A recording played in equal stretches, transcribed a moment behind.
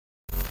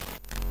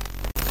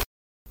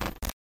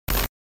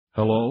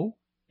Hello?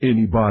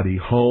 Anybody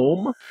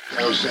home?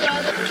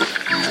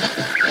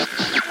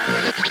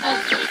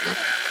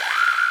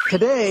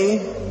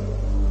 Today,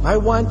 I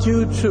want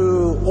you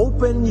to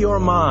open your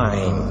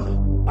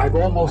mind. I've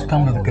almost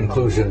come to the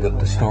conclusion that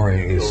the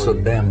story is so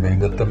damning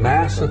that the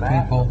mass of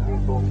people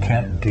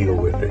can't deal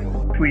with it.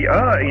 We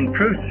are in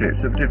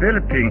process of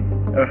developing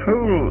a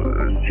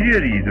whole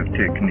series of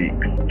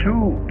techniques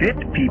to get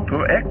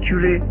people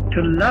actually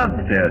to love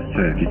their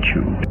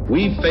servitude.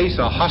 We face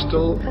a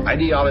hostile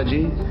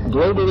ideology,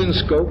 global in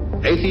scope,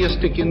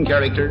 atheistic in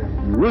character,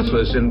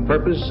 ruthless in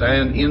purpose,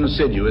 and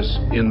insidious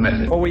in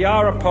method. For we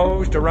are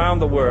opposed around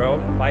the world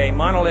by a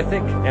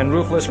monolithic and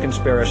ruthless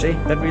conspiracy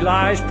that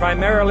relies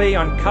primarily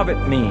on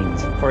covert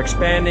means for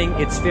expanding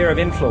its sphere of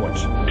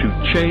influence.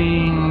 To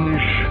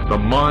change the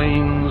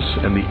minds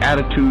and the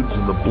attitudes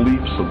and the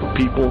beliefs of the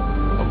people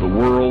of the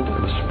world,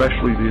 and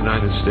especially the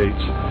United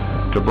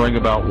States, to bring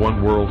about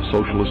one world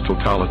socialist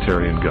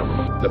totalitarian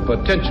government. The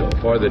potential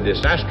for the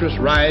disastrous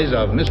rise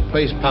of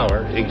misplaced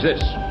power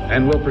exists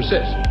and will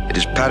persist. It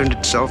has patterned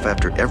itself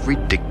after every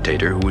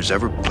dictator who has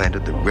ever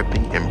planted the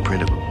ripping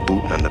imprint of a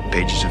boot on the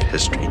pages of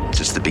history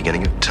since the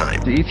beginning of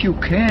time. If you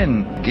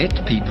can get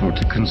people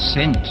to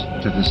consent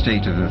to the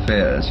state of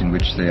affairs in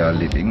which they are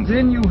living,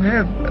 then you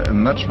have a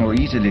much more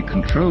easily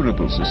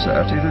controllable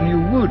society than you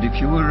would if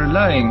you were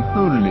relying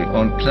wholly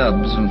on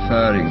clubs and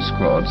firing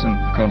squads and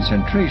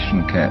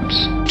concentration camps.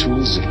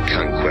 Tools of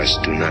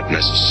conquest do not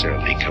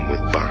necessarily come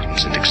with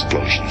bombs and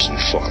explosions and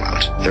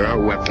fallout. There are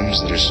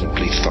weapons that are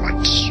simply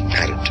thoughts,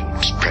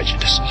 attitudes,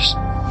 prejudices,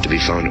 to be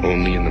found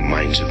only in the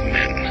minds of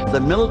men. The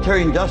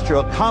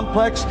military-industrial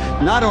complex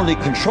not only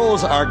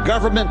controls our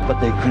government, but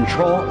they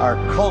control our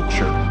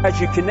culture. As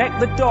you connect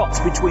the dots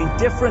between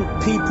different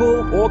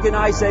people,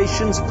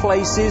 organizations,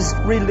 places,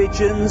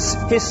 religions,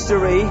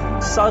 history,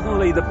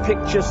 suddenly the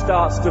picture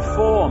starts to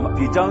form.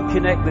 If you don't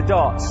connect the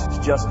dots,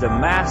 it's just a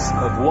mass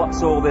of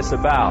what's all this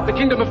about. The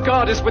kingdom of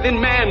God is within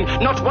man,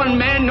 not one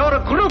man nor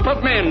a group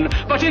of men,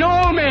 but in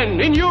all men,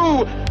 in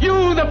you.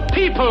 You, the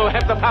people,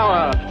 have the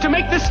power to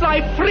make this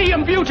life free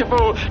and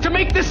beautiful, to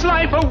make this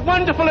life a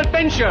wonderful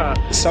adventure.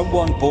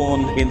 Someone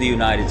born in the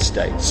United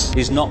States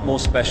is not more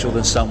special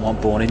than someone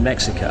born in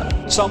Mexico.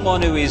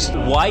 Someone who is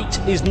white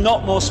is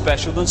not more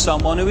special than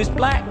someone who is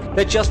black.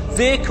 They're just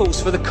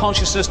vehicles for the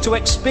consciousness to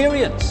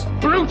experience.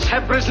 Brutes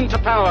have risen to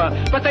power,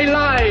 but they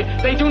lie.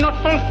 They do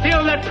not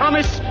fulfill that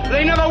promise.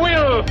 They never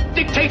will.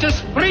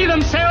 Dictators free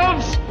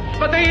themselves,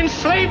 but they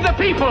enslave the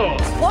people.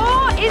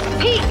 War is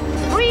peace.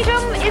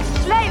 Freedom is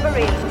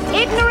slavery.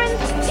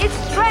 Ignorance is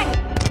strength.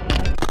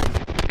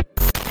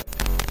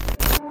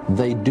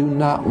 They do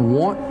not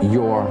want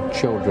your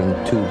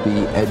children to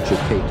be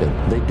educated.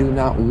 They do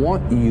not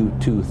want you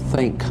to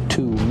think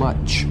too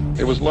much.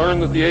 It was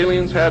learned that the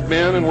aliens had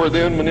been and were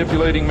then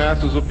manipulating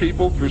masses of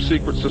people through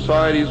secret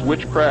societies,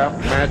 witchcraft,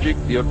 magic,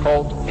 the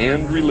occult,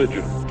 and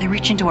religion. They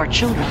reach into our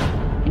children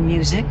in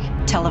music,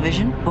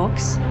 television,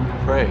 books.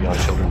 Prey on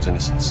children's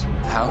innocence.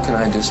 How can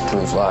I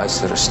disprove lies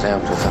that are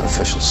stamped with an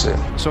official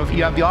seal? So if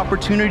you have the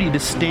opportunity to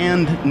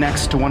stand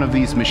next to one of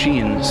these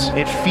machines,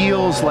 it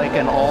feels like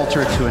an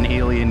altar to an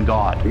alien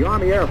god. The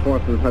Army Air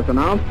Forces has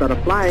announced that a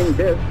flying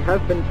disc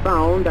has been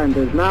found and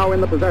is now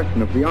in the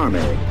possession of the Army.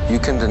 You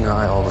can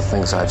deny all the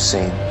things I've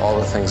seen, all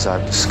the things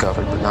I've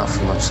discovered, but not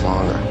for much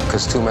longer,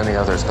 because too many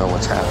others know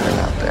what's happening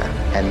out there.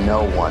 And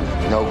no one,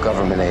 no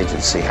government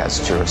agency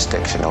has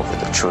jurisdiction over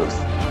the truth.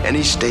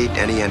 Any state,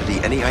 any entity,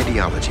 any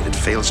ideology that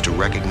fails to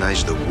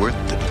recognize the worth,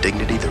 the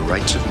dignity, the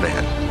rights of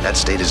man, that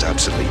state is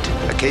obsolete.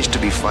 A case to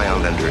be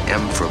filed under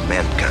M for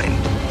Mankind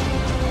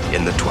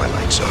in the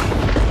Twilight Zone.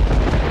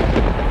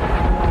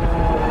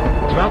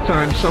 It's about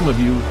time some of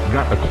you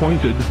got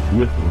acquainted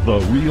with the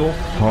real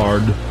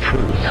hard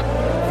truth.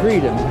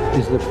 Freedom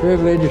is the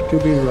privilege to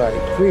be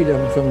right.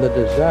 Freedom from the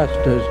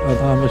disasters of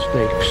our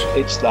mistakes.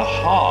 It's the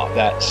heart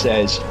that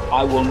says,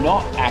 I will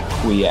not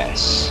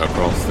acquiesce.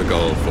 Across the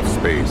gulf of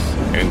space,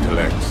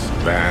 intellects,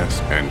 vast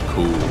and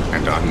cool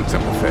and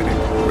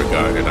unsympathetic,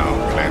 regarded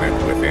our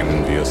planet with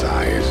envious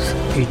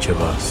eyes. Each of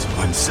us,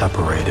 when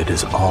separated,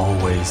 is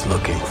always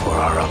looking for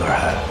our other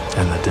half.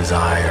 And the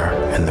desire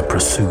and the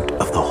pursuit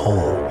of the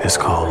whole is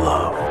called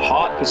love.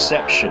 Heart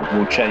perception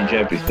will change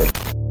everything.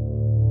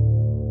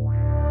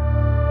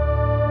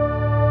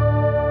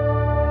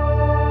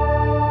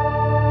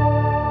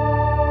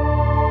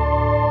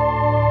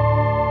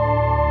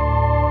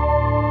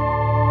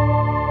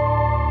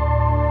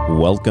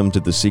 Welcome to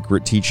the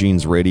Secret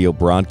Teachings radio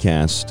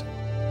broadcast.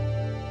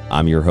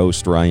 I'm your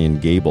host, Ryan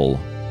Gable.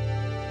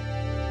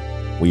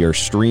 We are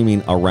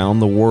streaming around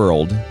the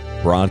world,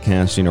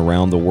 broadcasting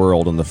around the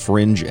world on the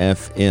Fringe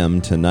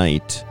FM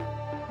tonight.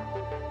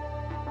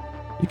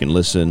 You can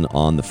listen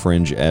on the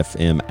Fringe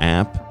FM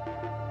app,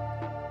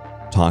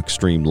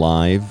 TalkStream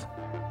Live,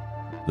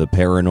 the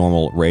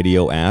Paranormal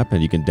Radio app,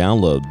 and you can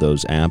download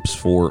those apps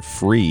for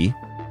free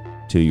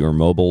to your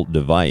mobile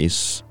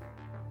device.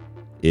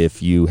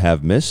 If you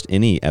have missed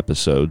any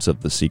episodes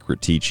of The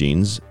Secret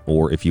Teachings,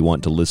 or if you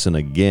want to listen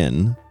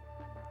again,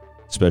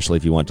 especially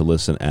if you want to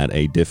listen at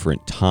a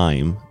different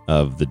time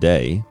of the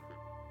day,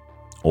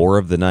 or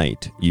of the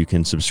night, you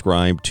can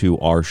subscribe to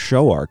our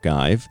show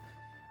archive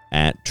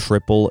at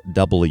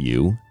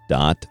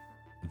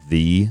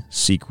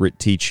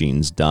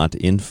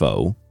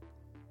www.thesecretteachings.info.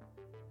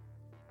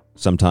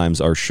 Sometimes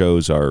our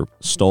shows are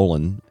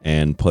stolen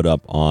and put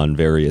up on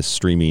various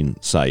streaming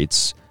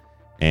sites,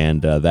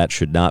 and that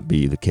should not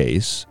be the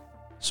case.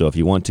 So if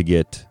you want to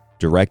get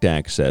direct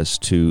access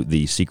to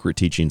the Secret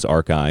Teachings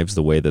archives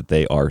the way that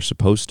they are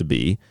supposed to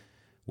be,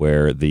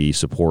 where the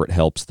support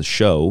helps the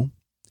show,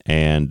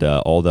 and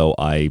although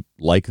I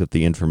like that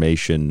the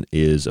information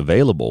is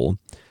available,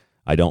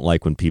 I don't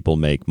like when people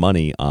make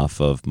money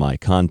off of my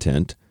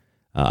content.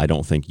 I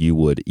don't think you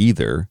would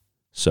either.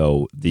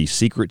 So the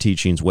Secret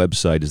Teachings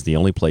website is the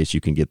only place you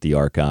can get the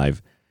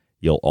archive.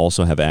 You'll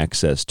also have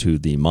access to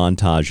the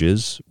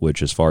montages,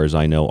 which as far as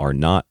I know are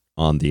not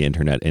on the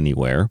internet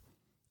anywhere.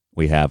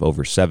 We have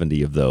over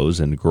 70 of those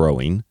and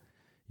growing.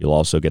 You'll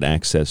also get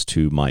access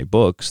to my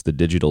books, the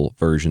digital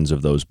versions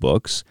of those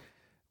books,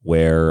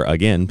 where,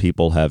 again,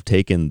 people have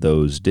taken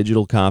those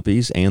digital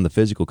copies and the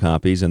physical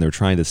copies, and they're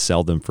trying to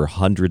sell them for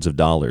hundreds of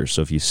dollars.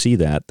 So if you see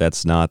that,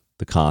 that's not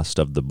the cost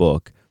of the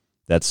book.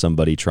 That's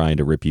somebody trying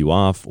to rip you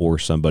off or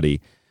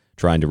somebody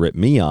trying to rip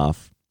me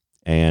off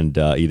and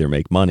either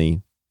make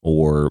money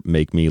or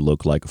make me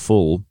look like a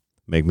fool,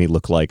 make me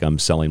look like I'm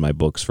selling my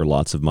books for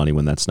lots of money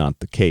when that's not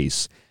the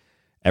case.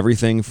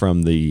 Everything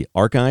from the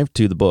archive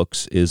to the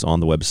books is on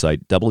the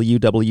website,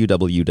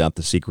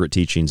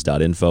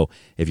 www.thesecretteachings.info.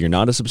 If you're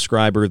not a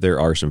subscriber, there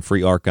are some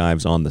free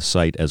archives on the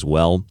site as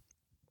well.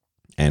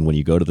 And when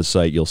you go to the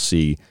site, you'll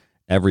see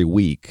every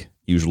week,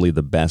 usually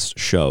the best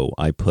show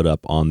I put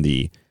up on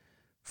the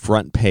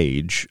front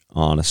page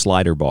on a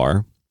slider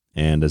bar.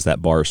 And as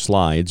that bar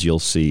slides, you'll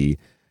see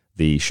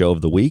the show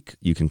of the week.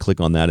 You can click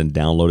on that and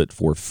download it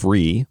for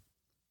free,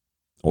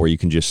 or you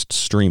can just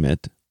stream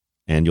it.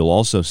 And you'll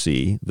also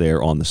see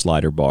there on the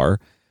slider bar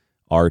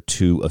our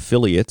two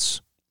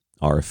affiliates,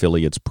 our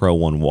affiliates Pro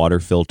One Water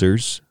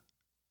Filters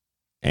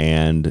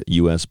and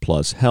US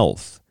Plus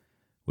Health,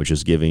 which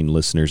is giving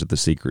listeners at The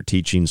Secret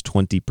Teachings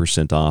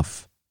 20%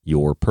 off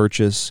your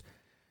purchase.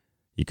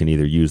 You can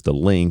either use the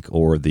link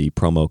or the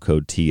promo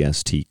code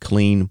TST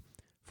Clean.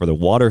 For the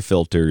water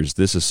filters,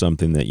 this is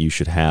something that you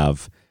should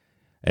have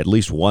at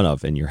least one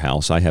of in your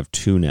house. I have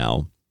two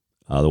now.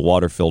 The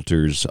water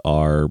filters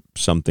are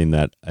something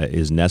that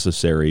is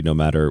necessary no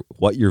matter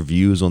what your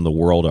views on the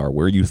world are,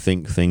 where you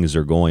think things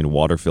are going.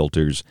 Water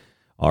filters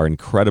are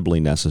incredibly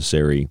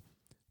necessary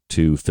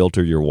to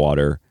filter your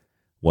water,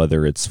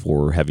 whether it's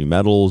for heavy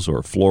metals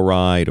or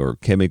fluoride or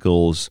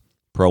chemicals.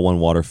 Pro One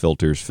Water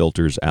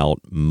filters out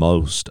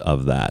most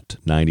of that,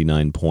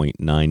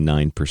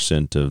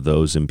 99.99% of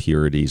those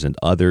impurities and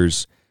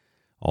others.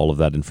 All of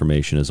that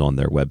information is on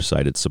their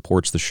website. It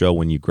supports the show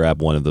when you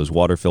grab one of those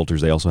water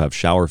filters. They also have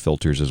shower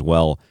filters as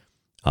well.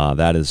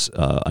 That is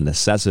a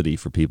necessity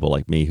for people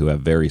like me who have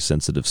very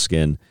sensitive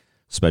skin,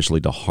 especially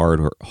to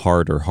harder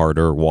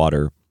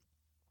water.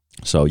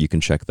 So you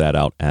can check that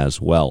out as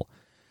well.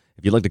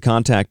 If you'd like to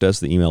contact us,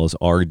 the email is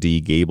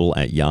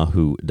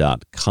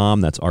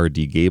rdgable@yahoo.com. That's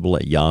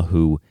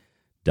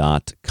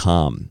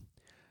rdgable@yahoo.com.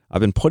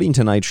 I've been putting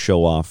tonight's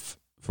show off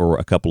for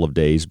a couple of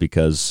days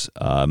because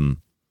a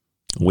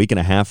week and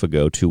a half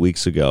ago, 2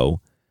 weeks ago,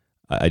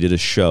 I did a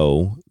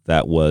show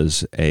that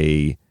was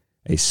a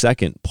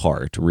second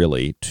part,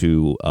 really,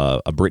 to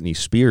a Britney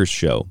Spears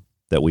show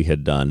that we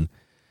had done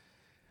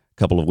a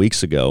couple of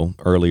weeks ago,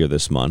 earlier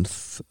this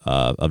month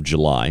of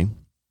July.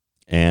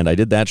 And I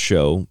did that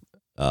show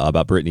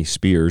about Britney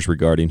Spears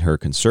regarding her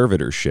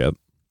conservatorship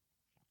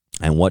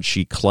and what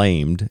she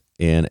claimed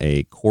in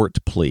a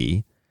court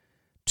plea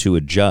to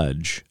a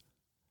judge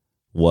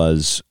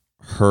was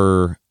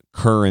her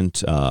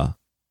current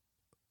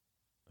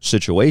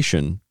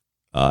situation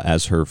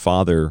as her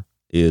father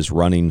is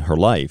running her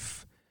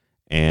life,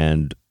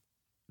 and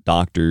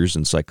doctors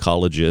and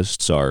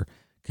psychologists are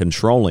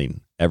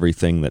controlling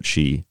everything that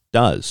she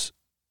does.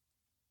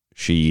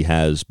 She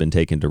has been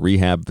taken to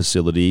rehab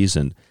facilities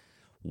and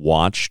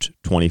watched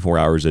 24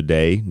 hours a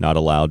day, not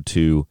allowed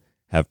to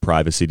have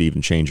privacy to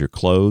even change her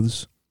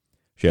clothes.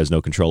 She has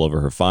no control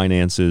over her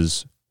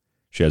finances.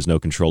 She has no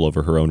control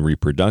over her own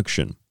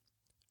reproduction.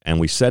 And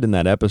we said in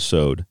that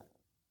episode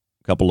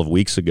a couple of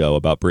weeks ago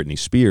about Britney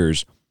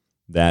Spears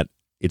that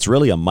it's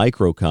really a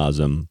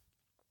microcosm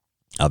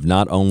of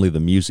not only the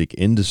music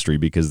industry,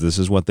 because this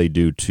is what they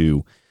do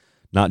to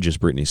not just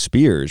Britney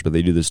Spears, but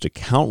they do this to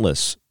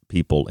countless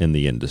people in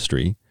the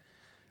industry.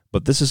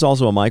 But this is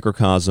also a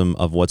microcosm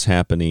of what's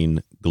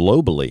happening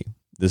globally.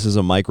 This is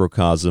a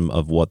microcosm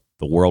of what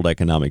the World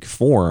Economic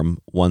Forum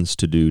wants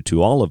to do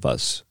to all of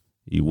us.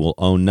 You will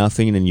own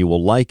nothing and you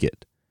will like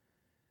it.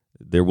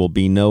 There will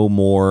be no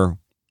more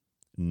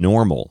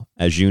normal,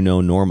 as you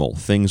know, normal.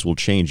 Things will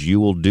change.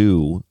 You will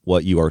do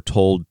what you are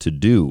told to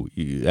do.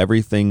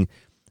 Everything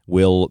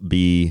will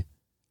be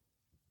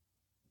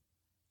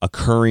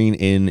occurring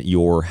in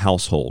your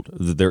household.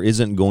 There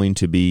isn't going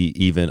to be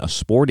even a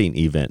sporting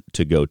event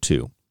to go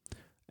to.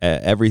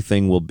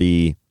 Everything will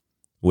be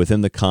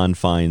within the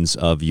confines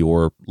of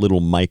your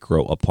little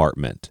micro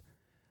apartment.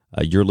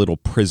 your little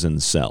prison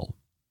cell.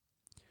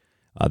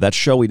 That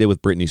show we did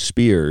with Britney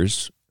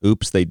Spears,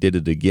 Oops, They Did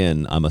It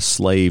Again, I'm a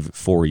Slave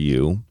for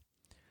You,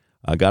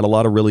 got a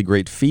lot of really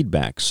great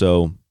feedback.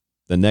 So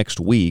the next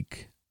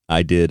week,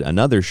 I did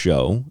another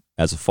show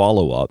as a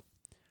follow-up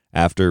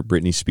after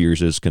Britney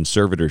Spears'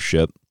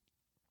 conservatorship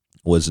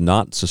was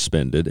not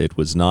suspended. It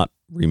was not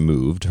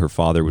removed. Her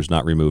father was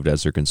not removed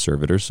as her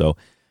conservator. So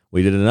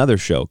we did another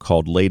show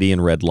called Lady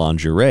in Red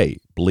Lingerie,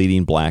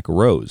 Bleeding Black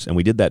Rose. And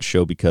we did that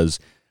show because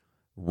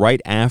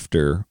right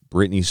after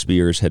Britney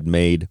Spears had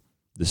made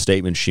the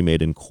statement she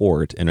made in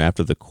court, and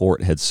after the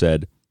court had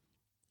said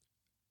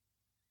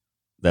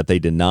that they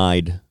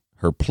denied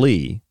her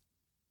plea,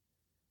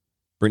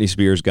 Britney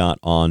Spears got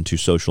onto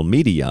social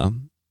media,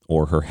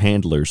 or her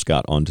handlers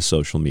got onto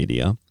social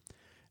media,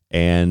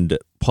 and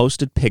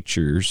posted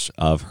pictures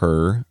of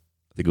her.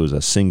 I think it was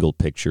a single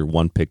picture,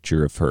 one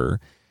picture of her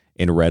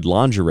in red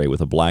lingerie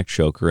with a black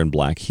choker and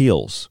black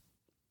heels.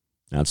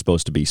 Now, it's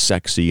supposed to be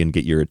sexy and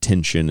get your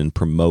attention and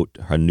promote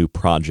her new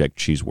project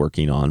she's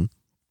working on.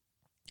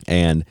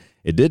 And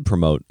it did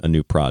promote a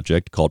new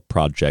project called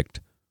Project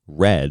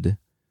Red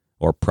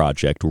or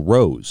Project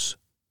Rose.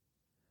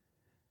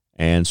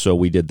 And so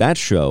we did that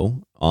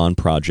show on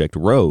Project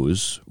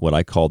Rose, what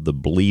I called the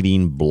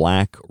Bleeding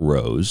Black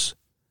Rose.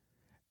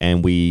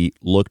 And we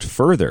looked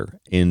further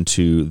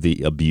into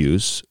the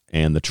abuse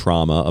and the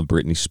trauma of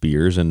Britney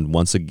Spears, and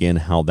once again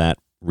how that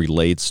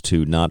relates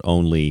to not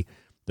only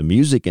the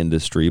music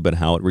industry, but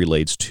how it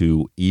relates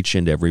to each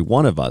and every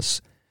one of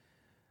us.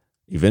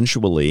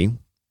 Eventually,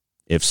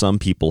 if some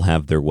people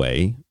have their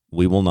way,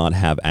 we will not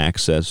have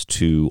access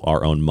to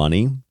our own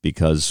money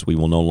because we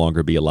will no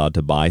longer be allowed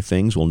to buy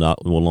things. We'll no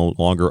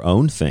longer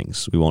own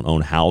things. We won't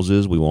own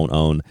houses. We won't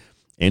own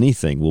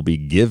anything. We'll be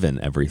given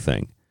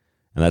everything.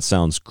 And that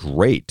sounds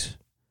great.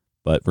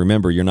 But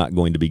remember, you're not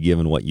going to be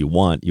given what you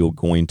want. You're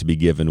going to be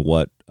given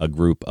what a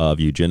group of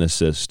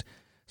eugenicists,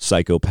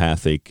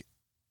 psychopathic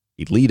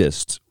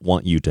elitists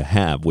want you to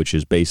have, which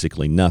is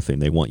basically nothing.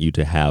 They want you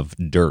to have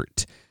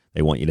dirt.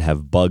 They want you to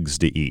have bugs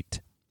to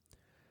eat.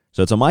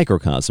 So it's a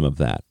microcosm of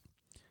that.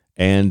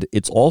 And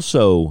it's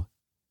also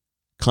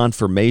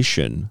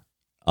confirmation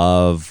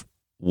of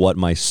what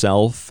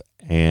myself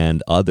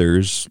and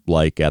others,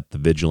 like at the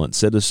Vigilant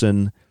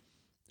Citizen,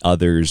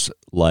 others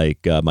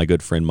like my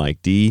good friend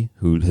Mike D.,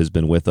 who has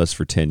been with us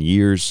for 10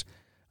 years,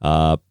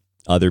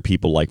 other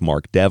people like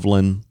Mark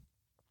Devlin,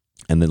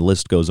 and the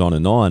list goes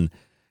on,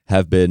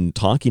 have been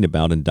talking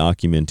about and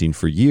documenting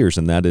for years,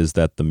 and that is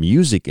that the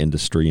music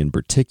industry in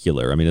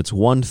particular, I mean, it's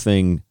one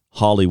thing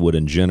Hollywood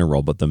in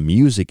general, but the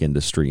music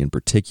industry in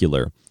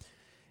particular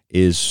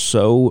is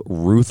so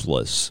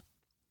ruthless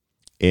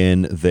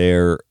in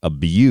their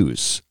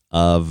abuse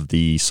of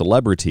the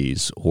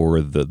celebrities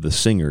or the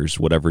singers,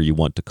 whatever you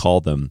want to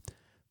call them,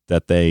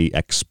 that they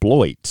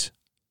exploit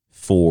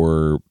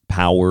for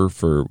power,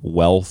 for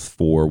wealth,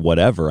 for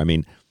whatever. I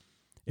mean,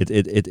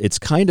 it's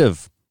kind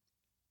of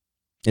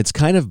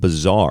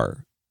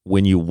bizarre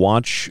when you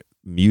watch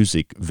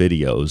music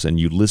videos and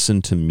you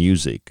listen to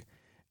music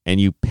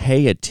and you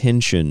pay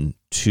attention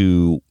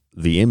to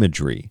the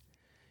imagery.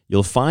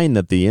 You'll find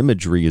that the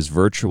imagery is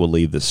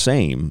virtually the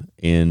same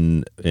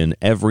in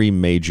every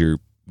major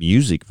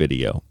music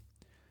video.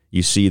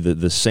 You see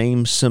the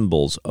same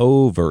symbols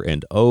over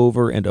and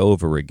over and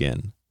over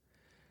again.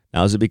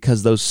 Now, is it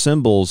because those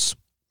symbols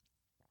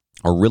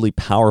are really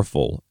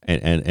powerful and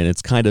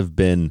it's kind of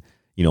been,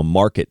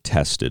 market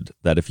tested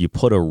that if you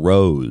put a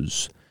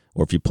rose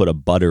or if you put a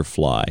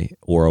butterfly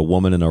or a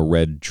woman in a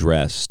red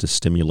dress to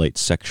stimulate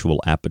sexual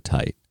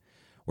appetite,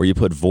 or you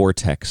put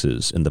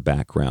vortexes in the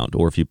background,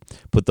 or if you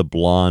put the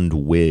blonde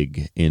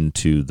wig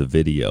into the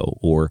video,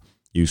 or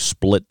you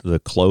split the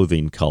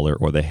clothing color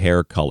or the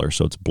hair color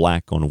so it's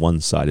black on one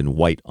side and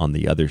white on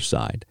the other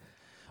side,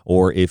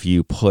 or if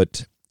you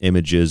put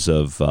images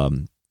of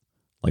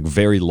like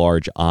very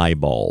large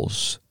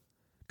eyeballs,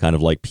 kind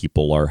of like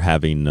people are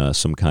having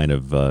some kind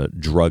of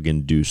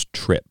drug-induced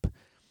trip,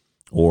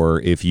 or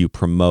if you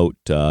promote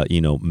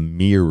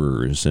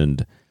mirrors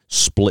and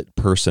split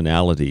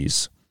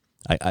personalities.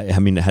 I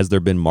mean, has there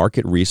been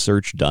market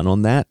research done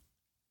on that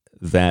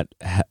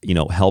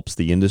helps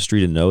the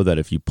industry to know that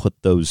if you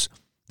put those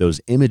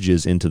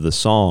images into the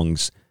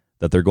songs,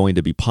 that they're going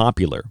to be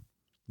popular,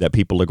 that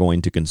people are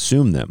going to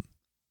consume them?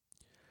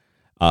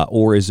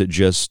 Or is it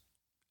just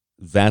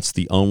that's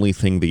the only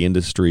thing the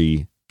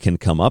industry can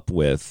come up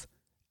with,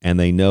 and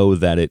they know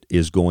that it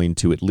is going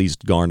to at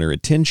least garner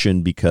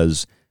attention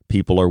because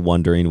people are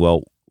wondering,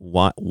 well,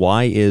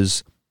 why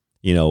is,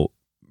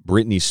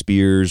 Britney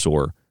Spears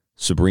or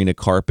Sabrina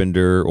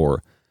Carpenter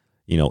or,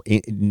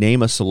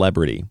 name a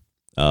celebrity,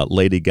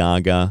 Lady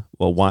Gaga.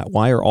 Well,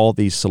 why are all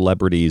these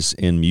celebrities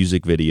in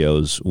music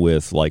videos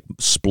with like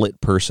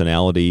split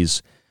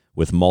personalities,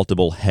 with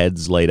multiple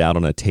heads laid out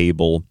on a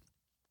table,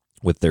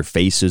 with their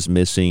faces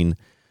missing,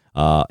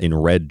 in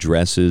red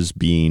dresses,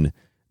 being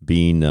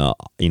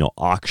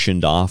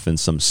auctioned off in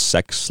some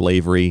sex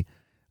slavery,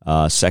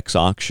 sex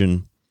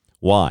auction?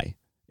 Why?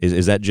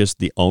 Is that just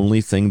the only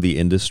thing the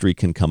industry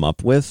can come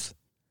up with?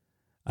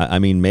 I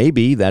mean,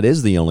 maybe that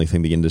is the only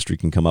thing the industry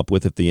can come up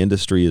with if the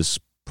industry is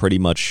pretty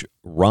much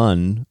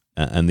run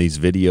and these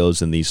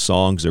videos and these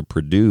songs are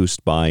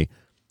produced by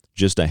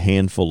just a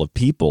handful of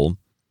people.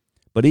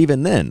 But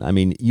even then, I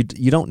mean,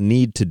 you don't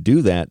need to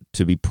do that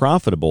to be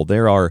profitable.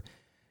 There are,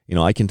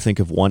 I can think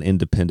of one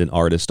independent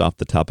artist off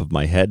the top of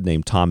my head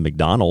named Tom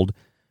McDonald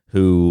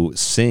who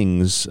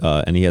sings,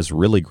 and he has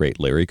really great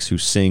lyrics, who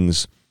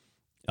sings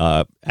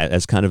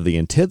as kind of the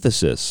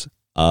antithesis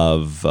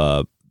of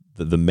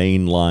the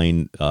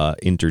mainline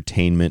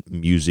entertainment,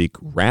 music,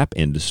 rap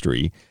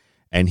industry,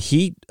 and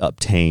he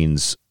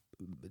obtains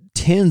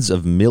tens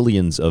of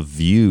millions of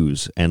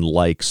views and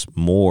likes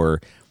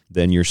more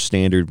than your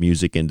standard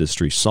music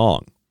industry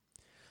song.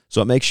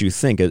 So it makes you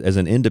think, as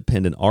an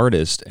independent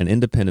artist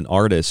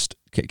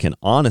can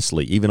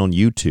honestly, even on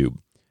YouTube,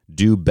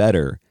 do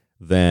better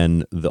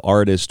than the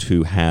artist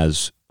who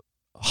has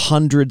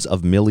hundreds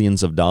of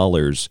millions of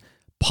dollars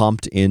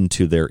pumped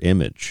into their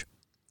image.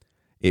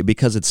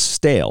 Because it's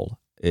stale.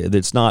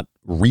 It's not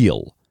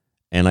real.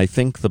 And I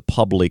think the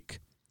public,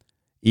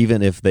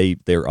 even if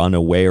they're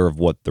unaware of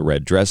what the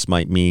red dress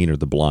might mean or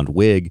the blonde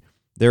wig,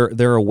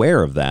 they're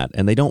aware of that,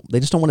 and they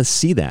just don't want to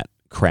see that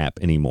crap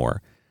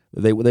anymore.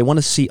 They want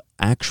to see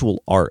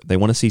actual art. They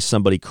want to see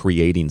somebody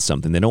creating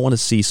something. They don't want to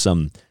see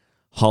some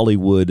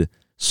Hollywood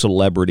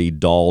celebrity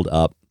dolled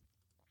up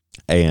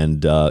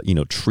and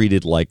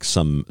treated like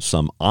some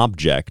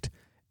object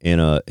in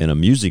a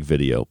music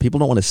video. People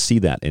don't want to see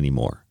that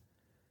anymore.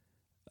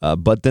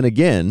 But then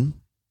again,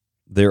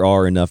 there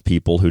are enough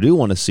people who do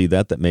want to see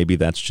that maybe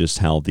that's just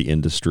how the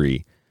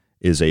industry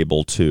is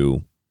able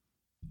to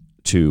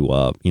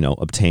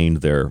obtain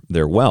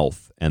their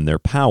wealth and their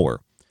power.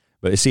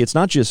 But you see, it's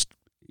not just,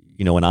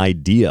 an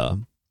idea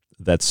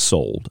that's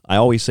sold. I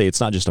always say it's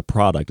not just a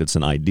product, it's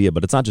an idea,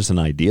 but it's not just an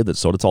idea that's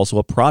sold, it's also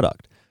a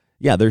product.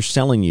 Yeah, they're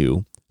selling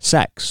you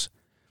sex.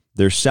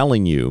 They're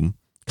selling you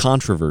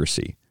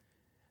controversy.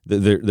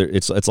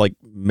 It's like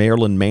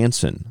Marilyn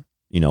Manson,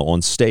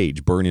 on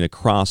stage, burning a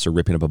cross or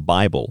ripping up a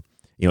Bible.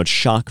 It's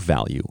shock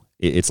value.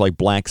 It's like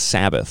Black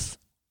Sabbath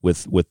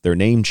with their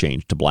name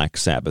changed to Black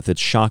Sabbath.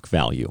 It's shock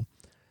value.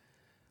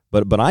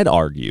 But I'd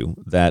argue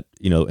that,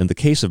 in the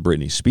case of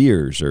Britney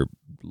Spears or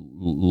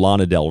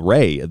Lana Del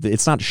Rey,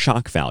 it's not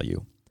shock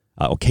value.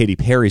 Katy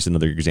Perry's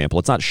another example.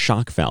 It's not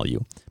shock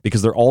value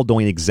because they're all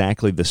doing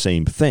exactly the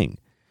same thing.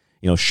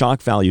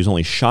 Shock value is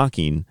only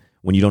shocking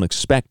when you don't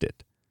expect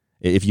it.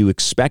 If you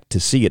expect to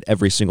see it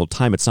every single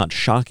time, it's not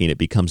shocking. It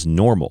becomes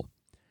normal.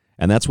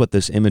 And that's what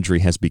this imagery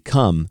has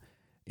become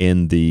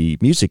in the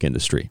music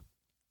industry.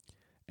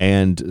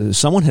 And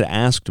someone had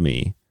asked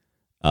me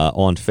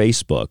on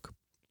Facebook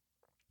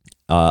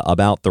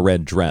about the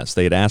red dress.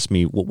 They had asked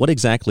me, what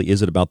exactly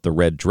is it about the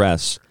red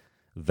dress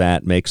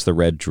that makes the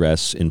red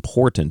dress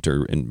important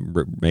or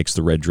makes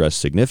the red dress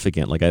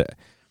significant?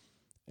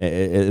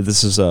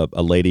 This is a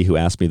lady who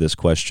asked me this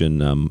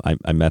question.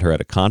 I met her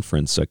at a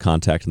conference,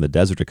 Contact in the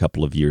Desert, a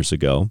couple of years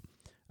ago.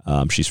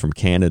 She's from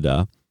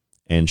Canada,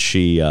 and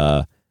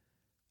she's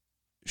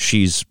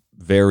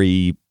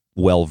very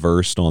well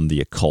versed on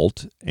the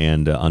occult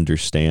and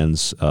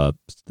understands the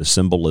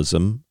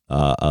symbolism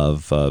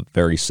of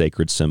very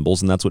sacred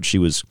symbols, and that's what she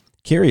was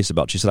curious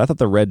about. She said, "I thought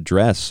the red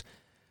dress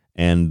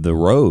and the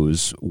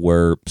rose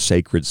were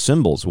sacred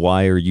symbols.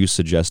 Why are you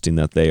suggesting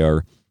that they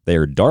are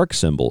dark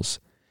symbols?"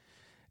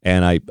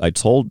 And I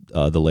told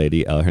the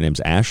lady, her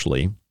name's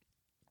Ashley.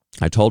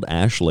 I told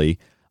Ashley,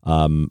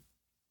 and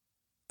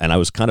I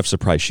was kind of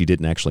surprised she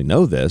didn't actually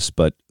know this,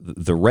 but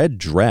the red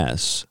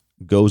dress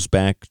goes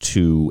back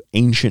to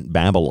ancient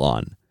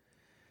Babylon.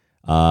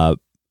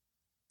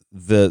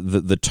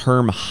 The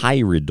term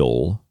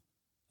hierodule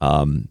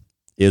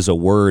is a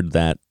word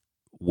that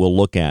we'll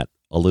look at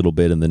a little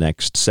bit in the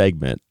next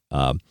segment.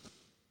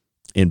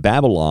 In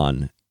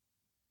Babylon,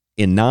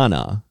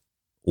 Inanna,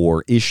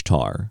 or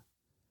Ishtar,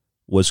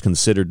 was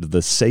considered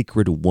the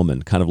sacred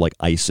woman, kind of like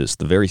Isis,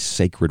 the very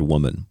sacred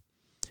woman.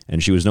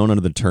 And she was known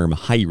under the term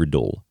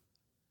hierodule.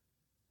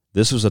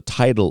 This was a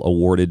title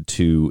awarded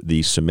to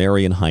the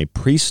Sumerian high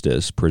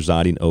priestess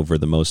presiding over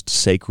the most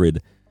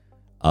sacred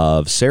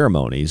of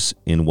ceremonies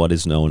in what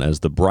is known as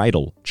the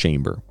bridal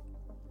chamber.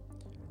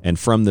 And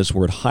from this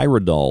word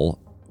hierodule,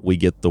 we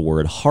get the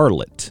word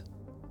harlot.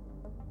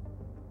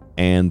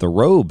 And the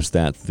robes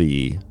that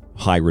the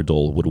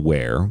hierodule would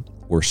wear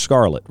were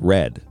scarlet,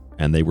 red,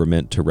 and they were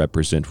meant to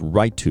represent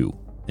Ritu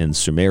in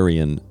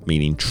Sumerian,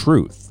 meaning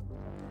truth.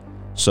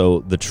 So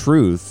the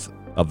truth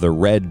of the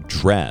red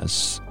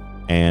dress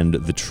and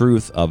the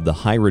truth of the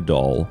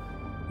hierodule,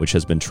 which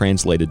has been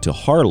translated to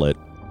harlot,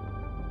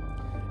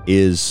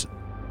 is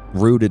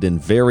rooted in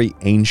very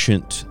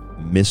ancient,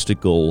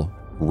 mystical,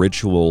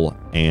 ritual,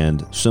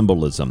 and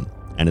symbolism,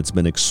 and it's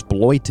been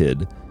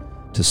exploited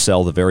to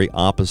sell the very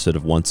opposite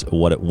of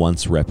what it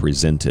once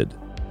represented.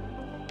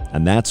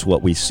 And that's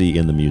what we see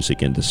in the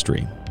music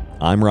industry.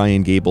 I'm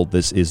Ryan Gable.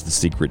 This is The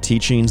Secret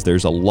Teachings.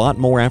 There's a lot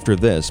more after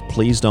this.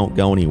 Please don't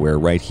go anywhere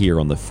right here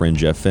on the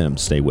Fringe FM.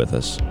 Stay with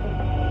us.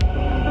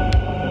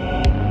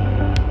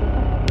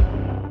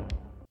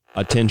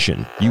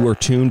 Attention, you are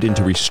tuned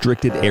into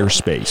restricted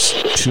airspace.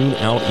 Tune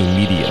out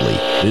immediately.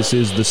 This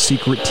is The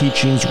Secret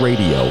Teachings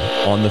Radio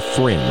on The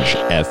Fringe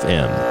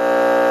FM.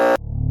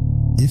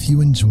 If you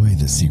enjoy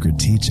The Secret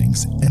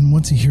Teachings and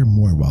want to hear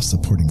more while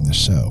supporting the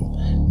show,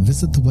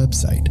 visit the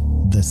website,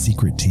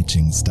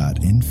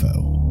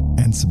 thesecretteachings.info,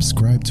 and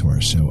subscribe to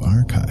our show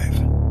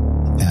archive.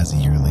 As a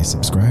yearly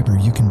subscriber,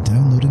 you can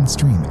download and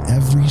stream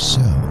every show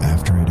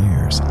after it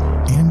airs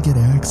and get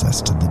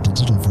access to the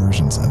digital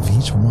versions of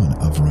each one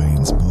of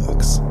Ryan's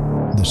books.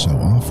 The show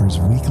offers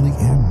weekly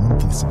and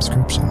monthly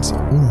subscriptions,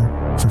 or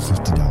for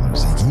 $50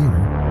 a year,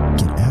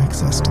 get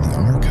access to the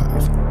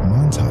archive,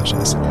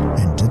 montages,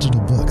 and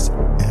digital books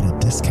at a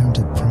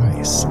discounted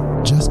price.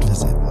 Just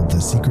visit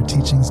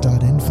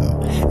thesecretteachings.info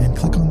and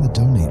click on the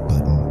donate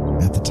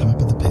button at the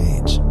top of the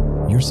page.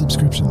 Your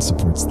subscription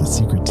supports The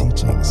Secret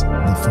Teachings,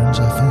 The Fringe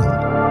FM,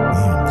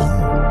 and you.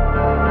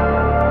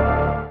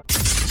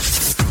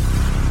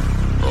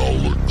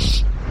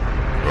 Alex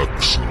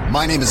Exum.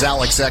 My name is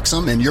Alex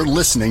Exum, and you're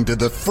listening to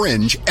The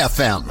Fringe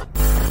FM.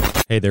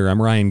 Hey there,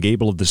 I'm Ryan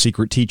Gable of The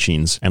Secret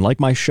Teachings, and like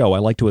my show, I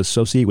like to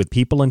associate with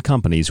people and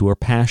companies who are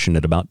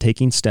passionate about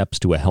taking steps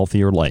to a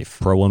healthier life.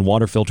 Pro One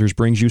Water Filters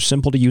brings you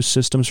simple-to-use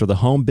systems for the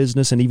home,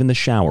 business, and even the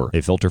shower.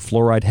 They filter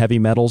fluoride, heavy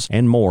metals,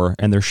 and more,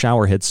 and their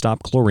shower heads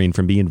stop chlorine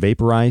from being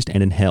vaporized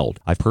and inhaled.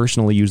 I've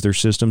personally used their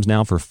systems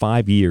now for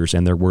 5 years,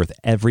 and they're worth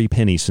every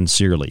penny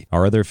sincerely.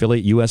 Our other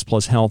affiliate, US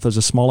Plus Health, is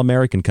a small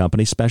American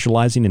company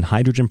specializing in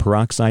hydrogen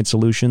peroxide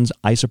solutions,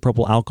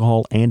 isopropyl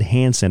alcohol, and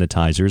hand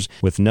sanitizers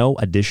with no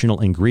additional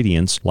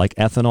ingredients like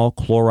ethanol,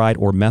 chloride,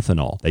 or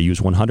methanol. They use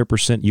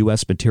 100%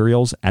 U.S.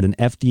 materials at an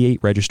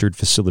FDA-registered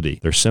facility.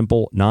 Their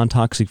simple,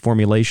 non-toxic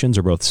formulations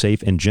are both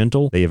safe and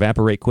gentle. They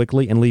evaporate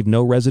quickly and leave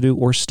no residue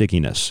or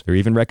stickiness. They're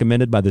even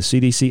recommended by the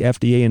CDC,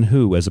 FDA, and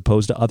WHO as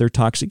opposed to other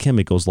toxic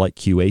chemicals like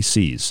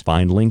QACs.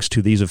 Find links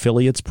to these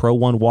affiliates, Pro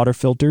One Water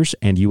Filters,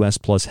 and US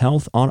Plus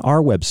Health on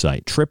our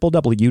website,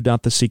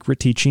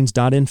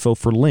 www.thesecretteachings.info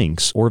for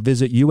links, or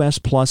visit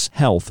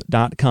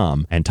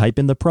usplushealth.com and type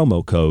in the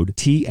promo code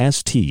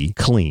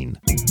TSTCLEAN.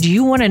 Do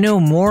you want to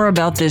know more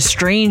about this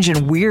strange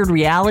and weird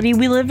reality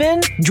we live in?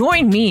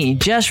 Join me,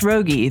 Jess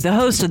Rogie, the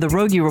host of The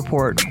Rogie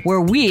Report,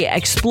 where we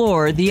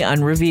explore the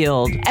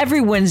unrevealed. Every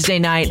Wednesday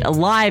night,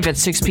 live at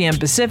 6 p.m.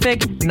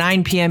 Pacific,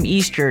 9 p.m.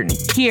 Eastern,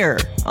 here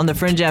on The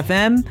Fringe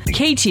FM,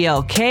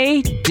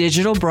 KTLK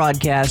Digital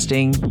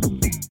Broadcasting.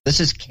 This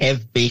is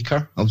Kev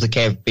Baker of The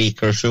Kev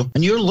Baker Show,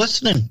 and you're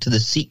listening to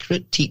The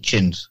Secret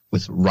Teachings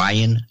with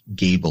Ryan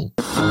Gable.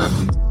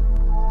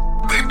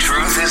 The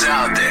truth is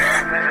out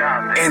there,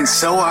 and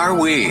so are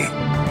we.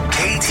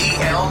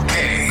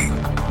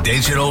 KTLK,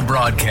 Digital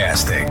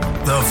Broadcasting,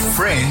 The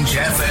Fringe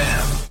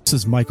FM. This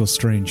is Michael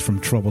Strange from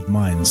Troubled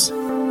Minds.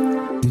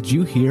 Did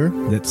you hear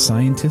that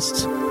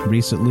scientists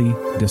recently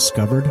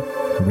discovered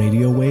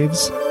radio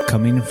waves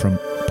coming from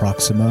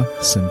Proxima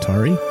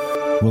Centauri?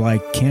 Well, I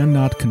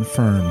cannot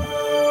confirm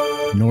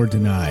nor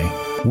deny.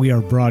 We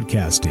are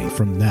broadcasting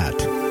from that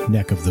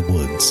neck of the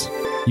woods.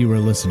 You are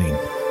listening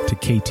to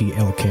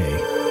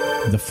KTLK.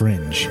 The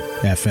Fringe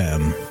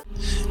FM.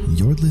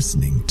 You're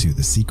listening to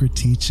The Secret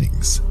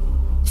Teachings.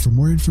 For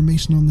more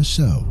information on the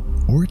show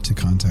or to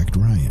contact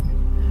Ryan,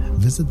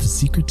 visit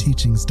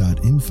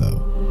thesecretteachings.info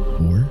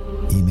or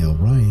email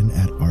Ryan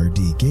at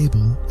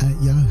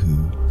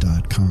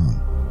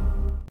rdgable@yahoo.com.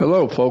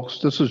 Hello, folks.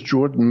 This is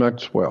Jordan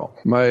Maxwell.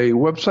 My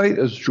website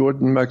is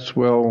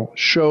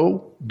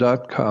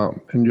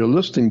jordanmaxwellshow.com, and you're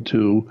listening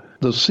to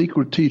The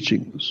Secret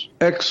Teachings.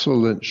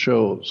 Excellent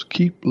shows.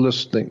 Keep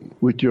listening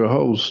with your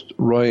host,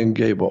 Ryan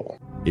Gable.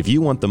 If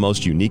you want the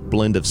most unique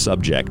blend of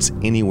subjects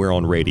anywhere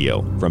on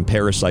radio, from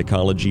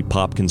parapsychology,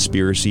 pop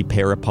conspiracy,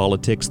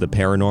 parapolitics, the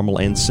paranormal,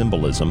 and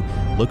symbolism,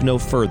 look no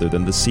further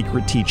than The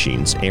Secret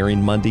Teachings,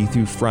 airing Monday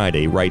through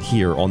Friday right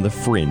here on The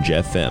Fringe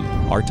FM.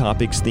 Our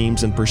topics,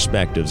 themes, and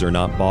perspectives are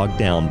not bogged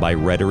down by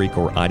rhetoric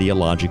or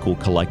ideological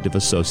collective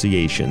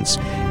associations.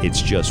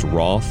 It's just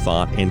raw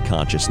thought and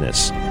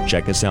consciousness.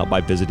 Check us out by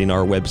visiting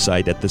our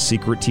website at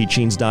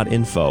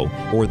thesecretteachings.info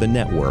or the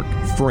network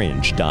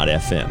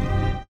fringe.fm.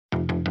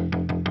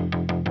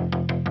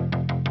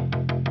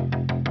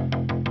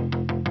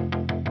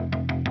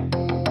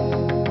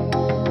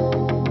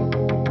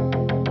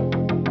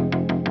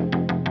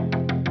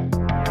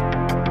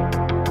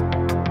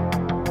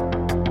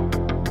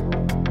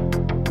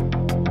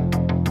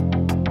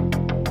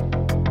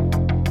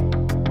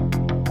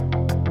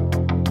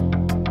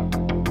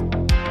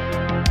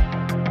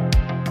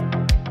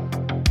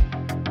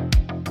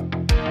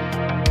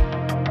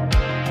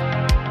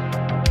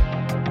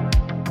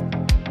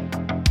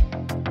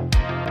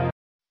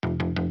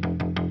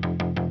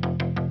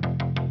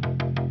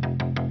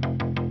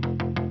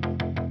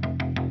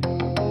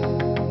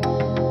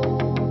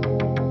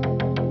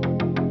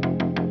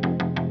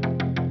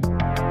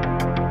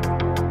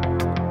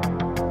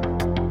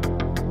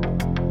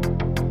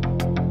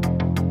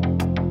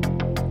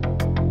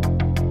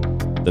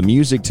 The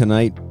music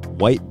tonight,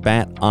 White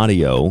Bat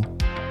Audio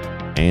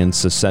and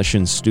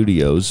Secession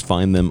Studios.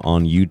 Find them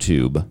on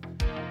YouTube.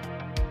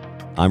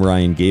 I'm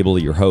Ryan Gable,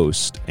 your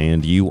host,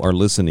 and you are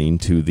listening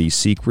to the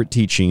Secret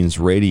Teachings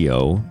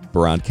Radio,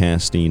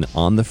 broadcasting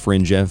on the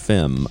Fringe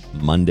FM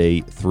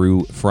Monday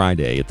through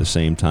Friday at the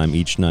same time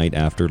each night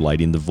after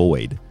Lighting the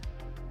Void.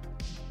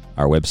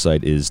 Our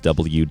website is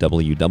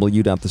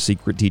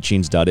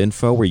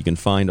www.thesecretteachings.info, where you can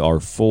find our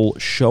full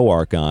show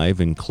archive,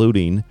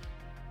 including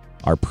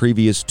our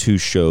previous 2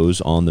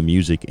 shows on the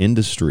music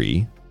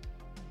industry.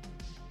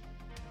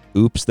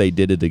 Oops, They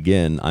Did It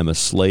Again, I'm a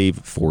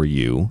Slave for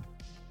You,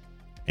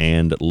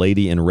 and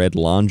Lady in Red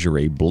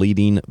Lingerie,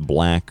 Bleeding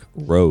Black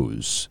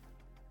Rose.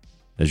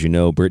 As you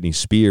know, Britney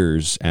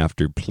Spears,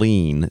 after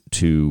pleading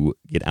to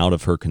get out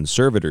of her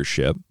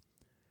conservatorship,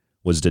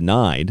 was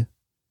denied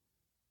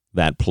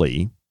that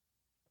plea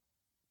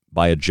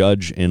by a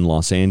judge in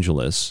Los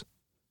Angeles,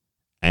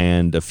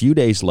 and a few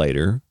days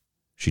later,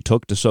 she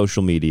took to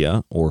social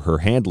media, or her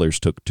handlers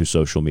took to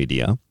social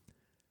media,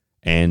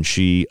 and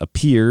she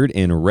appeared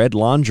in red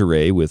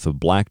lingerie with a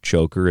black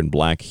choker and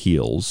black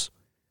heels.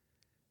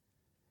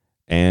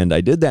 And I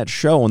did that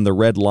show on the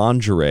red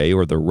lingerie,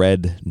 or the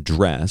red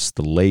dress,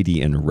 the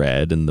lady in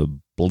red, and the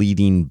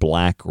bleeding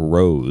black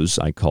rose,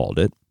 I called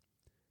it.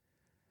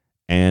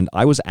 And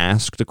I was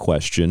asked a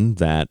question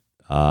that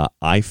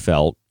I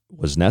felt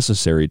was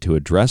necessary to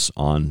address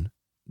on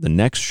the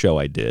next show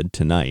I did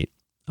tonight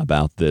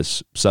about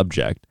this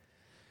subject.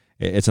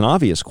 It's an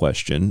obvious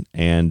question,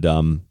 and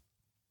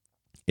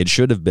it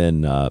should have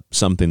been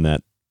something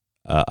that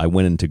I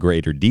went into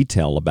greater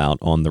detail about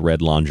on the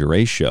Red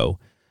Lingerie show.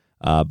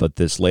 But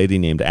this lady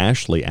named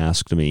Ashley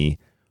asked me,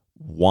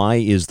 why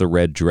is the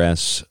red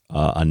dress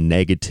a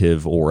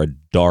negative or a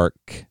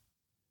dark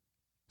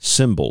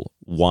symbol?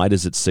 Why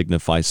does it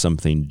signify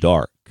something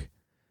dark?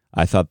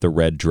 I thought the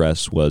red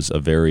dress was a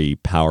very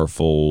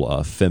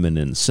powerful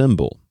feminine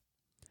symbol.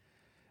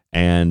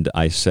 And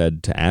I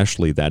said to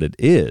Ashley that it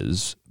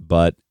is,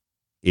 but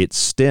it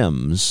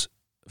stems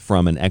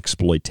from an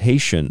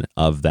exploitation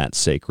of that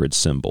sacred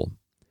symbol.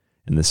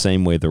 In the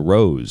same way the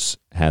rose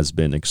has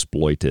been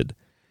exploited,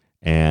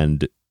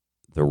 and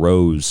the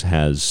rose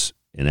has,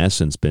 in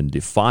essence, been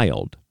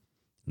defiled.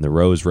 And the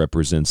rose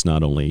represents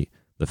not only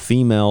the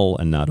female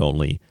and not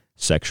only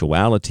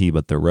sexuality,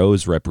 but the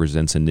rose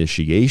represents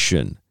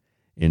initiation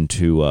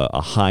into a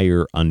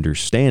higher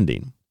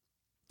understanding.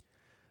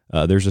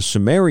 There's a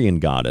Sumerian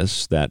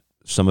goddess that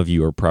some of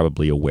you are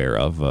probably aware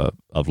of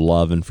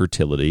love and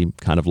fertility,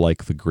 kind of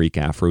like the Greek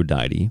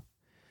Aphrodite.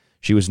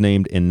 She was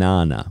named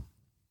Inanna,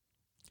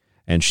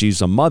 and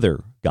she's a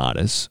mother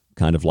goddess,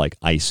 kind of like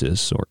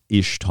Isis or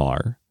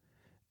Ishtar,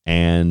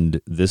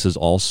 and this is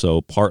also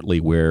partly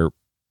where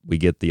we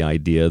get the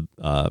idea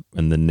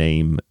and the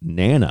name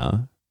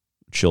Nana.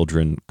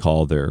 Children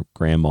call their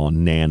grandma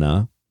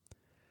Nana,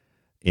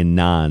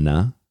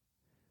 Inanna.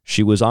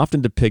 She was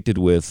often depicted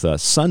with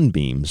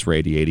sunbeams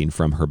radiating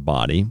from her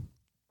body,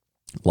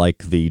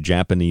 like the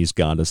Japanese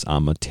goddess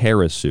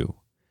Amaterasu.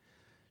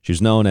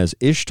 She's known as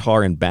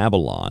Ishtar in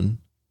Babylon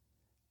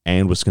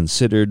and was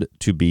considered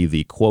to be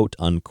the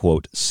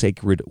quote-unquote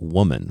sacred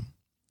woman.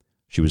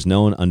 She was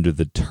known under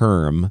the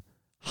term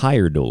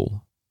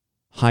Hyrdul.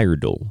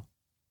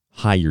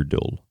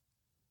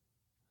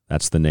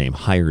 That's the name,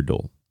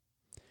 Hyrdul.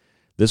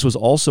 This was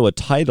also a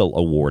title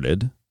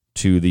awarded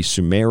to the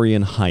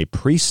Sumerian high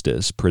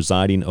priestess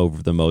presiding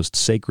over the most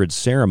sacred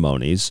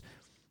ceremonies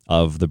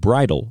of the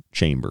bridal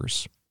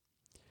chambers.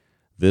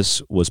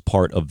 This was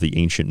part of the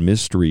ancient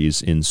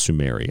mysteries in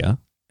Sumeria,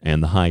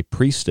 and the high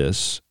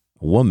priestess,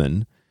 a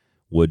woman,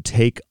 would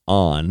take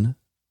on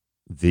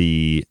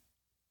the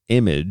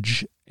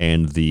image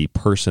and the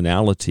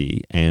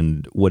personality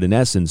and would, in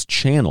essence,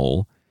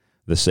 channel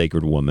the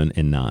sacred woman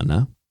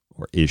Inanna,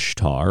 or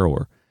Ishtar,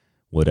 or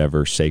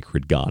whatever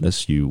sacred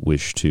goddess you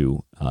wish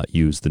to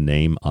use the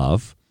name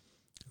of.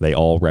 They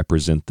all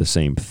represent the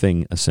same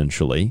thing,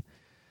 essentially.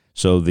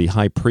 So the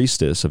high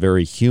priestess, a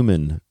very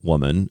human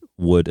woman,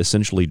 would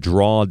essentially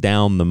draw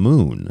down the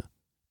moon,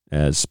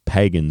 as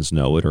pagans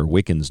know it or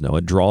Wiccans know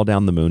it, draw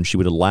down the moon. She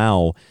would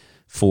allow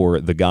for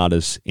the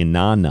goddess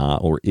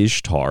Inanna, or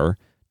Ishtar,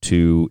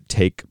 to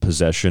take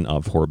possession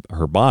of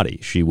her body.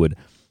 She would,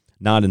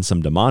 not in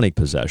some demonic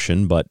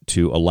possession, but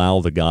to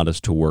allow the goddess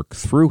to work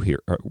through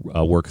her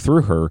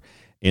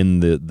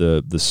in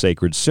the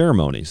sacred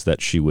ceremonies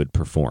that she would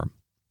perform.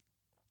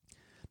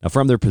 Now,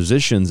 from their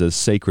positions as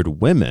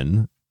sacred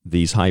women,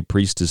 these high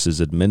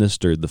priestesses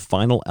administered the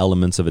final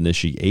elements of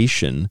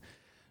initiation,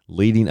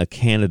 leading a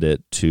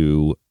candidate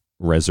to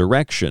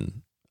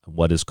resurrection,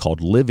 what is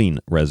called living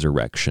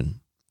resurrection.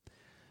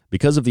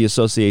 Because of the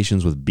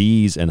associations with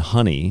bees and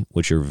honey,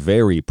 which are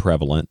very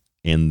prevalent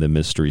in the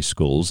mystery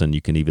schools, and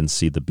you can even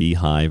see the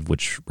beehive,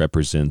 which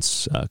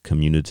represents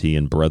community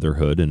and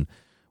brotherhood and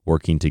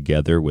working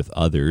together with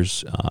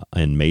others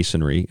in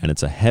masonry, and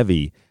it's a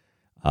heavily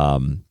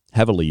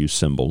used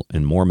symbol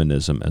in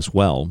Mormonism as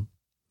well.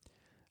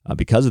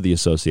 Because of the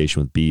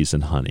association with bees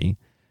and honey,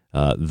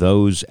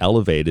 those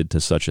elevated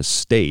to such a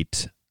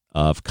state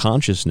of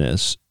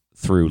consciousness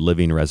through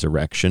living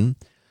resurrection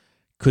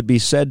could be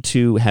said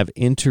to have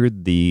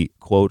entered the,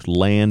 quote,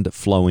 land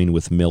flowing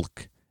with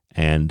milk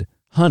and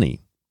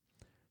honey,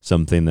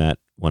 something that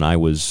when I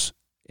was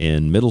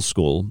in middle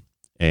school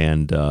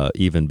and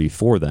even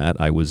before that,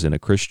 I was in a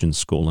Christian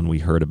school, and we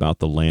heard about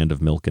the land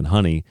of milk and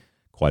honey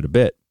quite a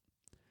bit.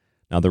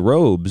 Now, the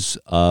robes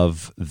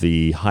of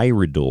the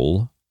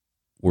Hierodule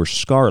were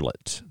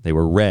scarlet. They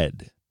were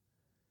red,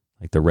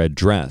 like the red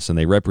dress, and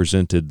they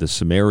represented the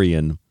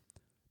Sumerian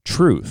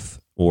truth,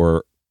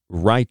 or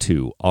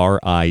ritu,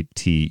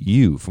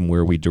 R-I-T-U, from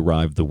where we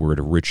derived the word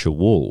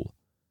ritual.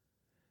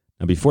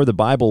 Now, before the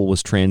Bible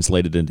was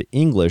translated into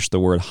English, the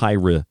word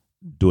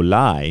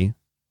hierodulai,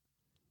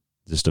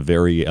 just a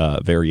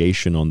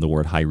variation on the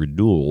word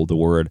hierodule, the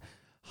word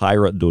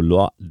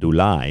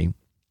hierodulai,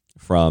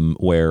 from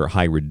where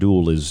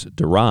hierodule is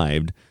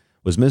derived,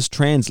 was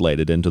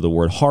mistranslated into the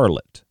word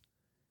harlot.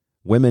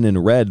 Women in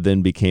red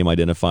then became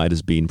identified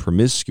as being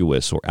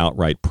promiscuous or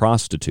outright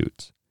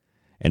prostitutes.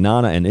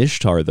 Inanna and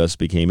Ishtar thus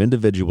became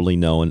individually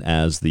known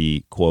as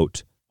the,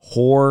 quote,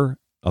 whore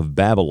of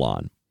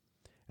Babylon.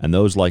 And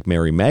those like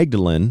Mary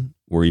Magdalene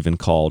were even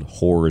called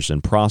whores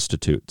and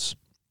prostitutes.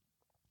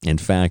 In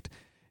fact,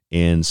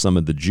 in some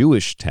of the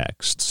Jewish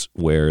texts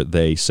where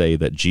they say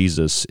that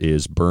Jesus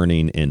is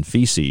burning in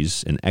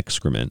feces and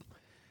excrement,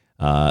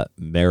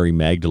 Mary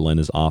Magdalene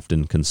is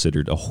often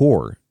considered a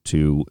whore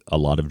to a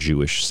lot of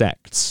Jewish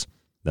sects.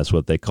 That's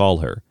what they call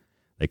her.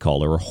 They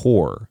call her a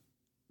whore.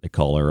 They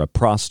call her a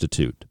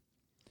prostitute.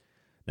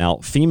 Now,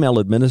 female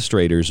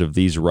administrators of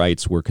these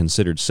rites were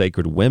considered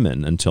sacred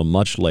women until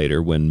much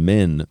later, when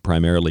men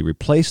primarily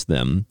replaced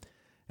them,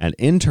 and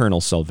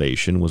internal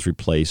salvation was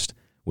replaced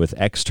with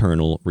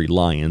external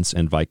reliance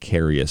and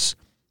vicarious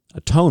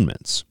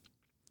atonements.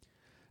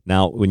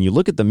 Now, when you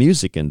look at the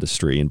music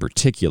industry in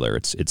particular,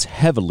 it's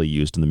heavily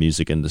used in the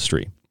music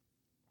industry.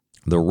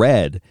 The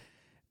red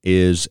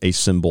is a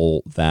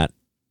symbol that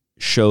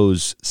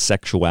shows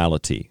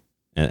sexuality.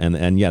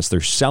 And yes, they're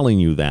selling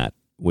you that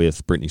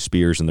with Britney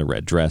Spears in the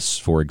red dress,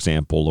 for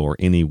example, or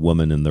any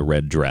woman in the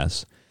red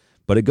dress.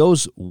 But it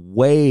goes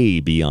way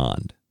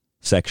beyond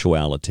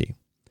sexuality.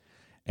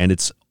 And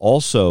it's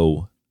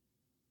also,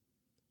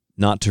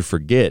 not to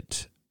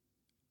forget,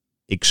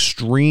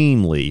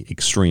 extremely,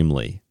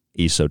 extremely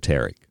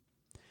esoteric.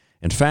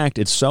 In fact,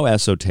 it's so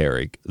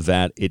esoteric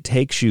that it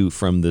takes you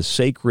from the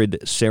sacred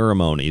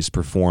ceremonies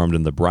performed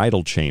in the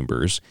bridal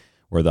chambers,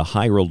 where the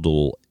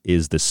hierodule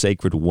is the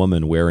sacred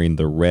woman wearing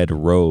the red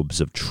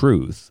robes of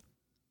truth,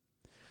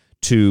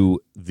 to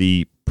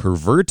the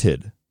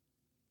perverted,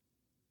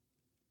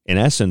 in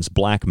essence,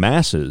 black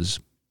masses,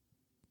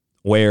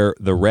 where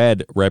the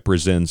red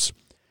represents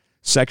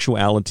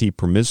sexuality,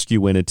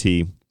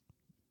 promiscuity,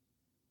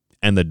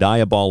 and the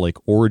diabolic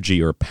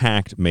orgy or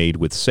pact made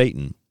with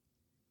Satan.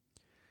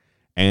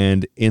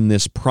 And in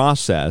this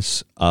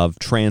process of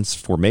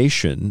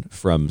transformation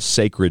from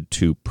sacred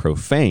to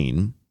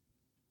profane,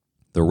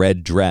 the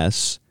red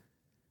dress,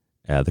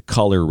 the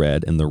color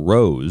red, and the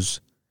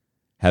rose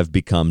have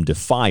become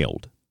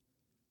defiled.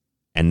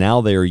 And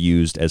now they are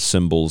used as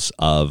symbols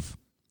of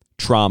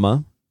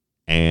trauma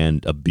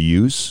and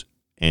abuse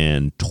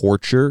and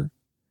torture.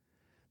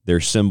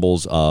 They're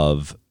symbols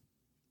of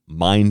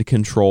mind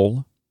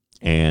control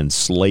and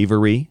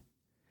slavery.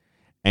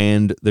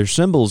 And they're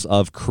symbols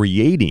of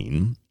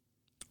creating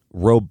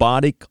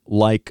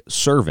robotic-like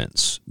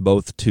servants,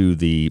 both to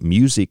the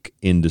music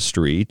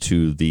industry,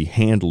 to the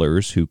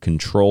handlers who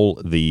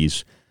control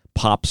these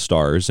pop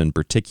stars in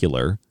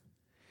particular,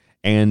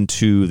 and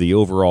to the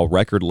overall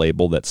record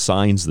label that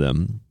signs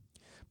them,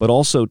 but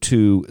also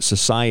to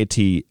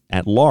society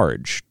at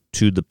large,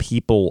 to the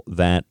people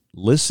that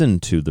listen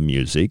to the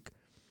music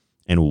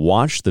and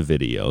watch the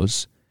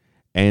videos,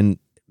 and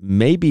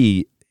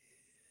maybe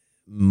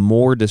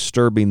more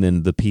disturbing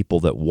than the people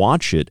that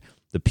watch it,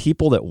 the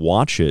people that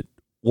watch it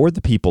or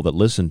the people that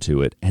listen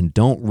to it and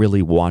don't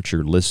really watch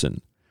or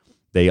listen.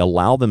 They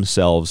allow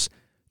themselves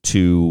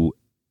to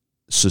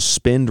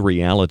suspend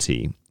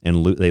reality,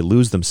 and they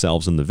lose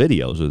themselves in the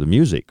videos or the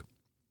music.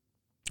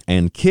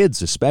 And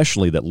kids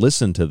especially that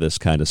listen to this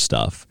kind of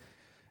stuff,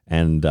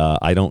 and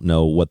I don't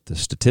know what the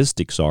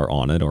statistics are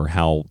on it or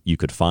how you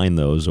could find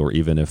those, or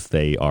even if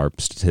they are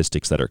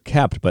statistics that are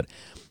kept, but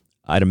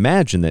I'd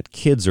imagine that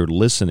kids are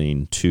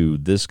listening to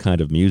this kind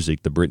of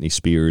music, the Britney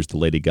Spears, the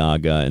Lady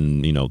Gaga,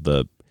 and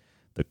the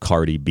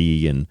Cardi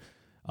B and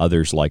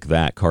others like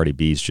that. Cardi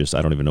B's just,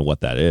 I don't even know what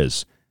that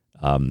is.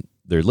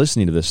 They're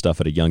listening to this stuff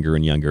at a younger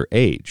and younger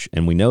age.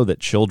 And we know that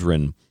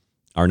children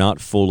are not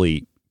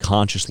fully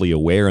consciously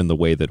aware in the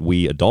way that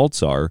we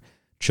adults are.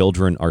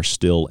 Children are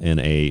still in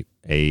a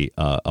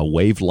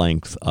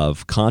wavelength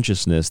of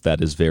consciousness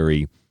that is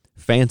very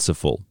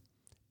fanciful,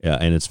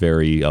 and it's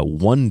very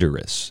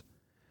wondrous.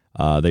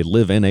 They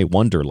live in a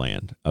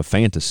wonderland of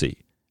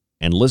fantasy.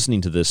 And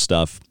listening to this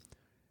stuff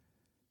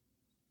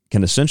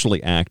can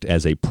essentially act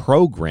as a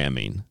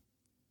programming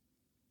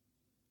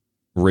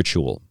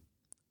ritual.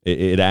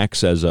 It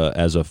acts as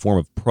a form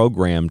of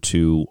program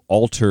to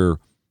alter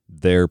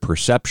their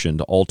perception,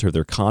 to alter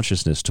their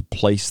consciousness, to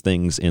place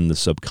things in the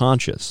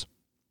subconscious.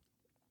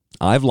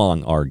 I've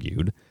long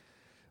argued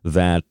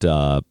that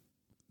the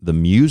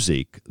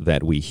music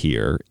that we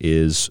hear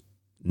is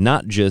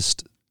not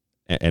just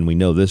and we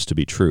know this to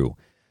be true,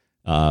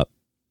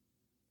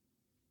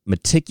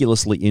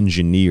 meticulously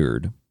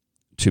engineered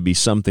to be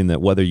something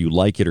that whether you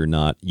like it or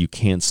not, you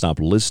can't stop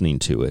listening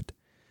to it,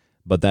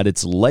 but that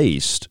it's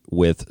laced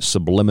with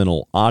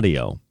subliminal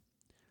audio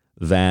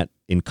that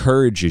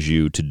encourages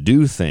you to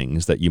do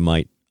things that you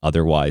might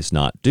otherwise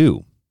not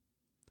do.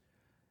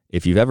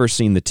 If you've ever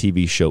seen the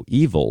TV show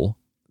Evil,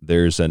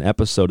 there's an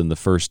episode in the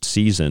first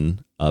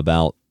season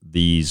about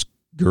these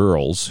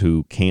girls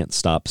who can't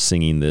stop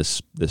singing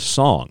this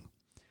song.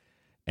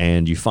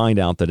 And you find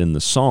out that in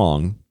the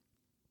song,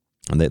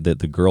 that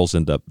the girls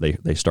end up,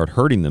 they start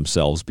hurting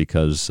themselves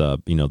because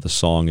the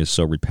song is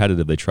so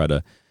repetitive. They try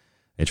to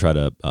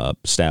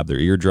stab their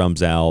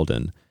eardrums out,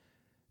 and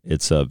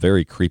it's a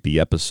very creepy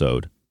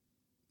episode.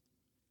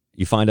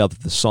 You find out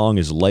that the song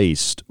is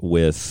laced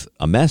with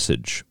a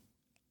message,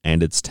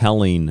 and it's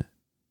telling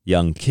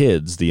young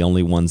kids, the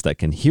only ones that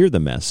can hear the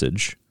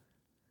message,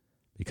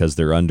 because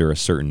they're under a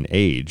certain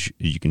age,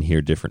 you can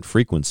hear different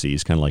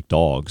frequencies, kind of like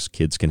dogs.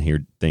 Kids can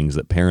hear things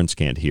that parents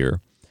can't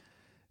hear.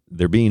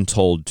 They're being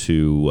told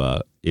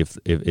to,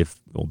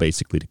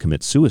 basically to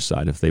commit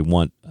suicide if they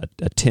want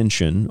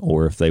attention,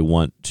 or if they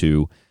want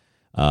to,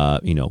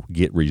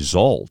 get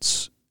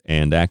results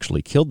and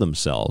actually kill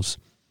themselves.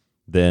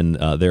 Then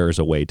there is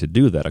a way to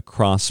do that. A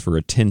cross for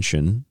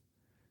attention,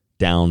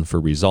 down for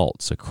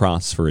results. A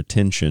cross for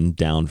attention,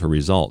 down for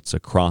results.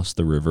 Across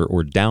the river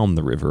or down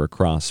the river. A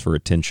cross for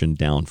attention,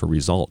 down for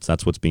results.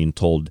 That's what's being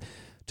told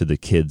to the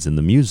kids in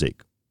the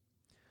music.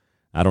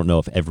 I don't know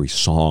if every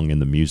song in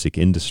the music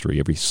industry,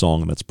 every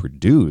song that's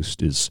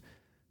produced is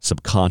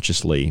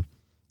subconsciously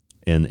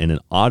in an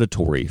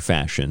auditory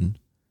fashion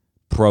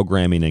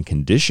programming and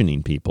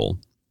conditioning people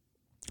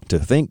to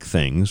think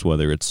things,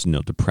 whether it's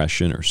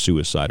depression or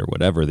suicide or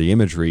whatever. The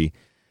imagery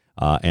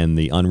and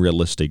the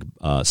unrealistic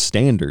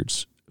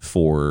standards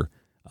for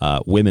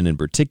women in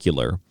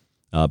particular,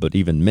 but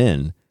even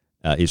men,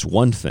 is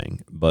one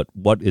thing. But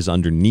what is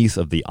underneath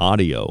of the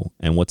audio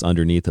and what's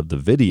underneath of the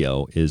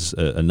video is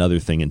another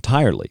thing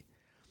entirely.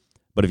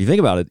 But if you think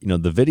about it,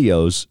 the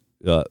videos,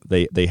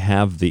 they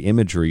have the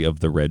imagery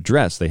of the red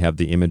dress. They have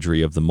the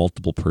imagery of the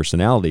multiple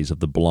personalities, of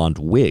the blonde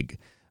wig,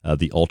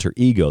 the alter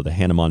ego, the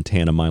Hannah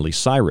Montana, Miley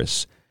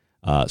Cyrus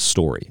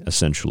story,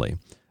 essentially.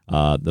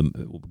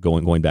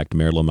 Going back to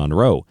Marilyn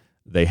Monroe,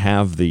 they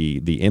have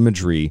the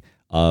imagery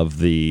of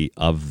the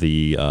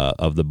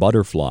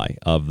butterfly,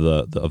 of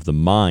the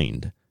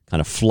mind kind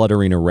of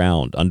fluttering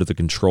around under the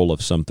control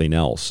of something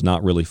else,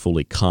 not really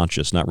fully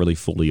conscious, not really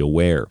fully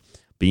aware,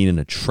 being in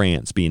a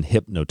trance, being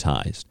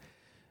hypnotized.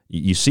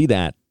 You see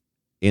that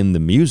in the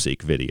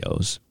music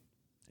videos,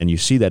 and you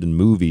see that in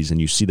movies, and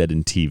you see that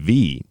in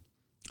TV,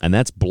 and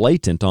that's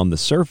blatant on the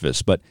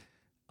surface, but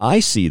I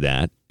see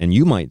that, and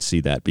you might see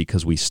that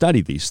because we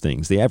study these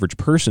things. The average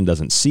person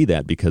doesn't see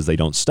that because they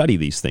don't study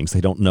these things.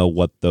 They don't know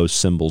what those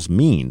symbols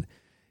mean.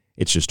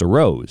 It's just a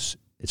rose.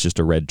 It's just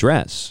a red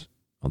dress.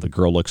 Oh, the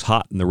girl looks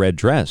hot in the red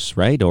dress,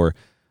 right? Or,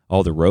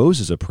 oh, the rose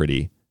is a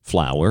pretty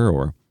flower.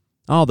 Or,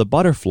 oh, the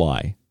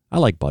butterfly. I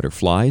like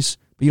butterflies.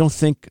 But you don't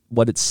think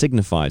what it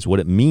signifies, what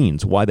it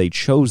means, why they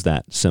chose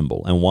that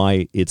symbol, and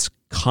why it's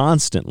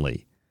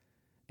constantly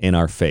in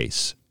our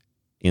face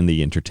in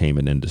the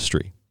entertainment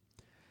industry.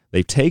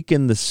 They've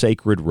taken the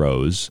sacred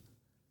rose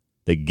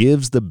that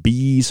gives the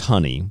bees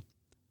honey,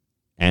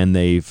 and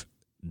they've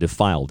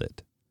defiled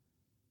it.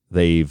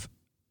 They've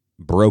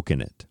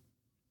broken it.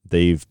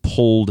 They've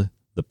pulled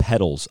the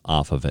petals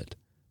off of it.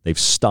 They've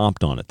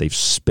stomped on it. They've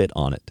spit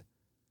on it.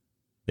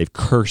 They've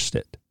cursed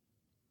it.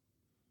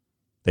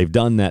 They've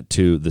done that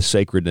to the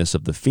sacredness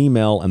of the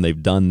female, and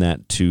they've done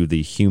that to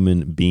the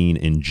human being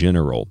in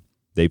general.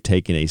 They've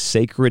taken a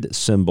sacred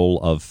symbol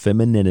of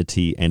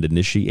femininity and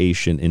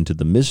initiation into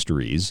the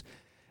mysteries,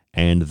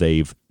 and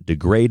they've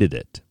degraded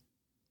it.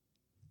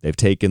 They've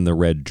taken the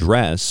red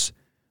dress,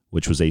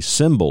 which was a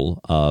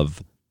symbol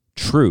of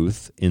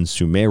truth in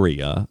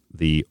Sumeria,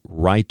 the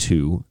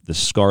Raitu, the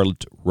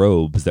scarlet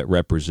robes that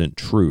represent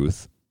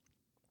truth,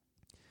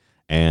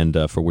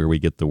 and for where we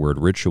get the word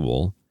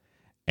ritual,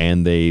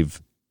 and they've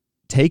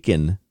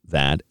taken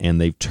that and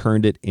they've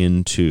turned it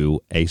into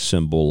a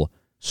symbol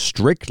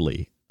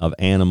strictly of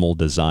animal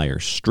desire,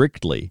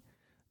 strictly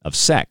of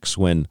sex,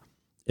 when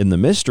in the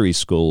mystery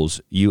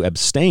schools you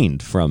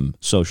abstained from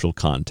social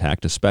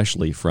contact,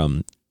 especially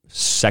from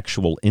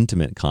sexual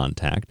intimate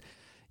contact.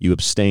 You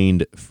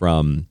abstained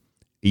from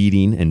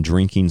eating and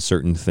drinking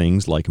certain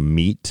things like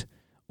meat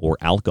or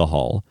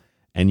alcohol,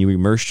 and you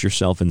immersed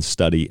yourself in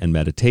study and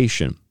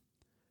meditation.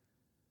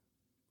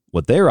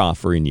 What they're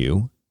offering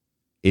you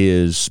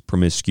is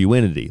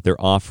promiscuity. They're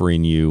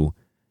offering you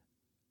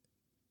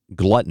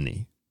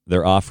gluttony.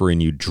 They're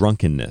offering you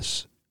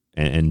drunkenness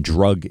and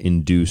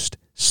drug-induced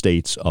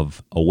states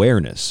of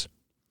awareness.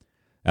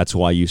 That's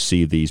why you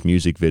see these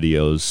music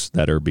videos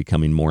that are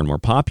becoming more and more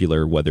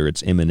popular, whether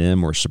it's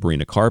Eminem or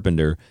Sabrina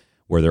Carpenter,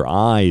 where their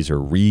eyes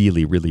are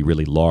really, really,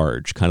 really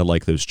large, kind of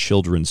like those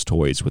children's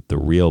toys with the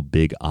real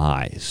big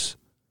eyes.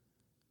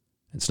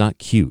 It's not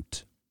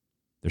cute.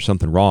 There's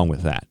something wrong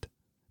with that.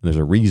 And there's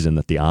a reason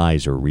that the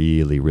eyes are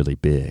really, really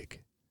big.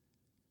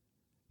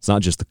 It's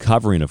not just the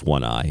covering of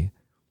one eye.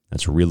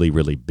 That's really,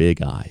 really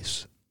big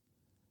eyes.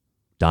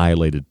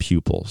 Dilated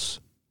pupils.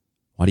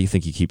 Why do you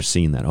think you keep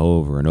seeing that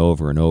over and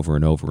over and over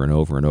and over and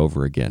over and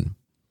over again?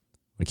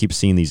 I keep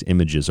seeing these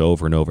images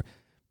over and over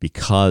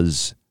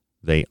because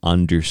they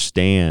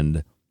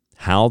understand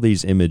how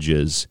these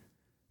images,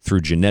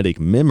 through genetic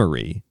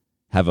memory,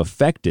 have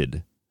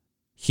affected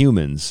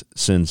humans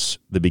since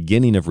the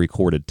beginning of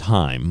recorded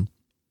time.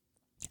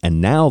 And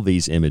now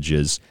these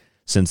images,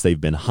 since they've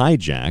been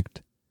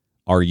hijacked,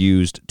 are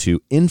used to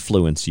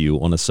influence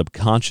you on a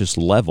subconscious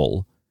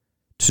level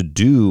to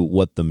do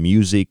what the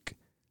music,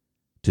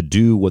 to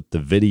do what the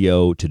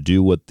video, to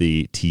do what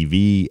the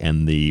TV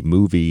and the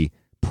movie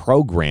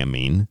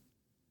programming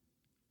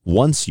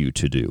wants you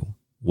to do,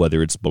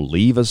 whether it's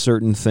believe a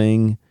certain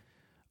thing,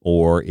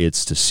 or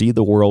it's to see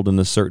the world in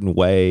a certain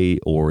way,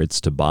 or it's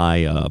to buy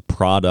a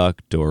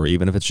product, or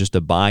even if it's just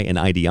to buy an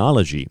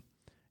ideology.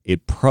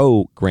 It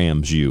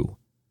programs you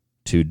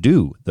to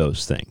do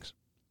those things.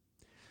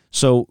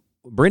 So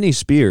Britney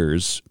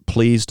Spears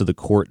pleads to the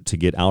court to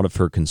get out of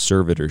her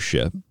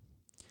conservatorship,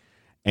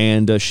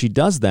 and she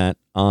does that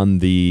on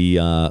the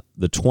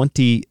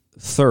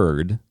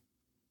 23rd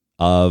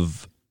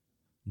of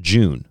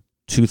June,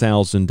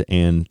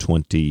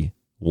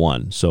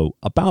 2021, so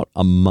about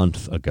a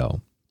month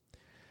ago.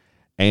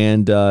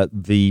 And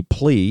the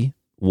plea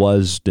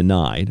was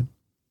denied.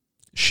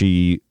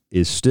 She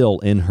is still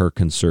in her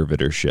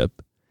conservatorship.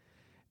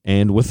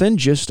 And within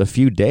just a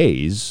few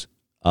days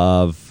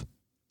of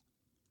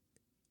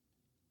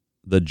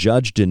the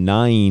judge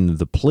denying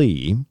the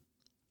plea,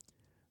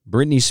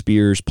 Britney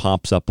Spears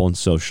pops up on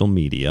social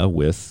media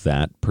with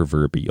that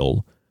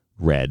proverbial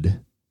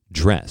red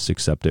dress,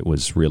 except it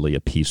was really a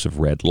piece of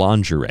red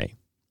lingerie.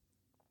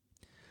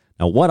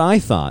 Now, what I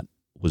thought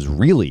was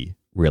really,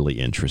 really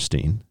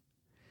interesting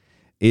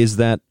is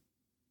that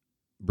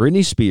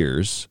Britney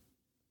Spears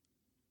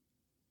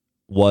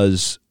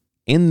was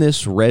in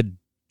this red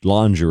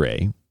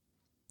lingerie,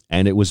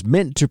 and it was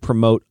meant to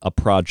promote a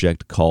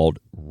project called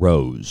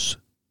Rose.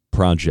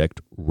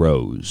 Project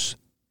Rose.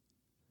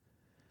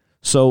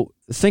 So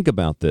think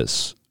about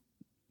this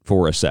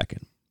for a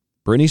second.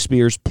 Britney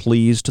Spears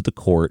pleads to the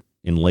court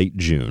in late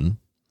June.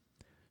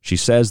 She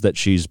says that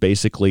she's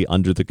basically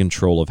under the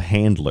control of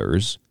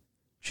handlers.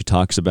 She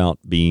talks about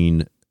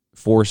being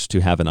forced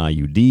to have an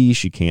IUD.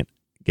 She can't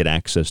get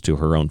access to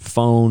her own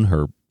phone,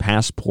 her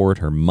passport,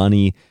 her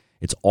money.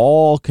 It's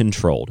all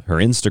controlled. Her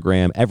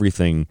Instagram,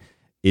 everything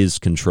is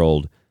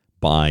controlled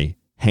by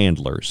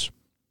handlers.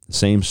 The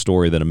same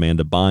story that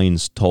Amanda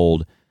Bynes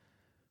told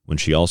when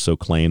she also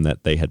claimed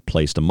that they had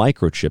placed a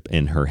microchip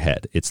in her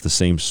head. It's the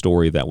same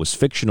story that was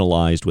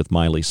fictionalized with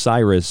Miley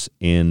Cyrus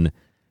in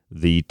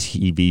the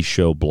TV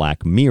show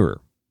Black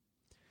Mirror.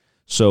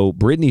 So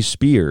Britney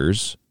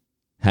Spears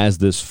has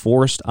this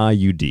forced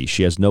IUD.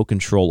 She has no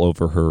control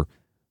over her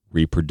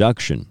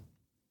reproduction.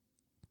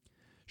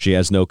 She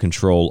has no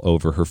control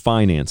over her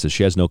finances.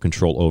 She has no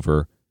control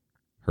over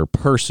her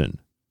person.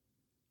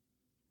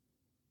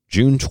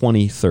 June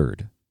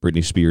 23rd,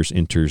 Britney Spears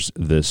enters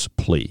this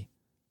plea.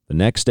 The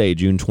next day,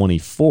 June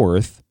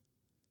 24th,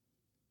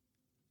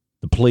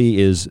 the plea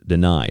is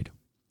denied.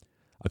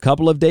 A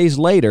couple of days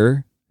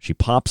later, she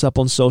pops up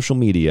on social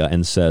media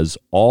and says,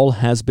 "All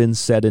has been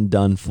said and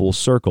done, full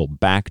circle,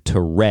 back to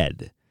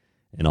red,"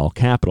 in all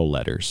capital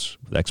letters,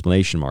 with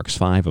exclamation marks,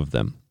 5 of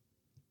them.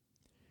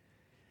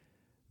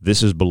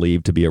 This is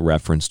believed to be a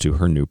reference to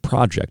her new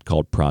project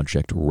called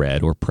Project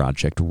Red or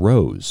Project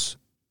Rose.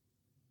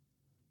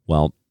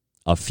 Well,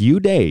 a few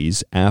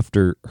days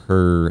after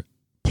her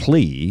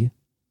plea,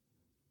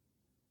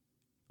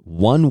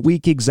 1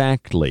 week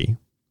exactly,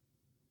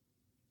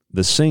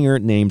 the singer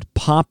named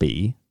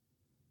Poppy,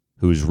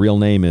 whose real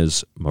name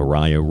is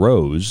Mariah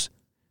Rose,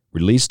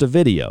 released a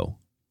video.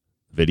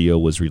 The video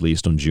was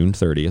released on June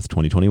 30th,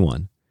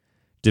 2021,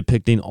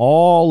 depicting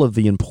all of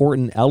the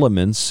important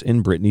elements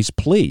in Britney's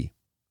plea.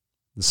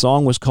 The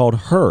song was called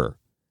Her.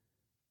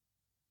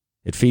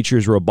 It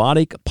features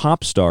robotic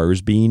pop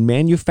stars being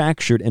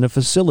manufactured in a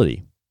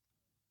facility.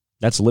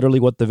 That's literally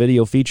what the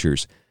video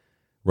features.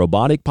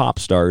 Robotic pop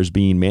stars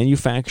being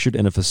manufactured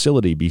in a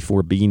facility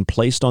before being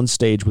placed on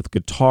stage with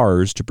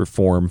guitars to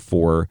perform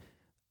for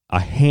a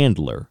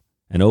handler,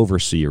 an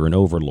overseer, an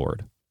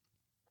overlord.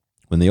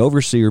 When the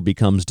overseer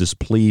becomes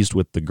displeased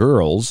with the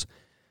girls,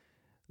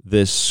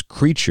 this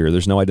creature,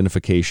 there's no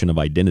identification of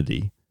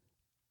identity,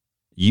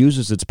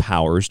 uses its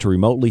powers to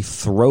remotely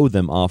throw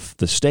them off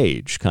the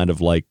stage, kind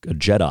of like a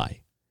Jedi.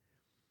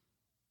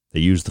 They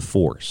use the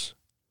Force.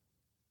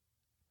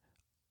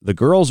 The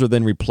girls are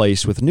then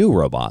replaced with new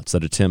robots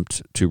that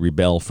attempt to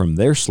rebel from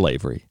their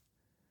slavery,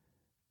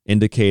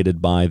 indicated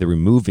by the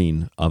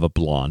removing of a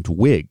blonde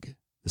wig.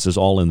 This is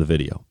all in the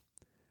video.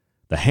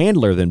 The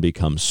handler then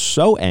becomes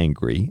so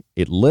angry,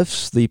 it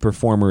lifts the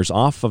performers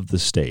off of the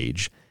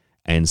stage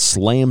and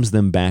slams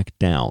them back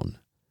down,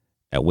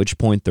 at which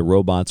point the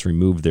robots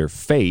remove their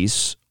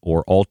face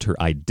or alter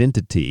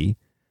identity,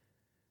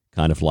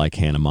 kind of like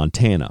Hannah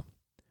Montana.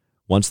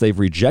 Once they've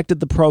rejected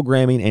the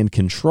programming and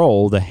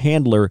control, the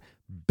handler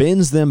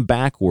bends them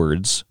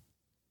backwards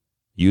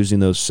using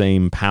those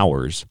same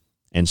powers,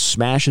 and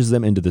smashes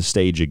them into the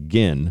stage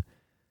again,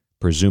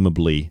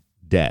 presumably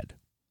dead.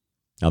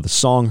 Now, the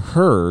song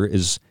Her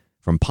is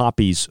from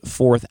Poppy's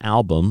fourth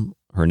album.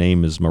 Her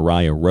name is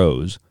Mariah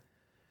Rose.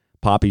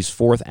 Poppy's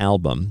fourth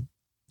album.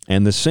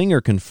 And the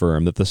singer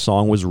confirmed that the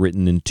song was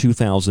written in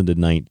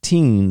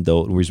 2019,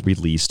 though it was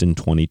released in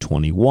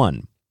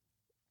 2021.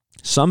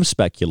 Some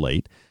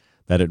speculate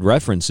that it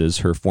references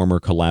her former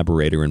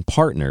collaborator and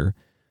partner,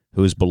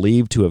 who is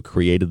believed to have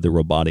created the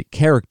robotic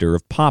character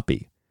of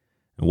Poppy.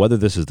 And whether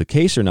this is the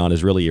case or not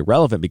is really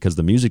irrelevant, because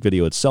the music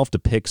video itself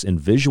depicts in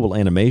visual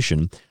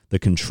animation the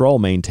control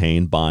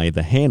maintained by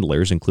the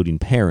handlers, including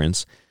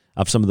parents,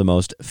 of some of the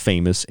most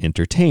famous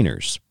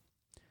entertainers.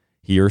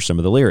 Here are some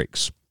of the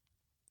lyrics.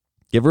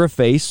 Give her a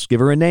face, give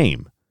her a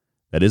name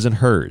that isn't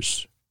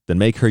hers, then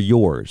make her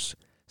yours.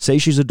 Say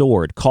she's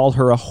adored, call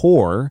her a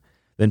whore,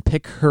 then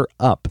pick her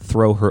up,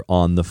 throw her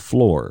on the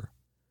floor.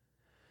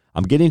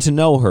 I'm getting to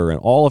know her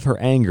and all of her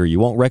anger. You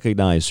won't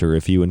recognize her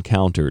if you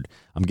encountered.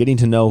 I'm getting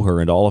to know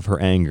her and all of her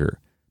anger.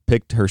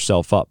 Picked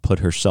herself up, put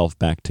herself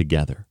back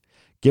together.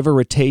 Give her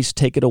a taste,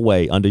 take it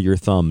away, under your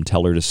thumb,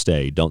 tell her to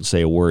stay. Don't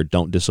say a word,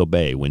 don't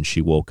disobey. When she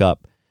woke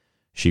up,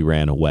 she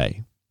ran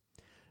away.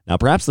 Now,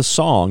 perhaps the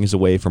song is a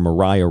way for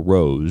Mariah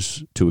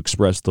Rose to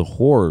express the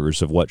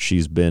horrors of what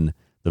she's been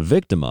the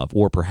victim of,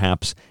 or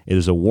perhaps it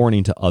is a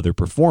warning to other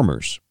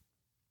performers.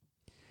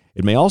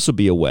 It may also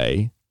be a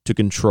way to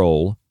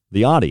control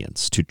the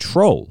audience, to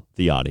troll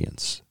the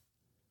audience.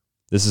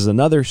 This is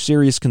another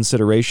serious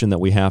consideration that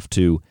we have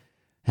to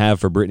have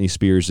for Britney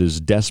Spears'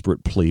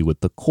 desperate plea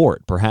with the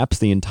court. Perhaps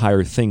the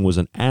entire thing was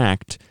an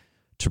act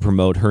to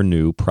promote her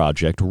new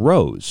Project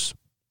Rose.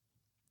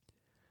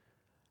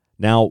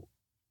 Now,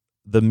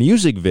 the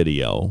music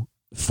video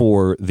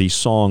for the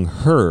song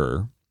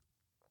Her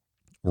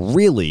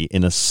really,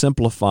 in a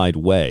simplified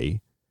way,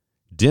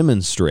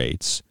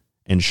 demonstrates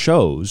and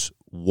shows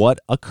what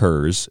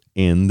occurs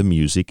in the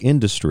music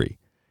industry.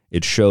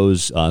 It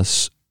shows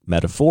us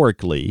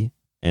metaphorically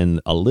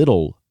and a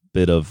little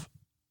bit of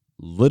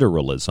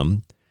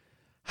literalism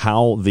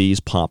how these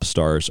pop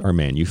stars are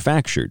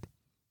manufactured.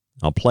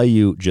 I'll play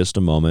you just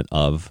a moment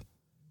of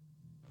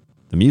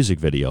the music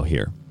video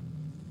here.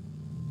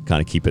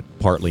 Kind of keep it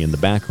partly in the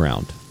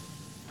background.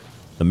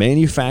 The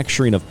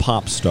manufacturing of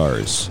pop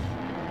stars.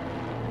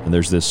 And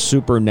there's this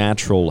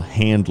supernatural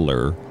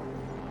handler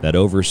that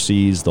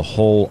oversees the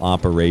whole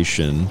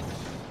operation,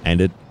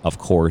 and it, of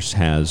course,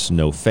 has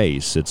no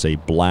face. It's a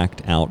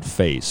blacked out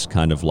face,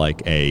 kind of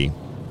like a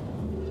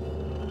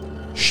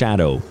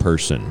shadow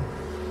person,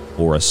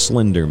 or a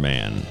slender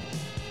man,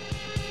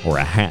 or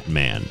a hat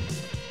man.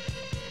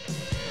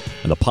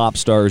 And the pop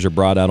stars are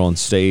brought out on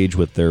stage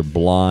with their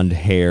blonde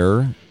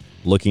hair,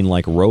 looking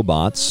like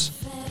robots,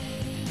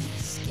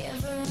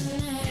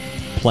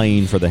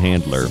 playing for the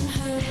handler.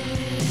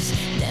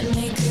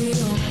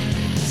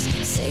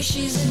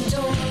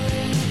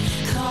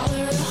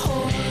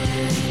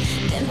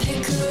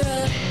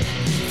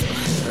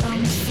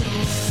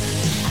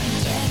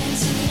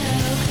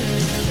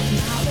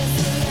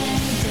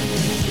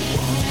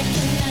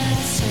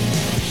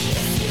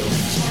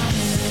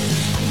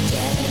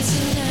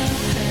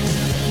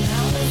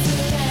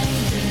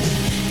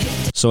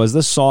 So as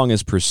this song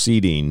is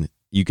proceeding,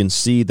 you can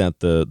see that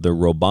the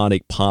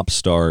robotic pop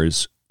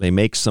stars, they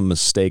make some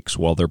mistakes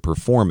while they're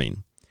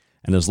performing.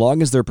 And as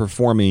long as they're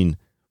performing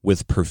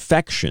with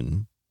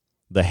perfection,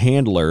 the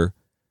handler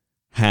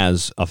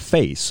has a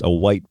face, a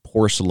white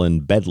porcelain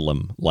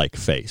bedlam-like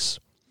face.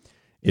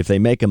 If they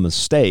make a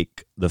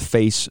mistake, the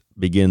face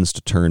begins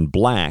to turn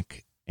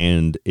black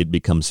and it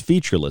becomes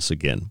featureless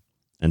again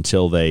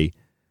until they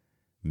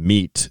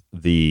meet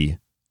the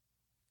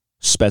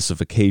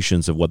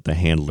specifications of what the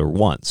handler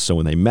wants. So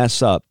when they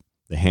mess up,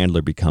 the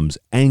handler becomes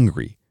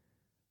angry.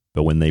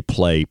 But when they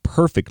play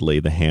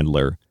perfectly, the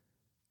handler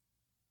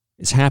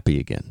is happy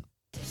again.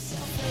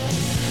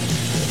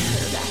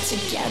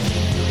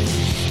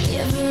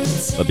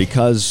 But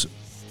because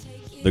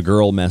the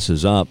girl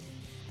messes up,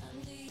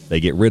 they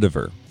get rid of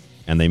her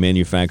and they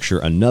manufacture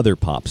another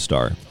pop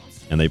star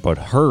and they put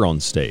her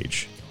on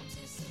stage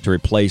to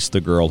replace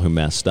the girl who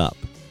messed up.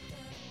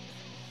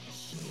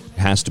 It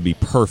has to be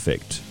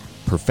perfect.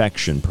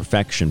 Perfection,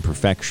 perfection,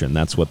 perfection.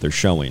 That's what they're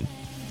showing.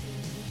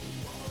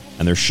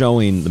 And they're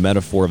showing the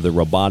metaphor of the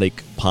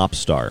robotic pop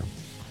star.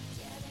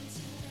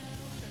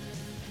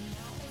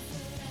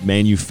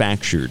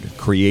 Manufactured,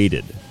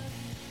 created,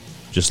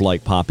 just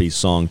like Poppy's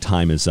song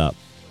Time Is Up.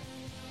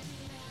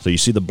 So you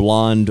see the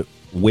blonde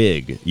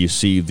wig, you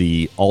see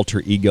the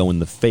alter ego in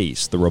the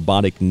face, the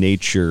robotic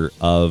nature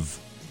of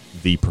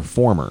the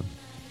performer.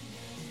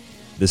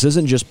 This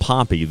isn't just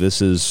Poppy,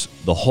 this is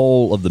the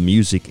whole of the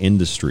music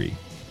industry.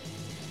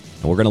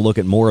 And we're going to look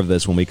at more of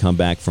this when we come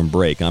back from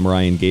break. I'm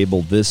Ryan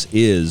Gable. This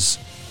is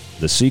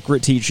The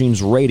Secret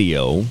Teachings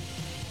Radio,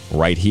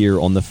 right here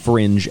on the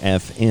Fringe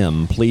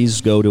FM.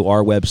 Please go to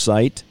our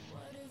website,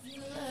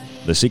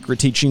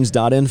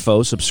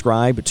 thesecretteachings.info.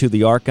 Subscribe to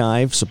the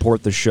archive.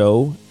 Support the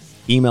show.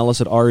 Email us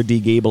at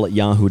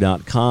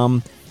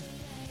rdgable@yahoo.com.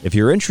 If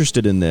you're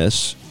interested in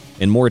this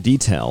in more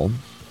detail,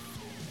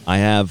 I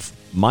have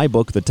my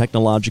book, The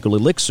Technological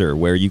Elixir,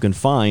 where you can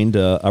find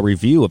a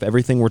review of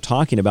everything we're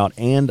talking about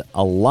and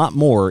a lot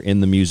more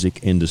in the music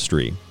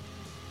industry.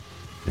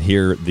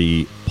 Here,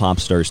 the pop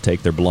stars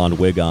take their blonde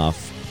wig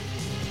off,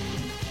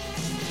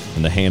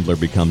 and the handler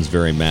becomes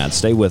very mad.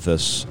 Stay with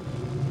us.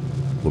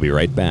 We'll be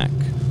right back.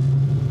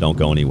 Don't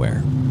go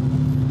anywhere.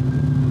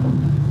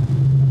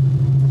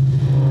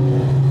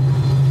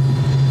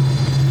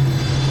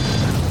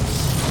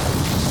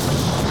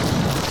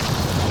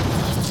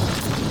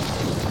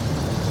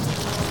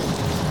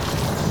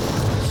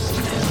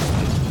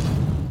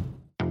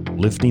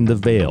 Lifting the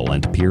veil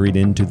and peering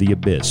into the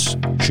abyss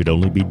should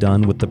only be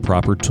done with the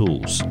proper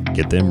tools.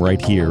 Get them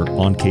right here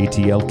on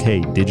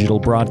KTLK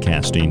Digital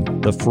Broadcasting,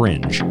 The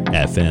Fringe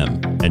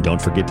FM. And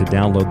don't forget to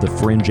download the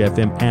Fringe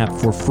FM app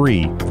for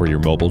free for your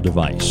mobile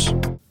device.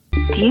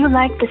 Do you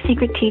like The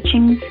Secret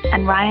Teachings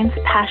and Ryan's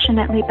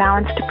passionately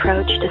balanced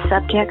approach to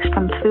subjects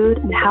from food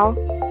and health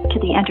to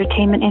the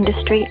entertainment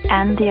industry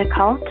and the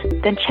occult?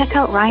 Then check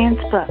out Ryan's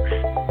books,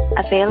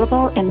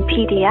 available in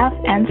PDF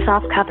and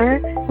softcover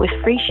with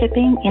free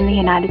shipping in the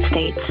United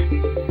States.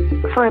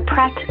 For a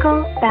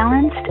practical,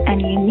 balanced,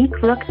 and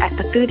unique look at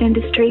the food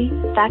industry,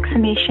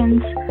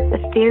 vaccinations, the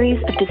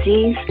theories of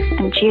disease,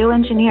 and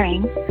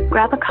geoengineering,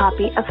 grab a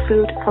copy of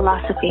Food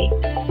Philosophy.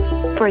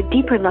 For a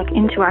deeper look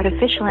into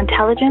artificial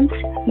intelligence,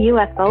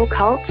 UFO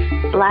cults,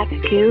 black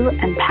goo,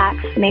 and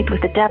pacts made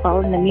with the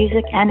devil in the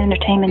music and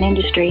entertainment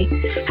industry,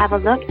 have a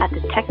look at The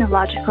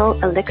Technological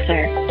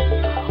Elixir.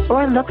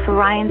 Or look for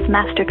Ryan's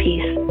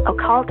masterpiece,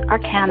 Occult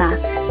Arcana,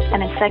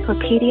 an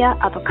encyclopedia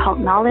of occult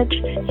knowledge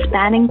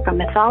spanning from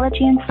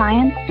mythology and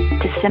science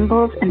to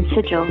symbols and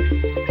sigils,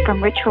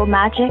 from ritual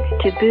magic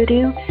to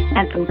voodoo,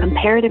 and from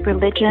comparative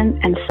religion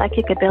and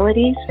psychic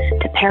abilities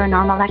to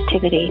paranormal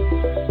activity.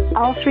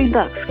 All 3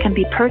 books can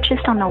be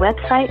purchased on the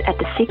website at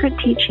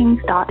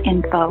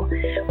thesecretteachings.info,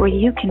 where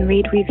you can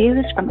read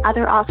reviews from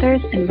other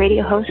authors and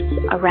radio hosts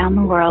around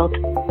the world.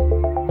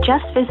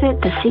 Just visit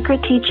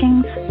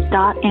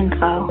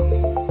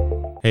thesecretteachings.info.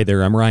 Hey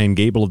there, I'm Ryan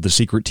Gable of The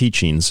Secret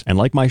Teachings, and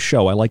like my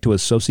show, I like to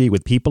associate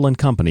with people and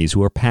companies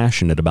who are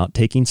passionate about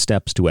taking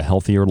steps to a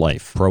healthier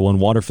life. Pro One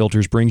Water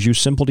Filters brings you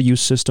simple-to-use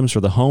systems for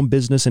the home,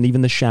 business, and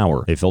even the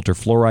shower. They filter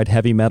fluoride,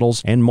 heavy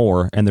metals, and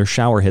more, and their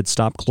shower heads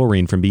stop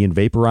chlorine from being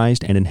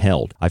vaporized and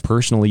inhaled. I've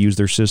personally used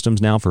their systems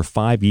now for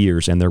 5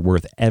 years, and they're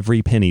worth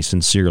every penny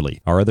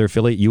sincerely. Our other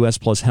affiliate, US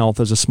Plus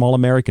Health, is a small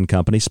American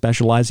company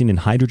specializing in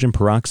hydrogen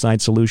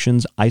peroxide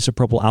solutions,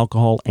 isopropyl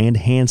alcohol, and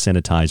hand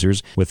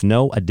sanitizers with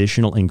no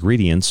additional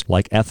ingredients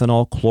like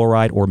ethanol,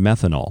 chloride, or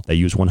methanol. They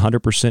use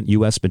 100%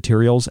 U.S.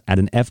 materials at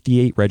an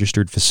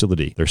FDA-registered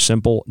facility. Their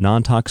simple,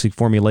 non-toxic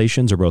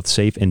formulations are both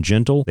safe and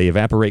gentle. They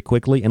evaporate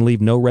quickly and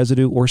leave no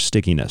residue or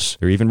stickiness.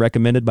 They're even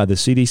recommended by the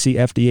CDC,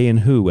 FDA,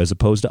 and WHO as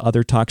opposed to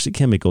other toxic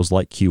chemicals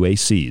like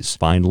QACs.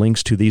 Find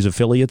links to these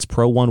affiliates,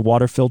 Pro One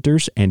Water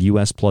Filters and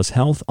US Plus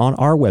Health, on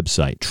our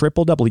website,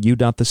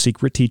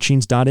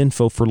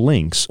 www.thesecretteachings.info for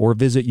links, or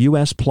visit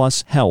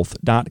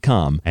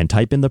usplushealth.com and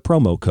type in the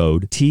promo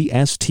code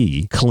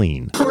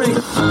TSTCLEAN. The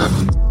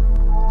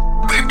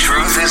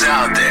truth is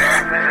out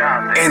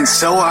there, and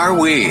so are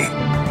we.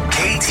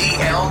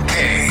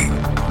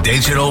 KTLK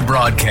Digital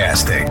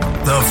Broadcasting,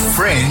 The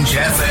Fringe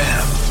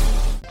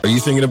FM. Are you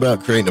thinking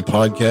about creating a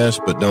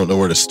podcast but don't know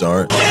where to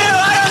start? I don't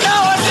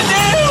know what to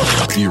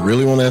do! Do you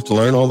really want to have to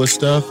learn all this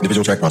stuff?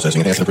 Individual track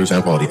processing, enhance and improve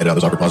sound quality, edit out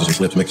those awkward pauses and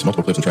slips, mix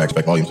multiple clips and tracks,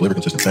 back volumes, deliver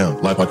consistent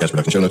sound, live podcast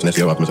production, show notes and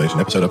SEO optimization,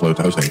 episode upload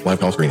to hosting, live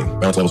call screening,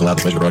 balance levels allowed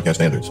to measure broadcast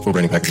standards, full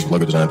branding packages,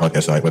 logo design,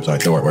 podcast site,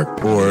 website, no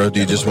artwork. Or do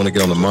you just want to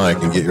get on the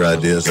mic and get your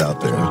ideas out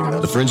there?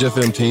 The Fringe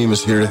FM team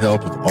is here to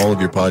help with all of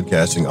your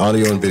podcasting,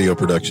 audio and video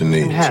production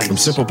needs. From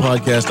simple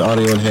podcast to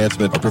audio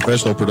enhancement, our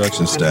professional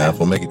production staff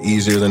will make it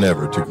easier than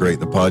ever to create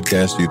the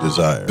podcast you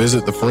desire.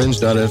 Visit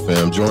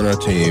thefringe.fm, join our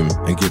team,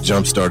 and get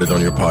jump started on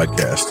your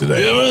podcast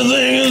today.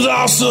 Everything is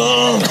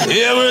awesome.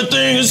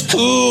 Everything is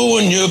cool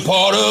when you're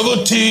part of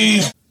a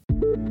team.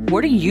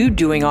 What are you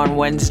doing on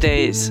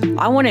Wednesdays?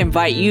 I want to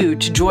invite you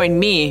to join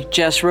me,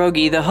 Jess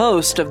Rogie, the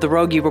host of The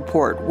Rogie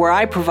Report, where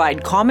I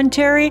provide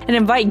commentary and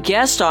invite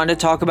guests on to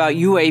talk about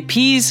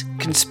UAPs,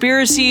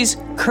 conspiracies,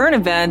 current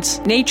events,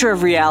 nature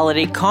of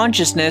reality,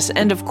 consciousness,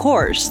 and of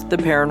course, the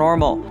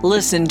paranormal.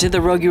 Listen to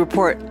The Rogie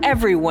Report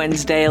every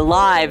Wednesday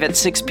live at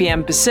 6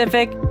 p.m.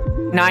 Pacific,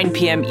 9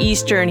 p.m.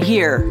 Eastern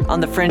here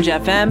on the Fringe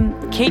FM,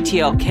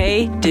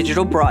 KTLK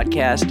Digital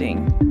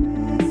Broadcasting.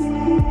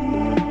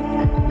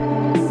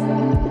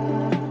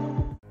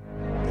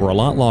 For a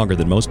lot longer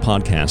than most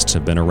podcasts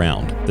have been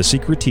around, The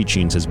Secret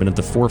Teachings has been at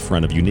the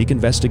forefront of unique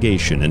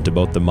investigation into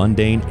both the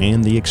mundane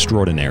and the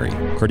extraordinary.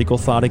 Critical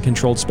thought and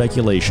controlled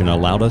speculation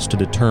allowed us to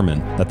determine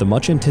that the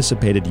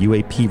much-anticipated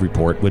UAP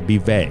report would be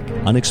vague,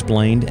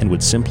 unexplained, and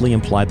would simply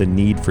imply the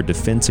need for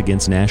defense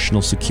against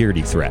national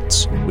security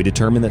threats. We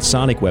determined that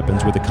sonic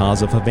weapons were the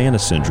cause of Havana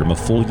Syndrome a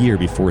full year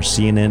before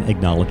CNN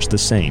acknowledged the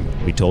same.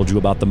 We told you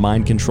about the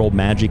mind-controlled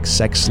magic,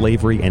 sex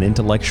slavery, and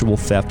intellectual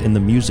theft in the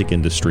music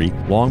industry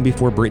long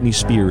before Britney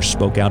Spears Spears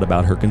spoke out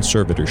about her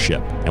conservatorship,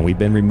 and we've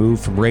been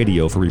removed from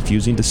radio for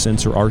refusing to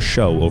censor our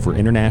show over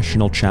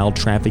international child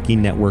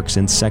trafficking networks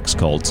and sex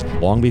cults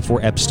long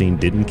before Epstein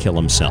didn't kill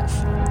himself.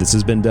 This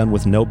has been done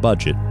with no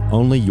budget,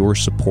 only your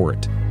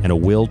support, and a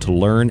will to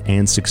learn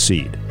and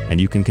succeed. And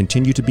you can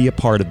continue to be a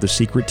part of the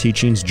Secret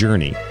Teachings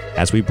journey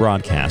as we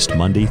broadcast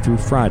Monday through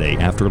Friday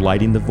after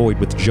Lighting the Void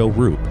with Joe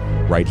Roop,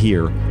 right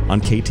here on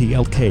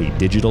KTLK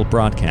Digital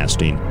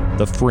Broadcasting,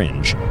 The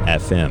Fringe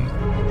FM.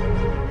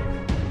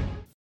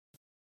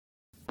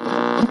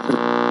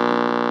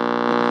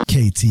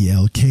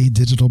 KTLK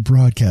Digital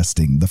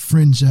Broadcasting, The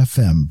Fringe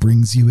FM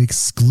brings you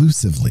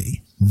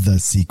exclusively The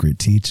Secret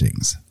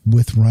Teachings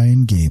with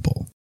Ryan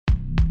Gable.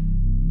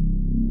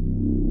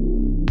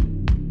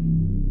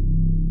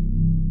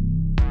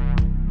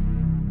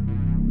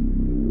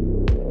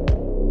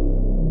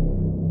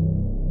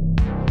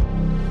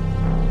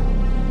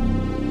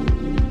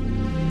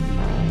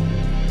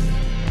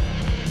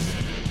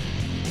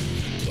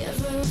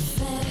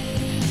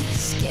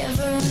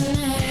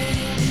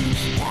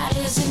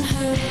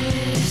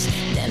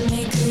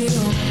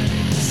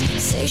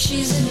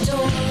 She's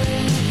adored,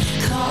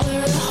 call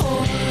her a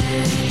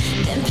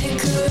whore, then pick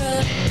her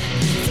up,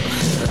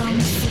 throw her on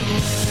the floor.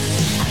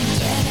 I'm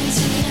getting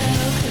to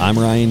know her. I'm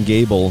Ryan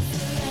Gable,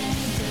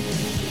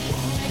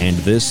 and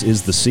this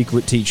is the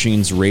Secret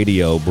Teachings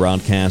Radio,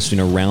 broadcasting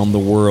around the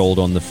world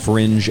on the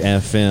Fringe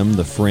FM,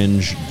 the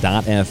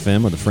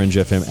Fringe.fm, or the Fringe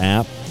FM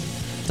app,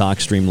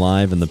 TalkStream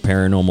Live, and the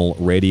Paranormal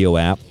Radio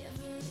app.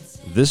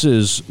 This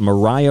is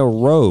Mariah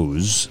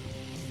Rose,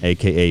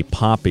 a.k.a.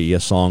 Poppy, a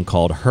song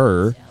called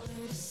Her,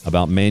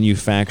 about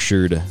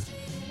manufactured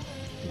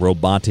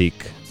robotic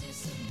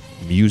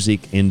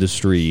music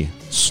industry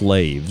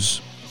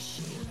slaves.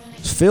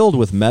 Filled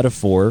with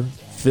metaphor,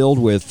 filled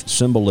with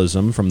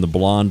symbolism, from the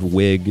blonde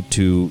wig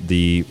to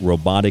the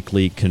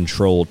robotically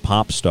controlled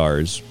pop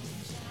stars.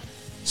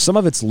 Some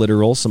of it's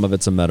literal, some of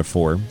it's a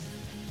metaphor.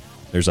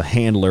 There's a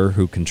handler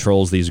who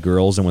controls these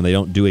girls, and when they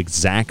don't do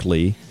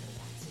exactly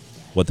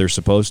what they're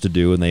supposed to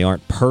do and they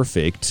aren't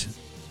perfect,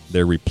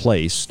 they're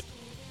replaced.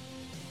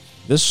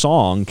 This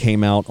song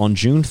came out on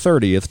June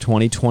 30th,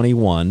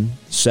 2021,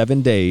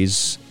 7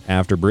 days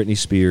after Britney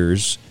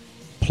Spears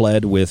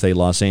pled with a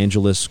Los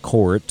Angeles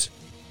court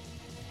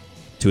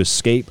to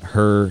escape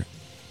her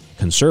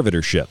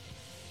conservatorship.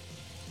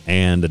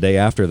 And the day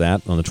after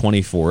that, on the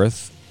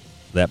 24th,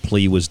 that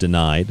plea was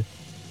denied.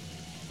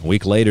 A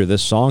week later,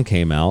 this song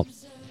came out,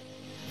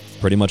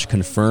 pretty much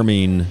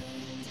confirming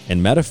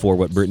in metaphor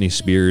what Britney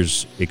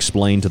Spears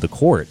explained to the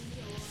court.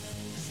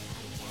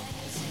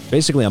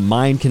 Basically a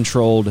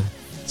mind-controlled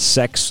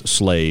sex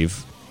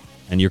slave,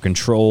 and you're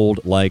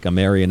controlled like a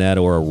marionette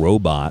or a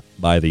robot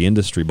by the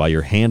industry, by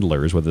your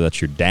handlers, whether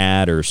that's your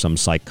dad or some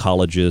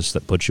psychologist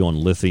that puts you on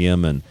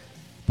lithium and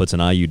puts an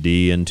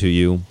IUD into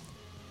you.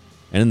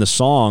 And in the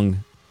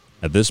song,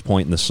 at this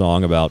point in the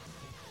song, about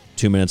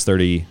 2 minutes,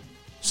 30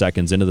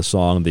 seconds into the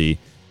song, the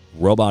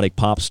robotic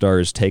pop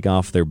stars take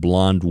off their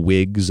blonde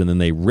wigs and then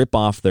they rip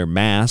off their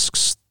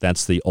masks.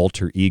 That's the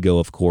alter ego,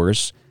 of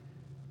course.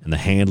 And the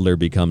handler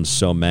becomes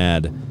so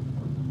mad,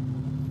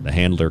 the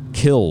handler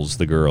kills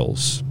the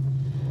girls,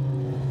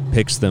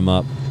 picks them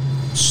up,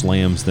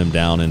 slams them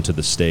down into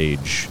the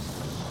stage.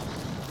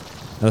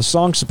 Now, the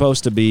song's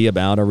supposed to be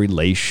about a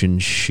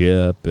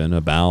relationship and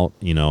about,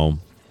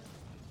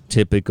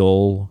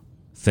 typical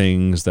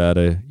things that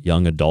a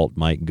young adult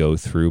might go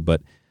through.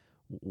 But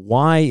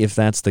why, if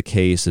that's the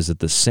case, is it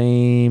the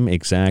same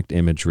exact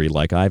imagery,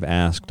 like I've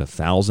asked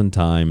 1,000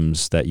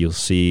 times, that you'll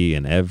see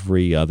in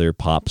every other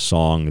pop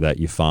song that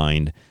you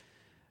find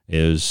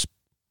is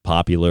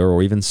popular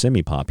or even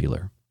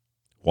semi-popular?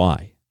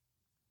 Why?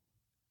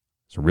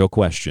 It's a real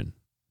question,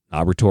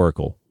 not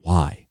rhetorical.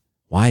 Why?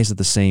 Why is it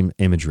the same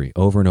imagery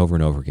over and over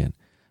and over again?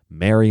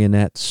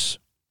 Marionettes,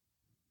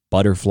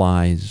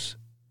 butterflies,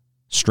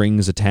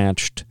 strings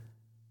attached,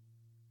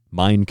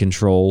 mind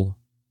control,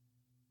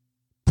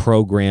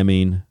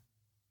 programming,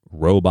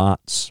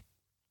 robots.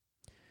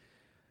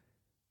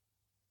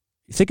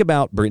 Think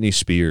about Britney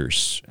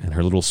Spears and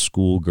her little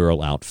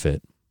schoolgirl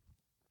outfit.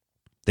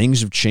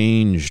 Things have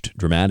changed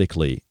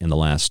dramatically in the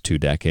last 2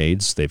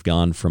 decades. They've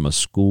gone from a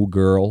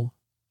schoolgirl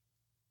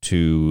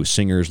to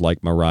singers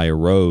like Mariah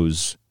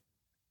Rose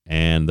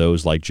and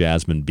those like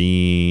Jasmine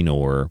Bean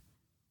or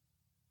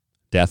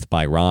Death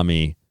by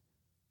Rami,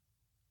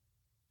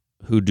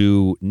 who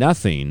do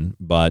nothing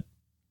but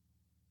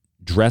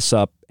dress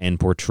up and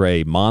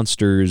portray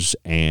monsters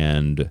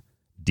and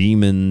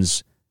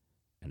demons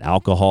and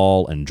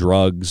alcohol and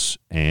drugs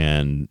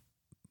and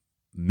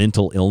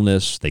mental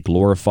illness. They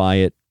glorify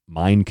it,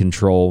 mind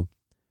control.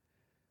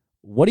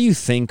 What do you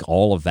think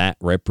all of that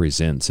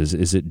represents?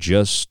 Is it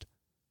just,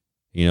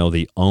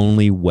 the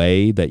only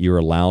way that you're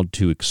allowed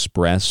to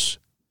express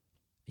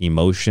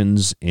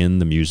emotions in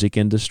the music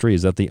industry?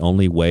 Is that the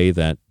only way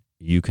that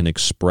you can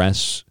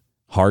express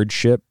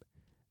hardship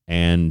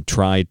and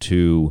try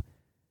to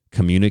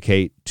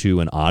communicate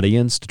to an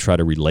audience, to try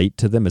to relate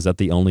to them? Is that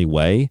the only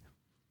way?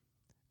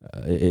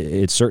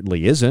 It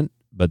certainly isn't,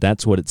 but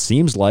that's what it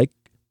seems like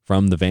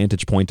from the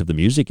vantage point of the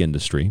music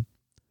industry.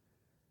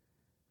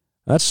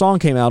 That song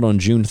came out on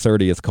June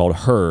 30th called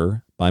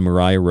Her by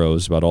Mariah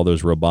Rose, about all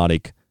those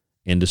robotic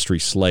industry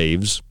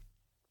slaves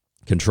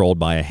controlled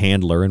by a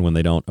handler, and when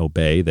they don't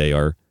obey, they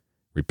are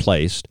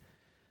replaced.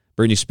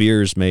 Britney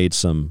Spears made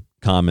some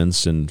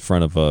comments in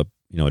front of a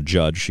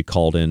judge. She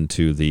called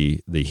into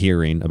the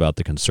hearing about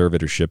the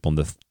conservatorship on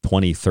the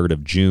 23rd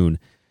of June,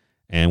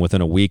 and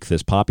within a week,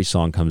 this Poppy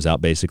song comes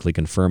out, basically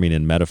confirming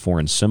in metaphor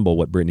and symbol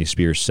what Britney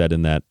Spears said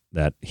in that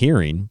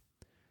hearing.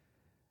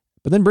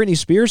 But then Britney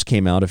Spears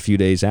came out a few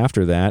days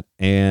after that,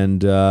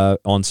 and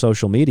on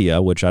social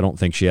media, which I don't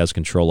think she has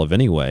control of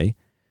anyway,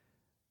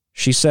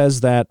 she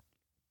says that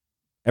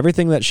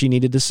everything that she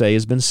needed to say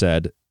has been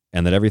said,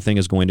 and that everything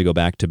is going to go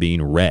back to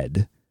being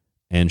red.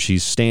 And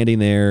she's standing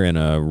there in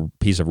a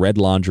piece of red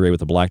lingerie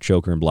with a black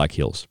choker and black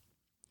heels.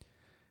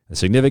 The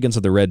significance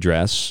of the red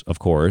dress, of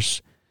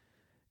course,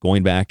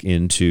 going back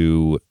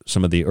into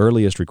some of the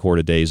earliest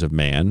recorded days of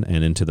man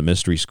and into the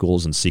mystery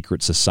schools and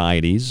secret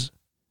societies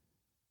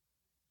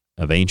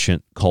of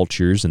ancient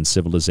cultures and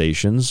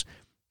civilizations,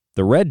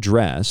 the red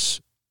dress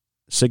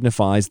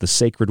signifies the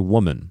sacred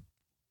woman.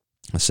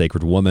 A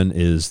sacred woman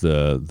is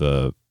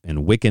in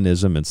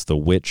Wiccanism, it's the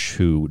witch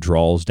who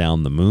draws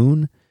down the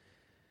moon.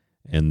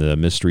 In the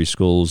mystery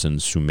schools in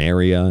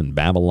Sumeria and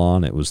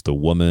Babylon, it was the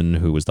woman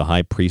who was the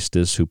high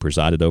priestess who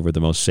presided over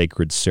the most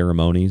sacred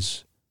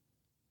ceremonies.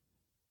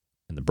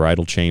 In the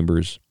bridal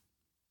chambers,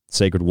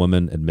 sacred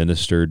woman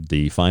administered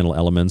the final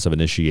elements of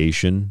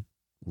initiation,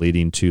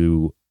 leading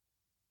to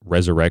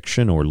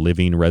resurrection or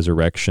living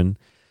resurrection.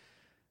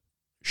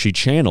 She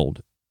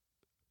channeled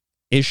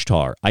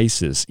Ishtar,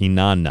 Isis,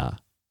 Inanna,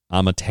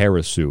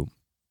 Amaterasu,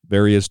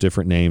 various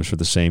different names for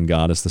the same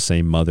goddess, the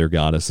same mother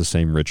goddess, the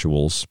same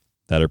rituals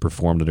that are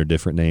performed under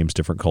different names,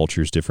 different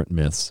cultures, different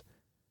myths.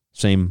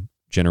 Same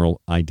general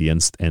idea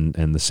and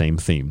the same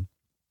theme.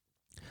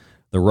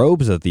 The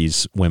robes that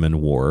these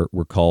women wore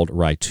were called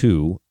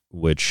Raitu,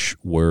 which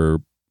were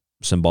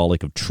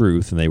symbolic of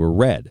truth, and they were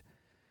red.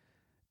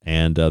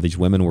 And these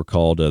women were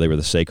called, they were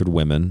the sacred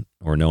women,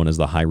 or known as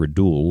the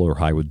Hierodule or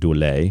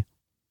Hierodule.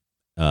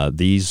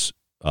 These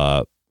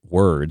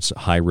words,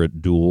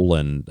 Hierodule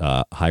and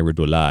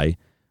Hierodulai,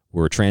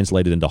 were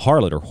translated into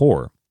harlot or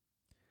whore.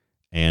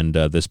 And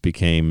this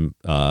became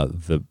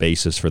the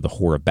basis for the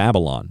Whore of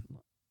Babylon.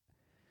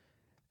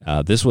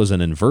 This was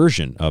an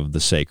inversion of the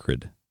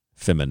sacred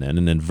feminine,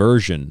 an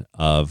inversion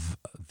of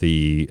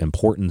the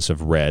importance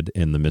of red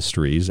in the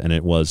mysteries, and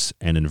it was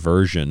an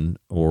inversion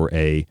or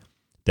a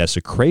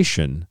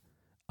desecration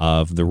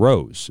of the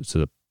rose. It's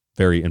a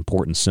very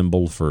important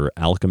symbol for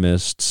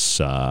alchemists,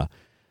 a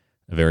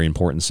very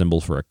important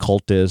symbol for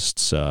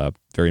occultists, a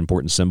very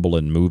important symbol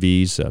in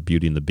movies,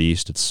 Beauty and the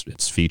Beast,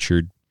 it's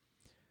featured.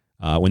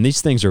 When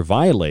these things are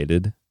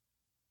violated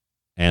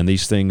and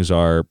these things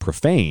are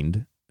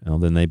profaned,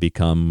 then they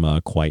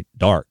become quite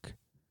dark.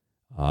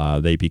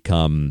 They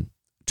become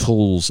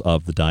tools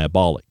of the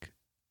diabolic.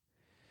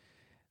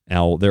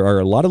 Now, there are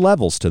a lot of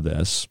levels to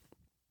this,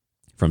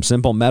 from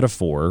simple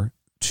metaphor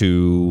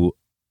to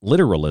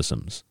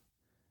literalisms.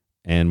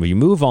 And we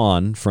move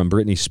on from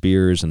Britney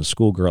Spears and the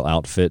schoolgirl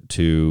outfit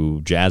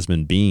to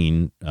Jasmine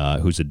Bean,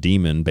 who's a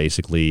demon,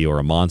 basically, or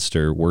a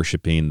monster,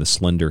 worshiping the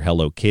slender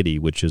Hello Kitty,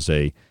 which is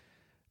a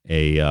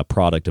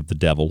product of the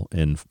devil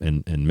in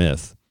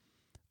myth.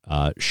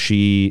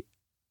 She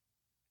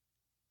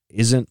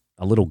isn't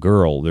a little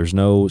girl. There's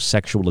no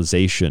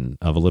sexualization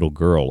of a little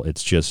girl.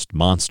 It's just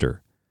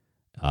monster.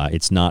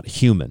 It's not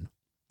human.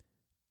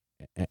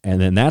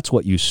 And then that's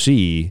what you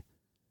see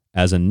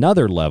as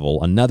another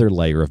level, another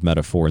layer of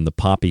metaphor in the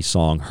Poppy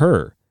song,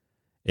 Her.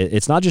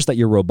 It's not just that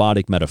you're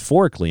robotic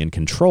metaphorically and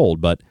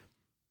controlled, but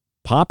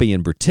Poppy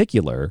in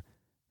particular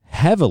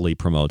heavily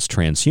promotes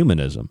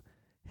transhumanism,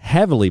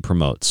 heavily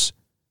promotes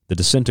the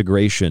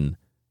disintegration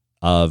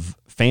of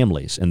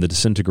families and the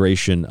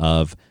disintegration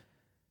of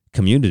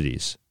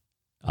communities.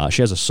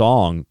 She has a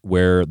song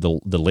where the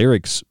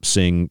lyrics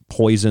sing,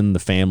 poison the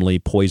family,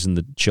 poison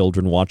the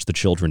children, watch the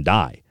children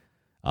die.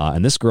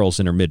 And this girl's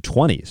in her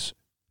mid-20s,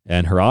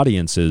 and her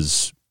audience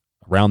is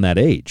around that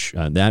age.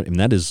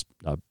 That is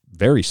a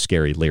very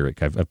scary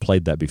lyric. I've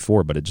played that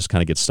before, but it just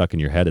kind of gets stuck in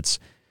your head. It's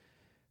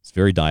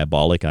very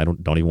diabolic. I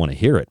don't even want to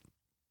hear it.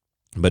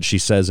 But she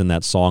says in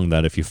that song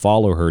that if you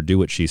follow her, do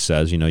what she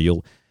says,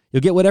 you'll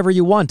get whatever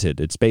you wanted.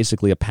 It's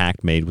basically a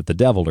pact made with the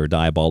devil or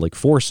diabolic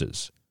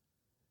forces.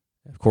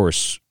 Of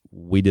course,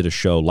 we did a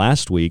show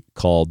last week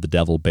called The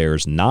Devil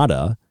Bears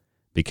Nada,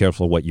 Be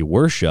Careful What You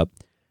Worship,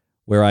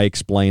 where I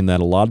explained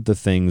that a lot of the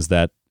things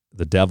that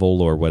the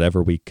devil or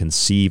whatever we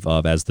conceive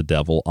of as the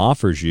devil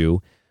offers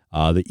you,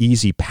 the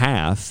easy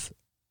path,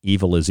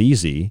 evil is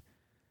easy,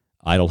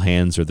 idle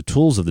hands are the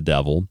tools of the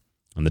devil,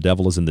 and the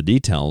devil is in the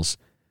details.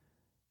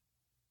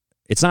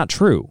 It's not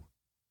true.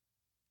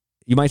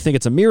 You might think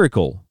it's a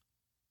miracle,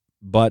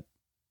 but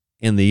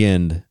in the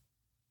end,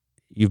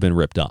 you've been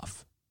ripped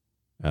off.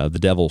 The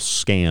devil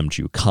scammed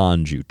you,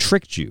 conned you,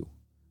 tricked you.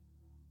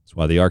 That's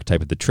why the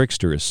archetype of the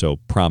trickster is so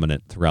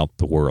prominent throughout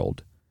the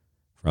world,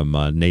 from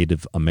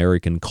Native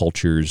American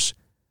cultures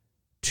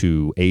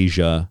to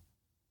Asia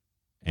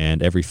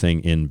and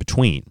everything in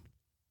between.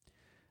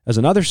 As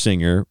another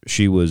singer,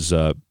 she was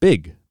a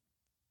big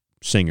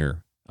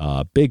singer,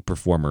 big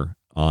performer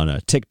on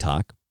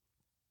TikTok.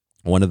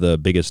 One of the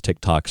biggest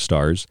TikTok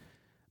stars,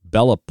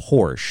 Bella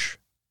Porsche.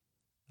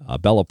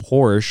 Bella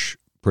Porsche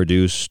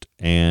produced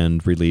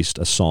and released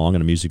a song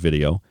and a music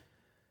video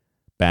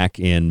back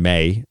in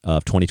May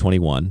of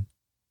 2021.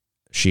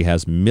 She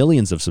has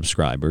millions of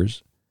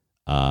subscribers.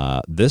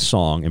 This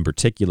song in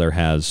particular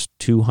has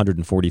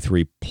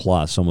 243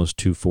 plus, almost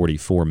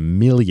 244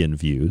 million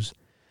views.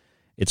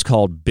 It's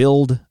called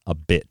Build a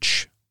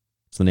Bitch.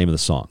 It's the name of the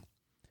song.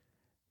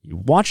 You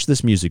watch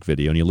this music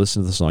video and you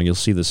listen to the song, you'll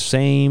see the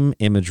same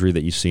imagery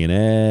that you see in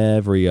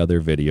every other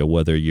video,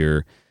 whether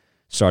you're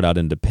start out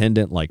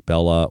independent like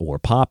Bella or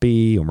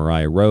Poppy or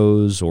Mariah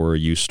Rose, or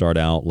you start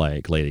out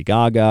like Lady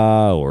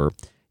Gaga, or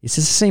it's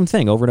just the same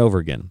thing over and over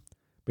again.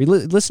 But you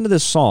listen to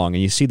this song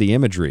and you see the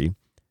imagery,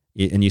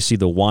 and you see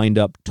the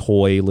wind-up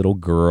toy little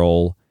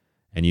girl,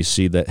 and you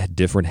see the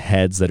different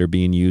heads that are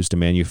being used to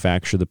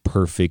manufacture the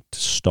perfect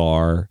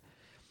star.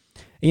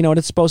 You know, and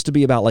it's supposed to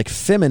be about like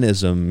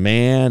feminism,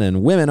 man,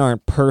 and women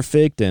aren't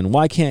perfect, and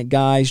why can't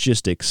guys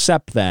just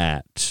accept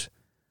that?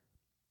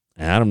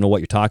 And I don't know what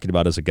you're talking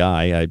about as a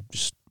guy.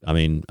 What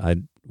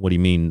do you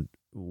mean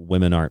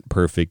women aren't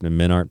perfect and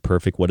men aren't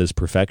perfect? What is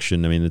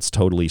perfection? I mean, it's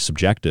totally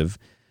subjective,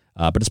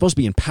 but it's supposed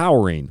to be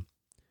empowering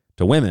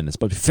to women. It's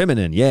supposed to be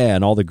feminine, yeah,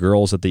 and all the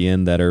girls at the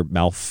end that are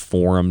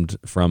malformed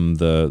from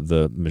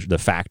the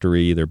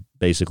factory, they're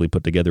basically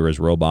put together as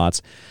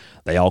robots.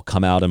 They all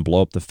come out and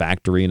blow up the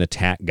factory and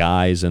attack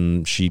guys,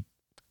 and she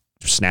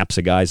snaps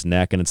a guy's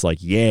neck, and it's like,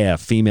 yeah,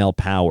 female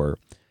power.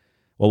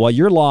 Well, while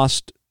you're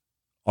lost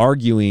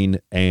arguing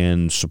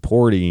and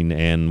supporting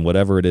and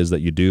whatever it is that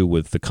you do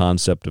with the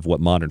concept of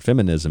what modern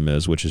feminism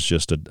is, which is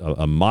just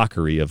a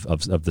mockery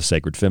of the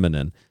sacred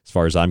feminine, as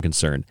far as I'm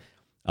concerned,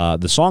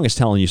 the song is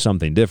telling you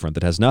something different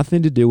that has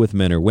nothing to do with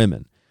men or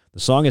women.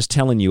 The song is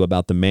telling you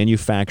about the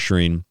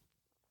manufacturing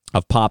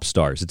of pop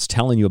stars. It's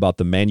telling you about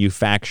the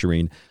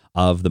manufacturing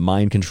of the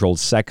mind-controlled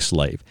sex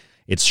slave.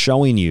 It's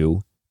showing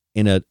you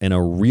in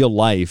a real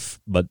life,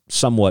 but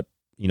somewhat,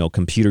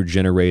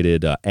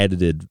 computer-generated,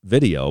 edited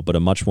video, but a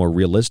much more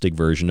realistic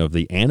version of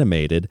the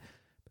animated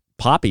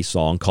Poppy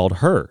song called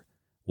Her,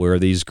 where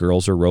these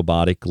girls are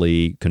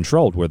robotically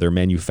controlled, where they're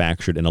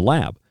manufactured in a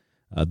lab.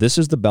 This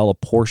is the Bella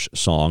Porsche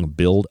song,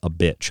 Build a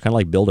Bitch, kind of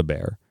like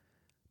Build-A-Bear,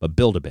 but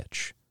Build a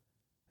Bitch.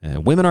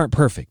 Women aren't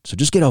perfect, so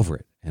just get over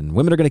it. And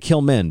women are going to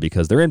kill men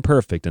because they're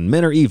imperfect and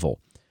men are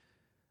evil.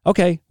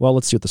 Okay, well,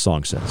 let's see what the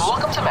song says.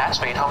 Welcome to Match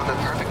Made Home with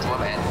the Perfect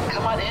Woman.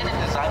 Come on in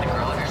and design the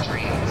girl of your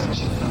dreams.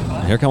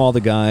 Here come all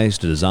the guys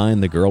to design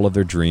the girl of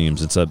their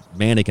dreams. It's a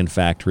mannequin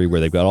factory where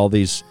they've got all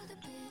these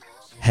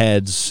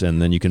heads,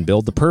 and then you can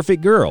build the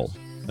perfect girl.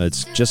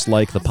 It's just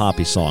like the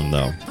Poppy song,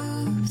 though.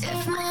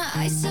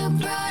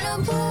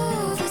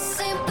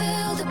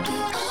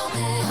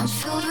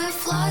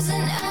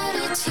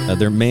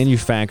 They're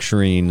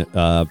manufacturing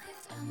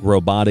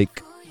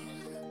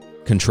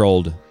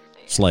robotic-controlled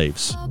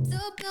slaves.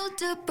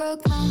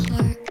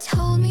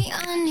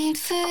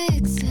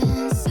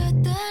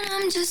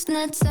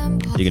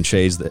 You can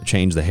change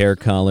the hair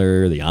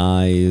color, the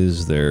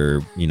eyes,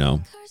 their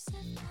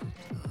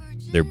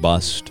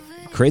bust.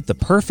 Create the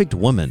perfect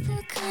woman.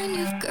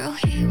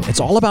 It's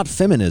all about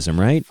feminism,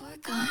 right?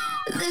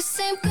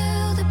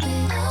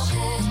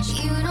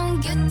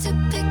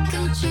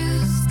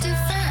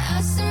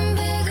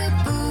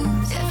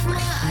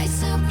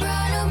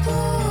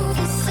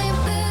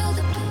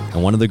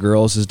 And one of the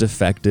girls is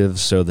defective,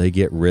 so they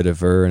get rid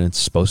of her, and it's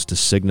supposed to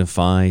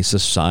signify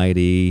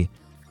society,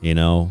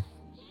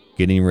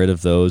 getting rid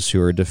of those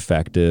who are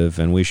defective,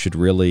 and we should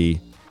really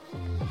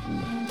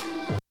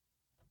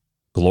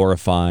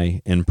glorify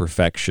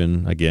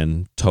imperfection.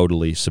 Again,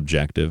 totally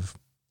subjective.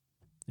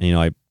 And,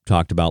 I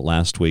talked about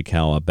last week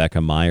how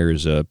Becca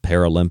Myers, a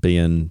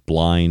Paralympian,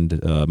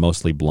 blind,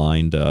 mostly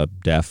blind,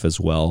 deaf as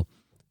well.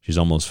 She's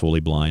almost fully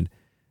blind.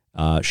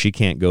 She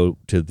can't go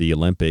to the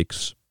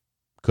Olympics.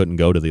 Couldn't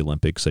go to the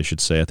Olympics, I should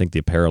say. I think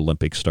the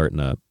Paralympics start in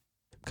a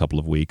couple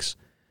of weeks.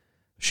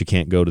 She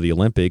can't go to the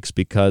Olympics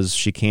because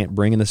she can't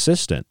bring an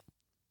assistant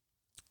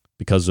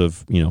because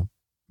of,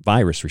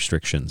 virus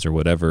restrictions or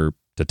whatever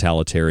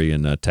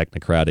totalitarian,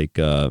 technocratic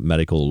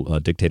medical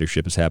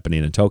dictatorship is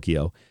happening in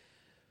Tokyo.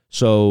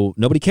 So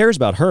nobody cares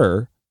about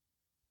her,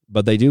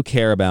 but they do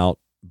care about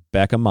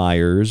Becca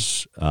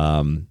Myers,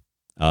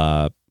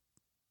 but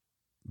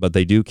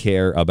they do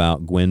care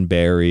about Gwen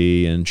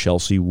Berry and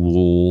Chelsea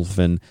Wolfe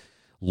and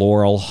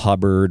Laurel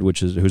Hubbard,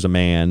 who's a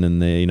man,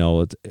 and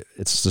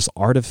it's this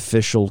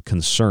artificial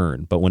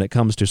concern. But when it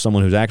comes to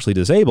someone who's actually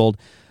disabled,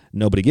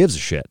 nobody gives a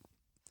shit.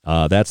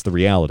 That's the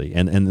reality.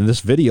 And this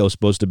video is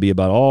supposed to be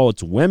about,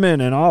 it's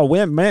women and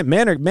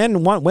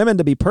men want women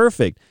to be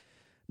perfect.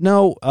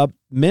 No,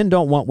 men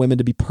don't want women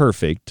to be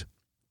perfect.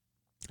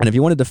 And if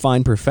you want to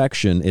define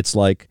perfection, it's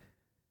like,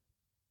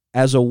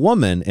 as a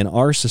woman in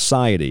our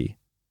society,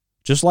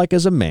 just like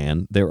as a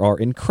man, there are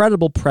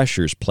incredible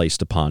pressures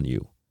placed upon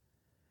you.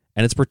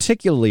 And it's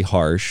particularly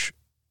harsh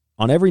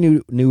on every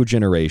new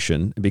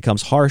generation. It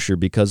becomes harsher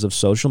because of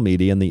social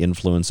media and the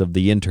influence of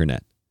the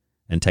internet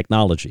and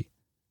technology.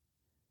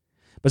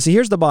 But see,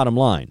 here's the bottom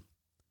line.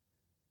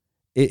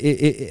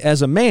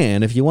 As a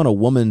man, if you want a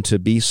woman to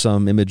be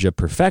some image of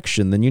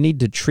perfection, then you need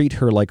to treat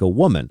her like a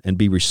woman and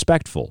be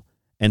respectful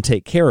and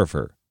take care of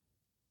her.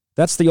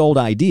 That's the old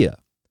idea.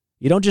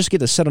 You don't just get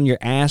to sit on your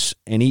ass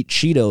and eat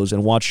Cheetos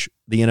and watch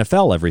the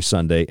NFL every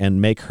Sunday and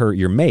make her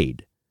your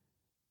maid.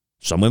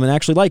 Some women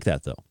actually like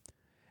that, though.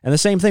 And the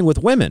same thing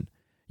with women.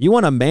 You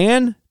want a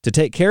man to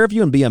take care of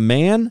you and be a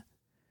man?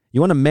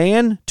 You want a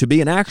man to be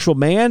an actual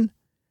man?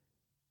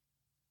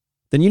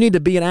 Then you need to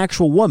be an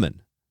actual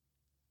woman.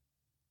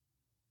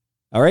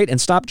 All right? And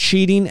stop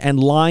cheating and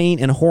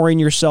lying and whoring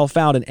yourself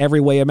out in every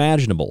way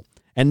imaginable.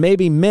 And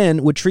maybe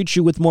men would treat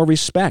you with more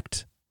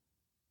respect.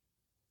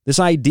 This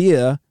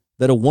idea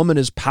that a woman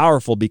is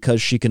powerful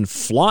because she can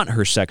flaunt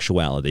her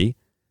sexuality,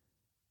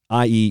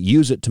 i.e.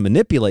 use it to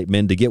manipulate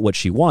men to get what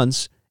she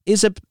wants,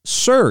 is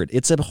absurd.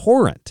 It's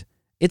abhorrent.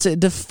 It's a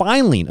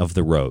defiling of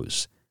the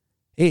rose.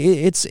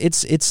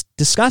 It's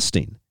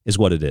disgusting is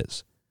what it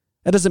is.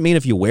 That doesn't mean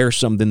if you wear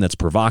something that's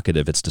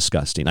provocative, it's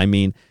disgusting. I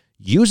mean,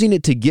 using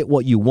it to get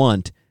what you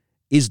want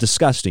is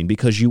disgusting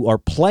because you are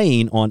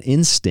playing on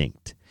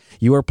instinct.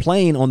 You are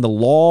playing on the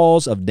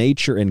laws of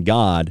nature and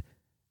God,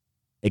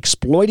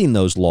 exploiting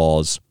those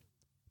laws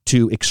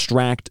to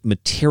extract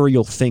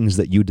material things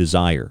that you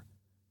desire.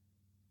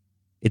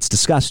 It's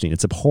disgusting.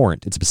 It's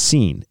abhorrent. It's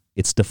obscene.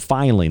 It's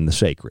defiling the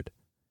sacred.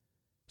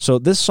 So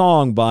this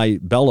song by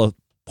Bella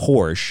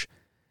Porsche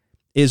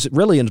is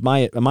really, in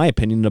my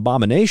opinion, an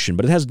abomination,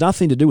 but it has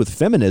nothing to do with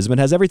feminism. It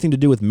has everything to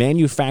do with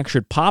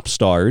manufactured pop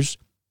stars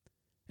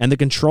and the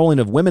controlling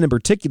of women in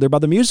particular by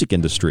the music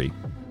industry.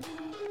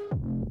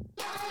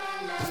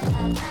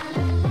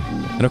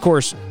 And of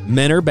course,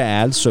 men are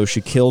bad, so she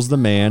kills the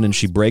man and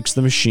she breaks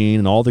the machine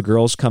and all the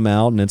girls come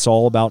out and it's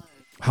all about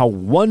how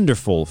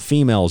wonderful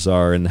females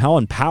are and how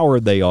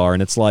empowered they are.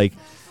 And it's like,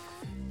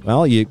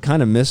 well, you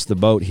kind of missed the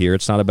boat here.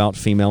 It's not about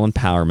female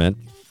empowerment.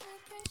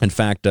 In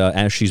fact,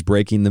 as she's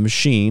breaking the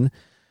machine,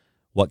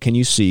 what can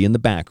you see in the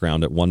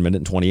background at 1 minute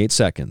and 28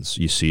 seconds?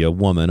 You see a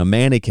woman, a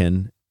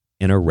mannequin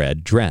in a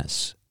red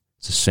dress.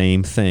 It's the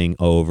same thing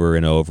over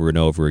and over and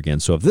over again.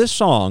 So if this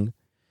song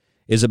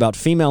is about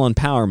female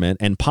empowerment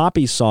and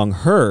Poppy's song,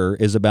 Her,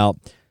 is about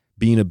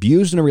being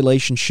abused in a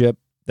relationship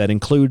that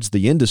includes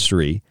the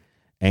industry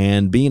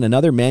and being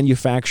another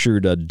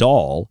manufactured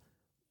doll,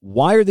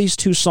 why are these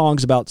two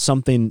songs about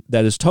something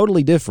that is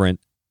totally different?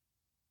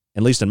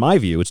 At least in my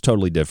view, it's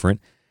totally different.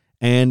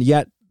 And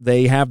yet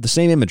they have the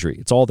same imagery.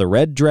 It's all the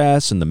red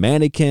dress and the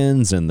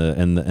mannequins and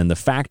the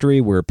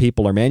factory where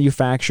people are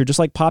manufactured. Just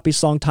like Poppy's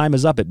song, Time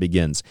Is Up, it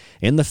begins.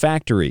 In the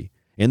factory,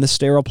 in the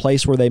sterile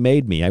place where they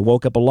made me, I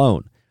woke up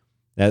alone.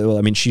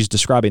 I mean, she's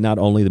describing not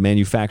only the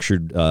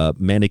manufactured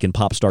mannequin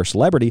pop star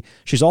celebrity,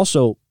 she's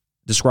also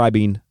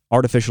describing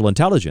artificial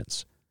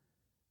intelligence.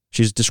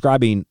 She's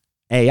describing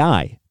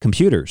AI,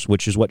 computers,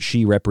 which is what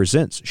she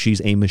represents.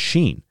 She's a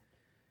machine.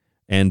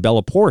 And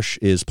Bella Porsche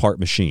is part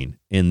machine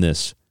in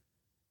this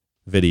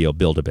video,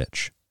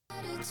 Build-A-Bitch.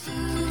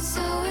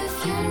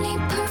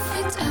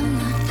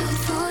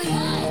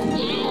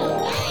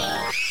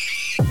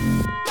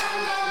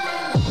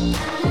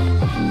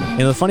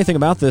 And the funny thing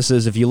about this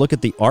is if you look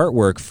at the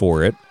artwork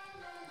for it,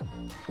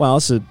 well,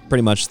 this is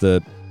pretty much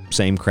the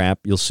same crap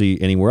you'll see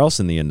anywhere else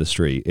in the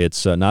industry.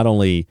 It's not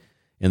only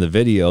in the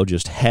video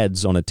just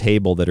heads on a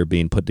table that are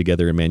being put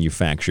together and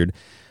manufactured,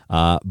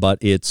 but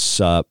it's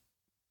a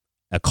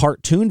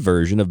cartoon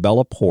version of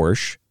Bella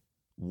Porsche.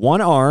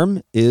 One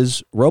arm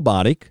is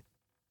robotic,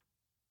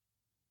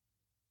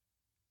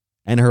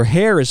 and her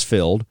hair is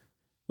filled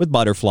with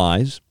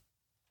butterflies,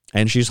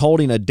 and she's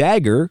holding a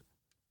dagger.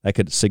 That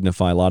could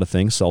signify a lot of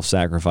things,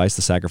 self-sacrifice,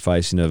 the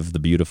sacrificing of the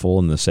beautiful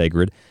and the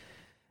sacred,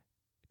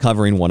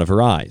 covering one of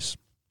her eyes.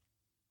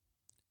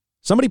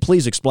 Somebody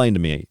please explain to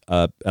me,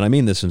 and I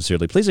mean this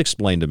sincerely, please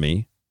explain to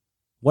me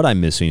what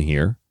I'm missing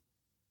here.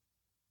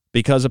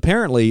 Because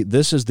apparently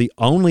this is the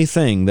only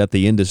thing that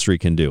the industry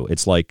can do.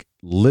 It's like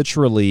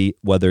literally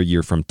whether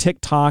you're from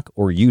TikTok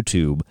or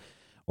YouTube,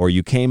 or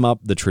you came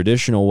up the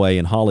traditional way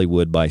in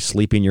Hollywood by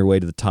sleeping your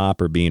way to the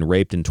top or being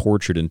raped and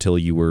tortured until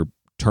you were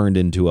turned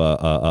into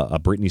a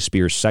Britney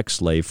Spears sex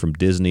slave from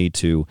Disney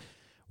to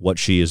what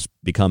she has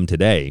become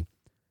today.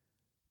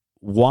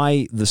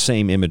 Why the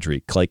same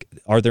imagery? Like,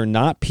 are there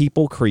not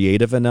people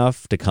creative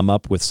enough to come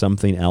up with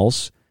something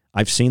else?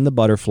 I've seen the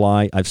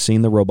butterfly. I've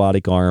seen the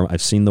robotic arm.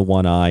 I've seen the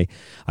one eye.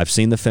 I've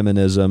seen the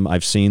feminism.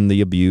 I've seen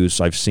the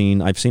abuse. I've seen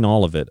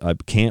all of it.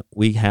 Can't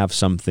we have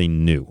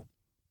something new?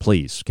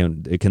 Please,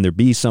 can there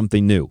be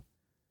something new?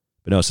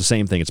 But no, it's the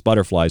same thing. It's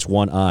butterflies,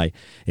 one eye.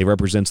 It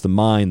represents the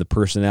mind, the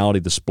personality,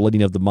 the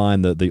splitting of the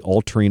mind, the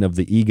altering of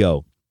the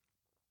ego.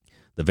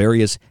 The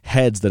various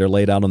heads that are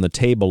laid out on the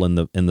table in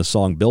the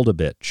song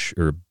Build-A-Bitch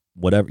or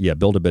whatever. Yeah,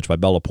 Build-A-Bitch by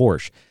Bella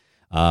Porsche.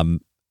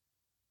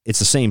 It's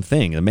the same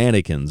thing, the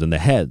mannequins and the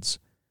heads.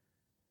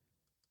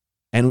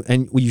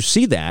 And you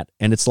see that,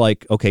 and it's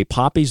like, okay,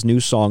 Poppy's new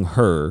song,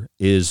 Her,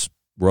 is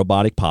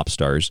robotic pop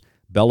stars.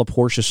 Bella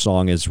Portia's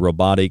song is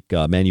robotic,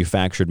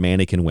 manufactured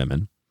mannequin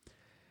women.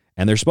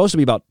 And they're supposed to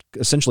be about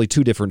essentially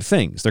two different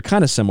things. They're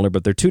kind of similar,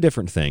 but they're two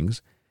different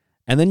things.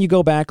 And then you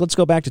go back, let's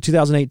go back to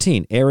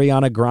 2018,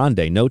 Ariana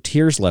Grande, No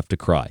Tears Left to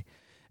Cry.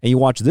 And you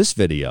watch this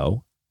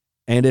video,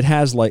 and it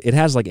has like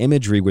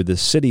imagery where the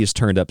city is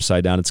turned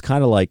upside down. It's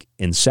kind of like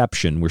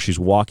Inception, where she's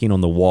walking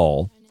on the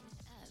wall.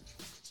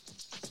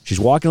 She's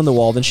walking on the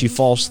wall, then she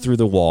falls through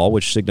the wall,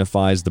 which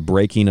signifies the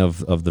breaking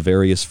of the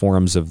various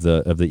forms of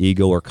the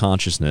ego or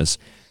consciousness.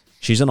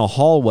 She's in a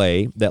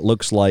hallway that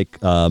looks like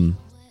the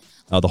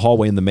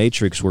hallway in the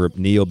Matrix, where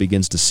Neo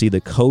begins to see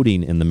the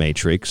coding in the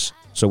Matrix.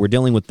 So we're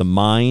dealing with the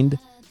mind,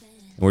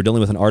 and we're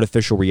dealing with an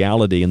artificial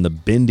reality and the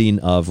bending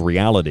of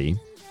reality.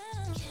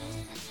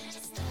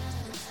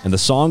 And the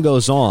song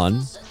goes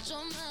on.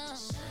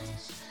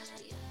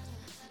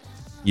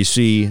 You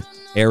see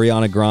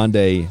Ariana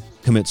Grande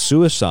commit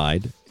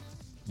suicide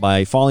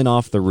by falling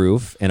off the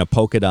roof in a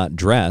polka dot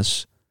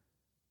dress,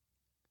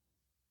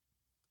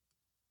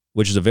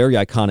 which is a very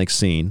iconic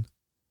scene.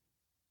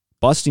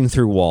 Busting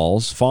through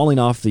walls, falling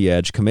off the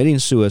edge, committing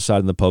suicide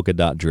in the polka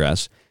dot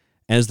dress.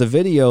 As the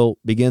video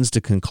begins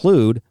to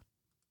conclude,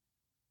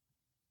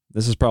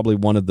 this is probably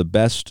one of the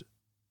best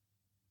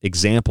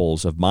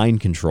examples of mind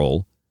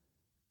control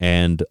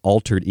and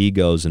altered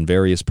egos and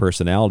various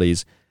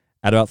personalities.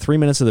 At about 3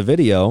 minutes of the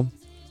video,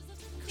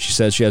 she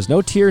says she has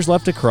no tears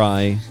left to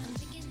cry,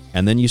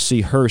 and then you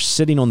see her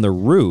sitting on the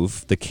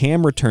roof. The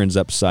camera turns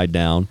upside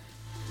down,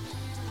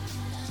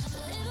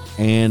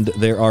 and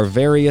there are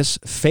various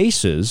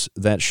faces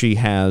that she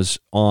has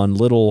on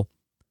little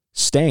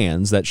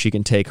stands that she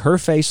can take her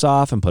face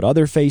off and put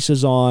other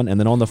faces on, and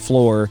then on the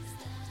floor,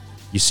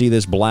 you see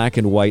this black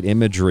and white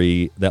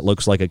imagery that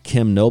looks like a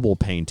Kim Noble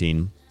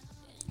painting.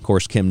 Of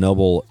course, Kim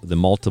Noble, the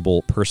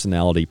multiple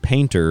personality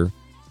painter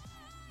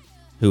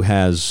who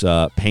has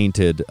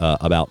painted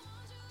about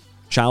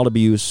child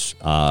abuse,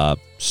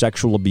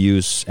 sexual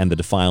abuse, and the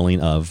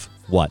defiling of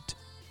what?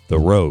 The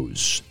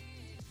rose.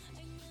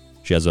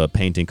 She has a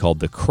painting called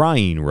The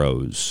Crying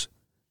Rose,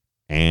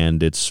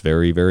 and it's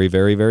very, very,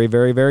 very, very,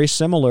 very, very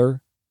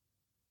similar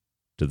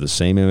to the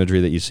same imagery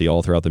that you see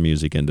all throughout the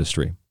music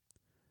industry.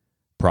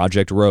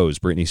 Project Rose,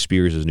 Britney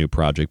Spears' new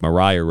project.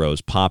 Mariah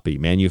Rose, Poppy,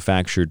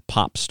 manufactured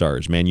pop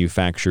stars,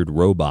 manufactured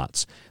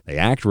robots. They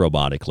act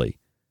robotically.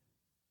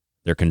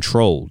 They're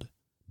controlled.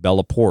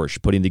 Bella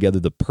Porsche, putting together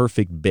the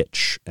perfect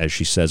bitch, as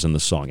she says in the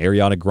song.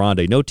 Ariana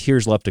Grande, no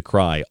tears left to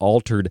cry.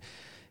 Altered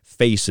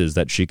faces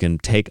that she can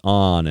take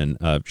on, and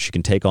she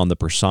can take on the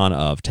persona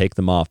of, take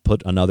them off,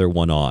 put another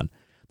one on.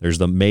 There's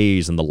the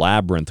maze and the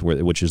labyrinth,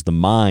 which is the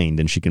mind,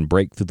 and she can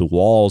break through the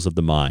walls of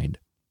the mind.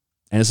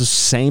 And it's the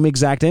same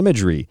exact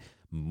imagery.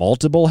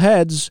 Multiple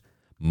heads,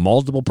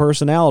 multiple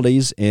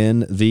personalities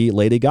in the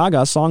Lady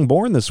Gaga song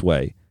Born This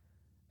Way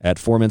at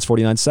 4 minutes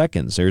 49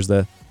 seconds. There's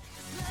the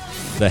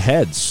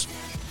heads.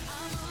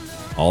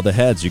 All the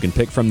heads. You can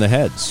pick from the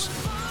heads.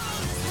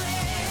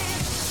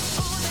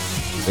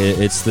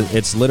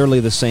 It's literally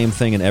the same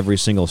thing in every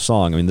single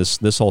song. I mean,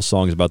 this whole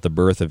song is about the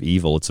birth of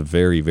evil. It's a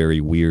very,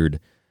 very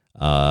weird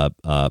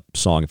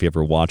song. If you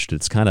ever watched it,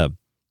 it's kind of,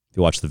 if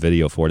you watch the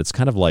video for it, it's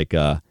kind of like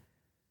a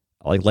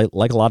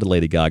lot of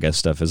Lady Gaga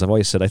stuff. As I've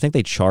always said, I think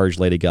they charge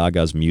Lady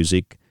Gaga's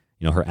music,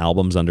 her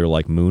albums under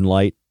like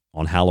Moonlight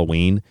on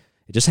Halloween.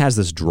 It just has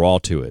this draw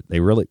to it.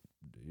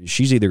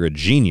 She's either a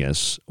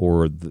genius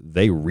or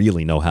they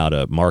really know how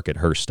to market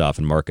her stuff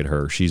and market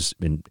her. She's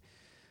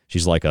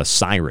like a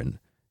siren.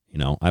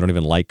 I don't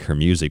even like her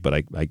music, but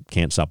I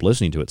can't stop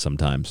listening to it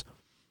sometimes.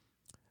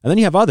 And then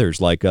you have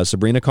others like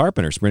Sabrina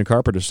Carpenter. Sabrina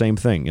Carpenter, same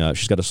thing.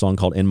 She's got a song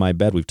called In My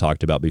Bed we've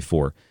talked about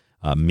before.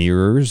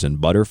 Mirrors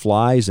and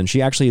butterflies, and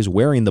she actually is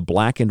wearing the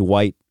black and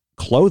white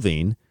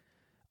clothing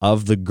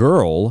of the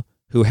girl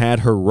who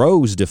had her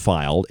rose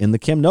defiled in the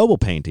Kim Noble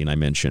painting I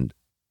mentioned.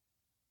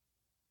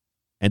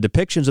 And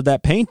depictions of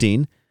that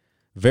painting,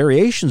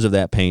 variations of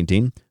that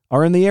painting,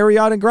 are in the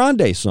Ariana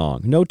Grande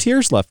song, No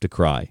Tears Left to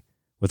Cry,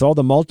 with all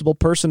the multiple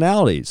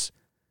personalities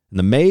and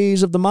the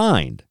maze of the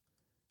mind.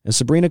 And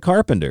Sabrina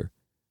Carpenter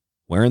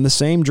wearing the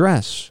same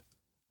dress,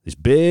 these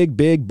big,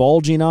 big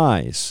bulging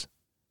eyes.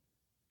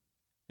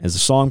 As the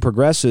song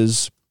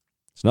progresses,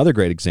 it's another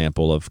great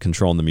example of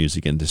control in the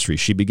music industry.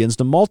 She begins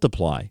to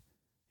multiply.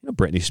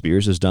 Britney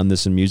Spears has done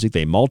this in music.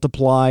 They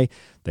multiply.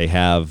 They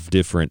have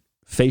different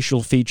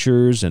facial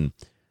features, and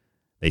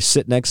they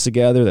sit next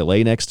together. They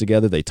lay next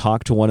together. They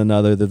talk to one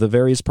another. They're the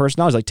various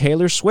personalities. Like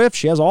Taylor Swift,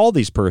 she has all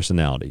these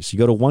personalities. You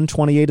go to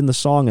 128 in the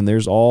song, and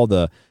there's all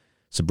the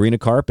Sabrina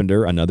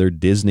Carpenter, another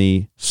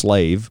Disney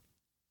slave.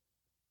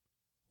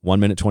 1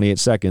 minute, 28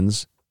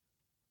 seconds.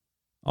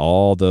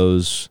 All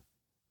those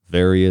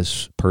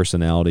various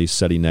personalities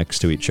sitting next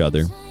to each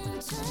other.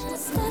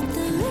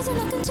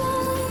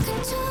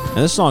 And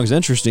this song's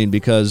interesting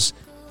because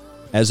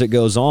as it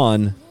goes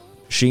on,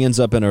 she ends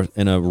up in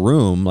a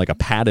room, like a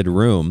padded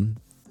room.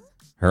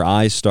 Her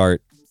eyes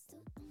start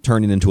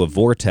turning into a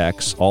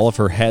vortex. All of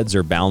her heads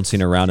are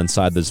bouncing around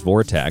inside this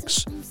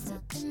vortex,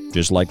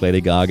 just like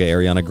Lady Gaga,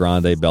 Ariana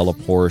Grande, Bella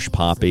Porsche,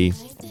 Poppy.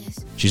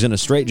 She's in a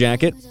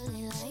straitjacket.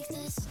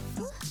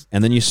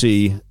 And then you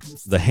see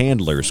the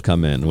handlers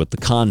come in with the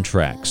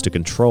contracts to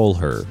control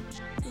her.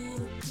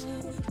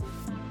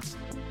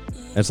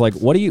 It's like,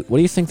 what do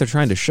you think they're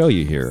trying to show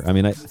you here? I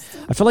mean, I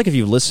feel like if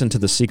you listen to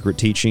the Secret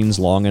Teachings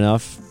long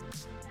enough,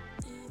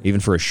 even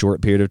for a short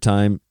period of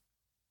time,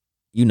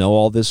 you know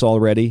all this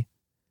already.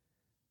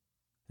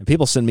 And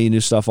people send me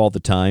new stuff all the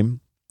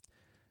time,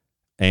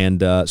 and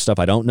stuff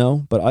I don't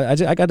know.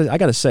 But I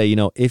gotta say, you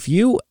know, if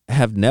you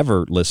have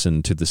never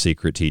listened to the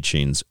Secret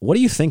Teachings, what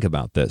do you think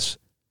about this?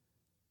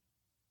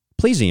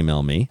 Please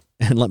email me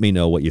and let me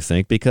know what you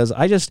think, because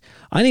I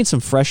need some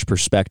fresh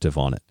perspective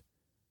on it.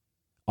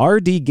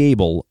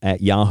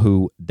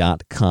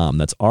 rdgable@yahoo.com.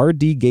 That's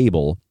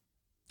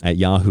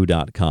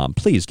rdgable@yahoo.com.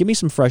 Please give me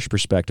some fresh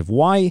perspective.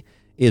 Why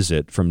is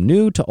it from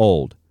new to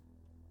old,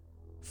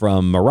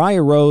 from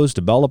Mariah Rose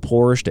to Bella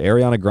Poarch to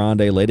Ariana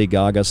Grande, Lady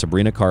Gaga,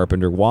 Sabrina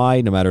Carpenter,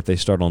 why, no matter if they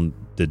start on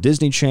the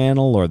Disney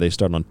Channel or they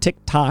start on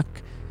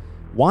TikTok,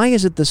 why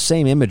is it the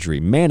same imagery?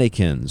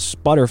 Mannequins,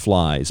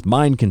 butterflies,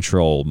 mind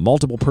control,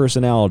 multiple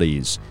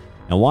personalities.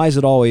 And why is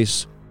it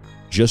always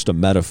just a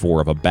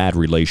metaphor of a bad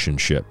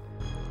relationship?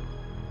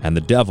 And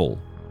the devil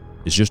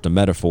is just a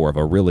metaphor of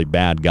a really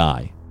bad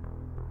guy.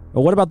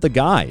 But what about the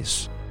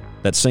guys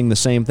that sing the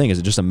same thing? Is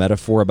it just a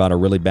metaphor about a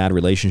really bad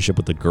relationship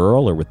with the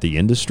girl or with the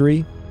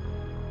industry?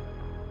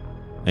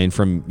 And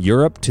from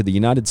Europe to the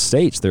United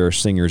States, there are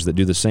singers that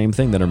do the same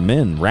thing, that are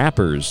men,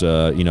 rappers,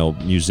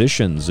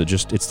 musicians.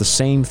 It's the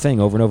same thing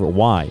over and over.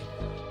 Why?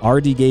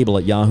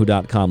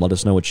 rdgable@yahoo.com. Let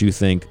us know what you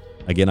think.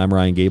 Again, I'm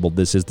Ryan Gable.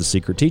 This is The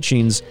Secret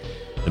Teachings.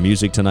 The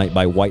music tonight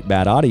by White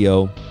Bat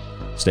Audio.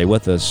 Stay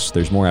with us.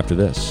 There's more after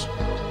this.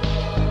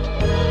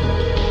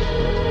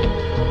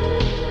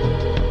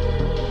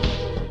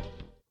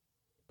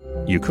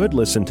 You could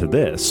listen to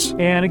this.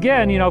 And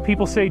again, you know,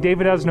 people say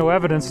David has no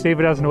evidence,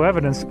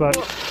 but...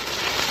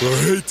 I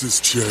hate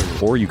this channel.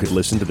 Or you could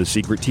listen to The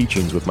Secret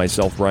Teachings with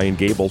myself, Ryan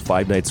Gable,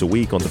 5 nights a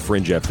week on The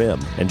Fringe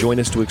FM, and join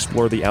us to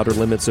explore the outer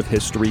limits of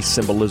history,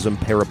 symbolism,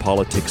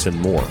 parapolitics, and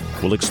more.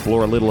 We'll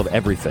explore a little of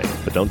everything,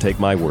 but don't take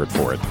my word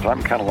for it.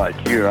 I'm kind of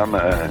like you. I'm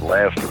a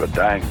last of a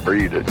dying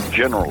breed, a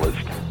generalist.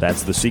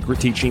 That's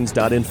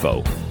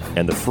thesecretteachings.info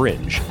and The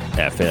Fringe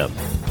FM.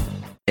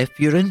 If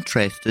you're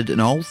interested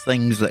in all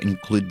things that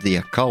include the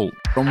occult,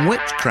 from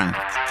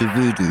witchcraft to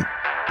voodoo,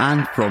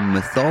 and from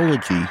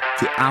mythology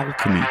to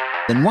alchemy,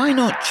 then why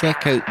not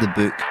check out the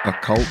book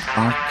Occult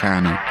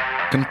Arcana,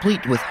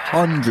 complete with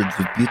hundreds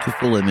of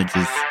beautiful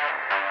images.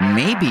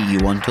 Maybe you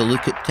want to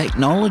look at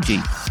technology,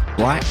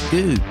 black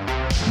goo,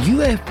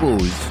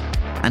 UFOs,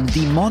 and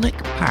demonic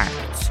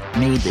pacts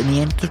made in the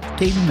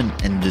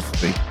entertainment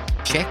industry.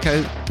 Check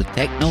out the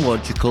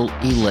technological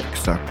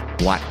elixir,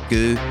 black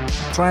goo,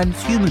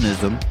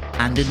 transhumanism,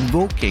 and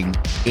invoking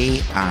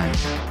AI.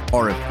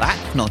 Or if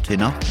that's not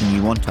enough and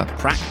you want a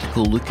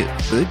practical look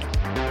at food,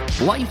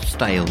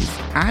 lifestyles,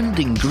 and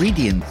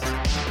ingredients,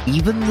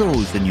 even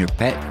those in your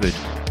pet food,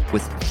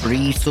 with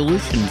free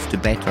solutions to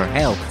better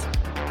health,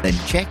 then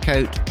check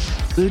out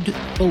Food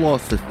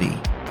Philosophy.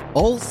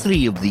 All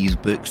 3 of these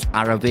books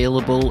are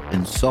available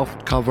in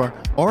softcover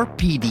or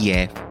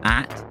PDF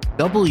at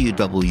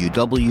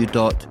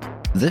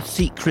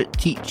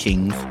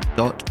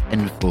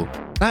www.thesecretteachings.info.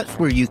 That's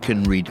where you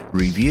can read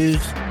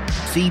reviews,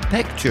 see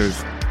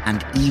pictures,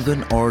 and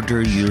even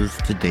order yours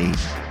today.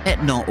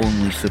 It not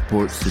only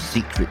supports The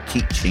Secret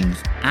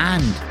Teachings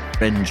and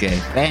Fringe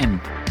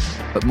FM,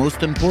 but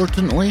most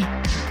importantly,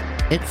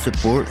 it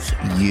supports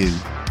you.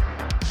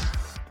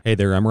 Hey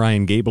there, I'm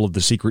Ryan Gable of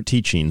The Secret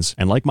Teachings,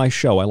 and like my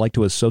show, I like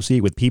to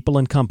associate with people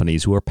and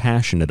companies who are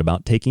passionate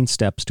about taking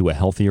steps to a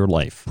healthier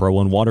life. Pro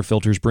One Water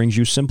Filters brings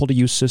you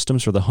simple-to-use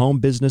systems for the home,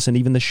 business, and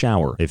even the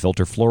shower. They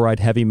filter fluoride,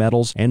 heavy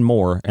metals, and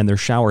more, and their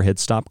shower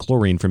heads stop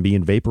chlorine from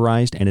being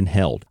vaporized and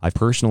inhaled. I've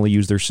personally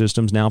used their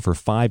systems now for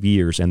 5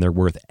 years, and they're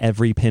worth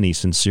every penny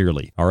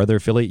sincerely. Our other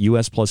affiliate,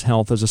 US Plus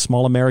Health, is a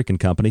small American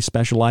company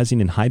specializing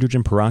in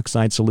hydrogen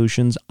peroxide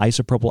solutions,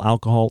 isopropyl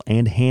alcohol,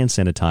 and hand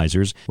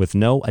sanitizers with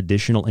no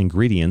additional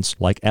ingredients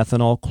like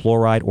ethanol,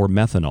 chloride, or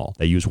methanol.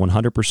 They use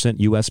 100%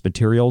 U.S.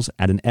 materials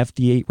at an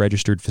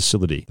FDA-registered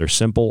facility. Their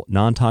simple,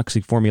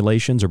 non-toxic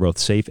formulations are both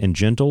safe and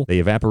gentle. They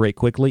evaporate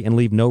quickly and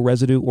leave no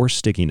residue or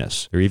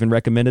stickiness. They're even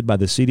recommended by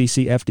the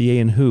CDC, FDA,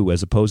 and WHO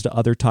as opposed to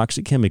other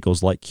toxic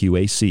chemicals like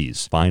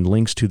QACs. Find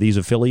links to these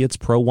affiliates,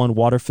 Pro One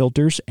Water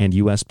Filters, and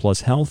US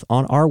Plus Health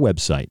on our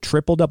website,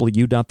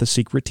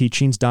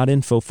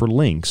 www.thesecretteachings.info for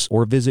links,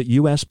 or visit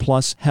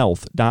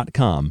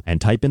usplushealth.com and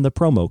type in the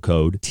promo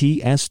code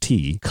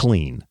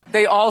TSTCLEAN.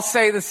 They all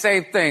say the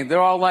same thing.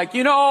 They're all like,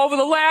 you know, over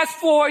the last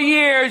 4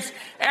 years,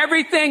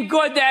 everything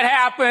good that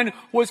happened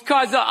was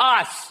because of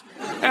us.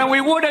 And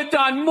we would have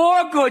done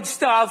more good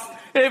stuff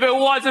if it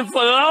wasn't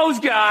for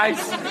those guys.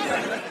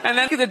 And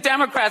then the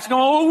Democrats go,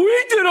 oh,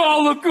 we did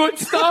all the good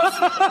stuff.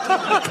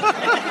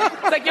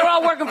 It's like you're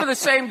all working for the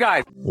same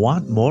guy.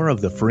 Want more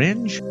of The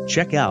Fringe?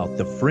 Check out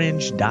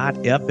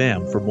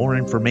thefringe.fm for more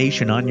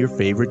information on your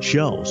favorite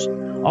shows.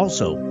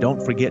 Also,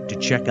 don't forget to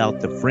check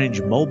out the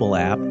Fringe mobile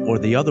app or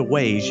the other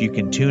ways you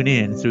can tune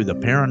in through the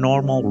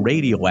Paranormal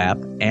Radio app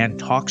and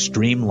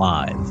TalkStream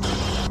Live.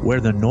 where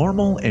the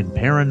normal and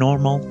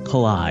paranormal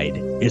collide.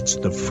 It's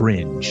The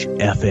Fringe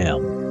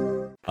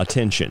FM.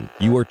 Attention,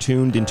 you are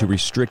tuned into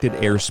restricted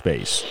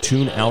airspace.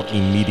 Tune out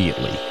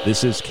immediately.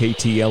 This is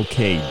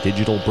KTLK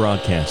Digital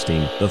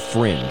Broadcasting, The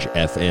Fringe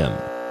FM.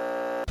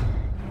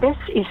 This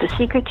is The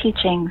Secret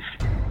Teachings.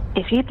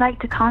 If you'd like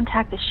to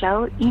contact the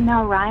show,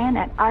 email Ryan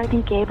at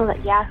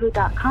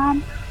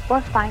rdgable@yahoo.com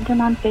or find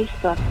him on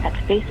Facebook at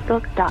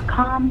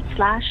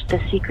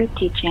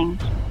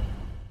facebook.com/thesecretteachings.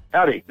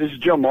 Howdy, this is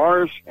Joe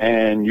Mars,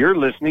 and you're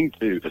listening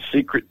to The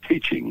Secret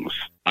Teachings.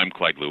 I'm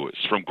Clyde Lewis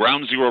from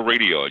Ground Zero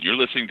Radio, and you're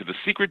listening to The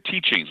Secret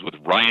Teachings with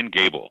Ryan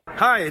Gable.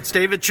 Hi, it's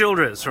David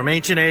Childress from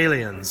Ancient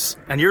Aliens,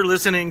 and you're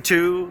listening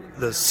to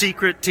The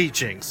Secret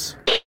Teachings.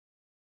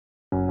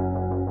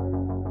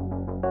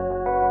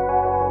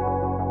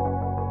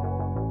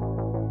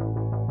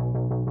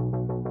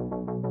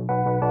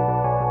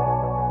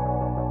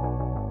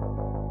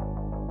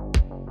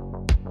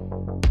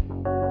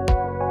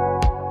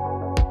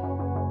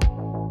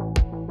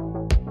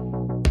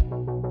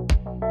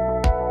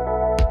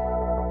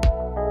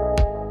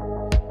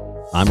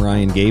 I'm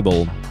Ryan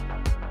Gable,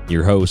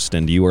 your host,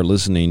 and you are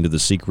listening to the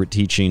Secret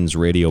Teachings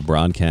radio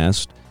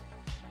broadcast,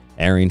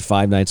 airing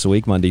 5 nights a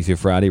week, Monday through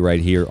Friday,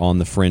 right here on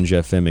the Fringe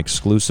FM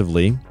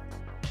exclusively. If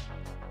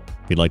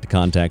you'd like to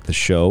contact the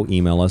show,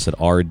 email us at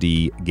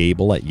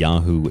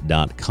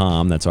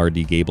rdgable@yahoo.com. That's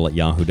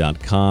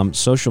rdgable@yahoo.com.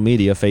 Social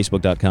media,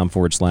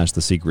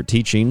 facebook.com/The Secret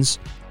Teachings.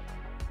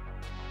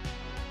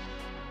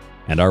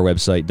 And our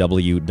website,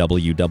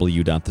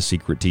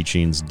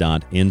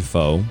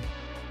 www.thesecretteachings.info.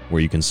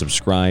 where you can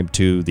subscribe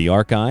to the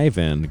archive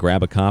and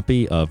grab a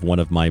copy of one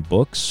of my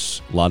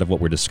books. A lot of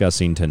what we're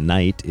discussing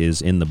tonight is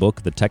in the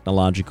book, The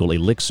Technological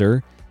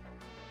Elixir.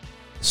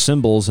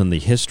 Symbols and the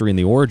history and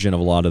the origin of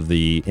a lot of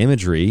the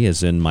imagery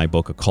is in my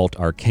book, Occult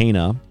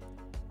Arcana.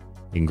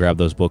 You can grab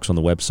those books on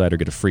the website or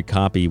get a free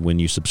copy when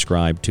you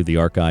subscribe to the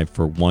archive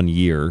for 1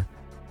 year.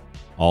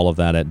 All of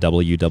that at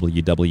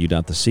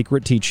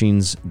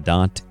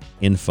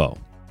www.thesecretteachings.info.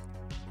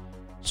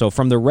 So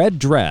from the red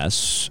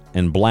dress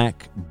and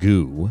black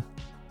goo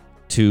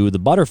to the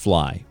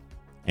butterfly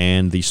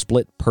and the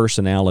split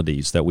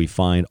personalities that we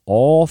find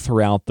all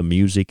throughout the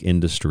music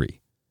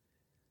industry,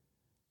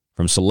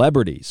 from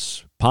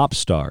celebrities, pop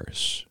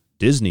stars,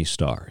 Disney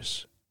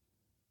stars,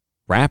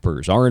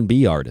 rappers,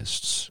 R&B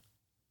artists,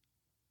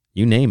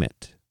 you name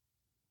it,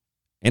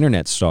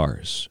 internet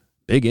stars,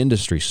 big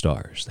industry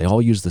stars, they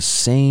all use the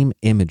same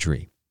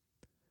imagery.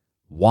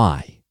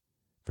 Why?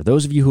 For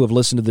those of you who have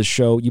listened to this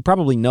show, you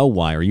probably know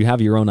why, or you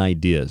have your own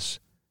ideas,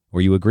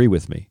 or you agree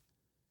with me.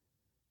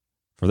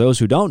 For those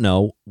who don't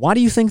know, why do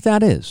you think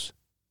that is?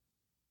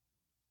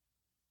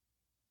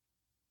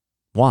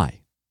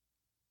 Why?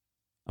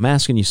 I'm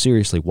asking you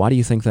seriously, why do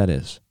you think that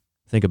is?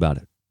 Think about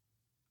it.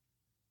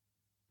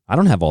 I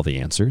don't have all the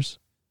answers.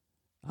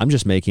 I'm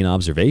just making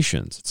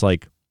observations. It's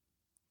like,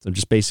 I'm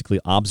just basically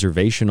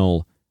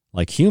observational,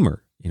 like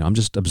humor. I'm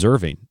just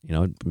observing,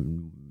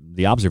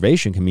 The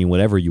observation can mean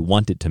whatever you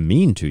want it to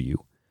mean to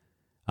you.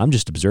 I'm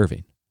just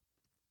observing.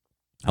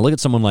 I look at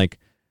someone like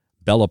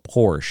Bella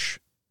Porsche,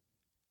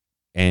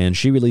 and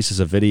she releases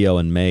a video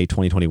in May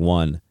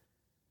 2021,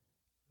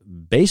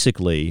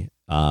 basically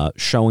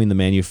showing the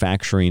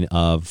manufacturing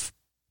of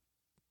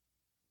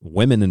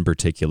women in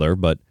particular,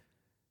 but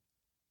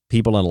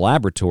people in a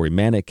laboratory,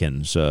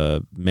 mannequins,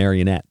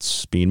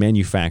 marionettes being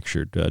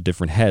manufactured,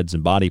 different heads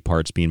and body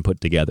parts being put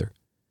together.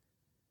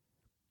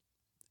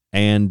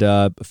 And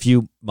a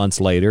few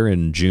months later,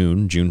 in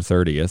June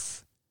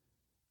 30th,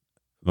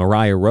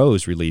 Mariah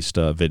Rose released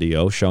a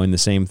video showing the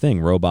same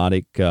thing,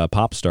 robotic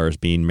pop stars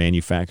being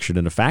manufactured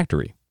in a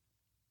factory.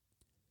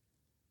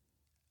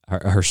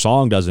 Her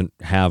song doesn't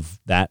have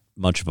that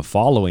much of a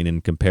following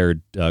in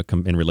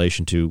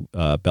relation to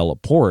Bella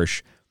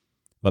Porsche,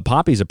 but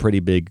Poppy's a pretty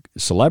big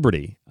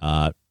celebrity.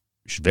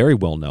 She's very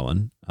well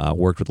known,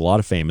 worked with a lot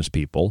of famous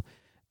people,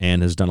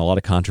 and has done a lot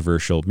of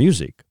controversial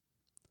music.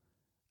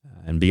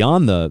 And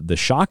beyond the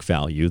shock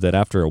value that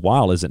after a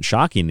while isn't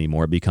shocking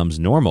anymore, it becomes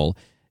normal,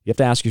 you have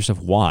to ask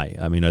yourself why.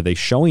 I mean, are they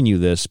showing you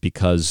this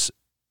because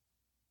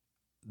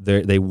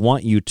they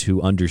want you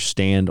to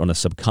understand on a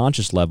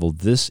subconscious level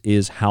this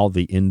is how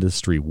the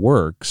industry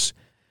works?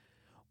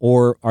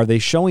 Or are they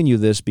showing you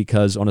this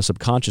because on a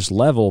subconscious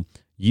level,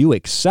 you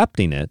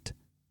accepting it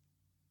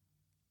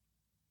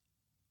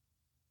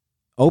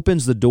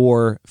opens the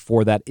door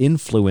for that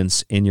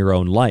influence in your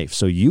own life?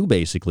 So you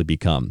basically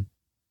become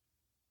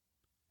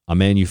a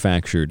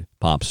manufactured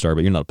pop star,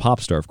 but you're not a pop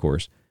star, of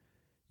course.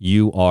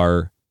 You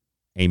are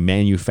a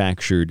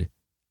manufactured,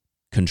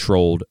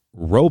 controlled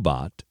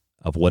robot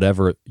of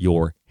whatever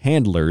your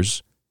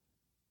handlers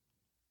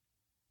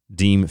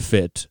deem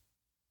fit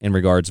in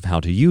regards of how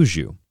to use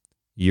you.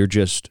 You're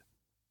just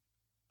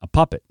a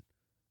puppet,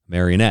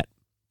 marionette.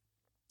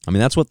 I mean,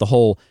 that's what the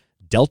whole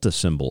delta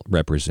symbol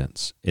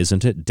represents,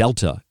 isn't it?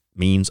 Delta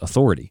means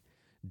authority.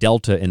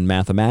 Delta in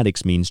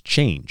mathematics means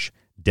change.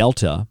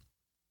 Delta,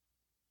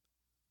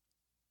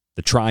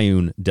 the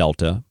triune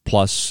delta,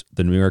 plus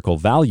the numerical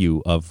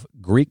value of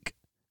Greek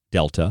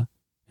delta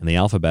in the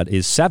alphabet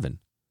is 7.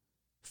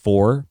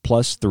 4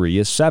 plus 3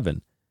 is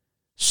 7.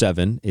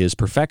 7 is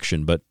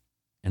perfection, but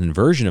an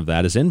inversion of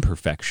that is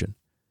imperfection.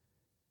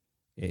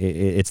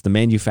 It's the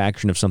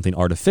manufacturing of something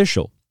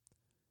artificial.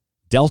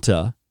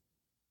 Delta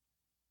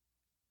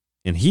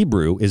in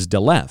Hebrew is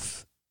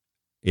Deleth.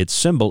 Its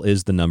symbol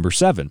is the number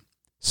 7.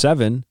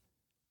 7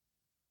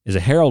 is a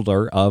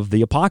heralder of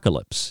the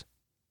apocalypse,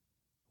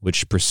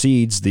 which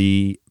precedes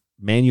the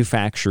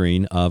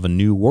manufacturing of a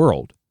new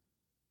world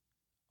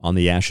on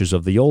the ashes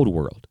of the old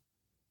world.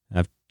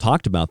 I've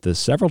talked about this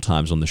several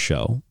times on the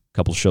show, a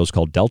couple shows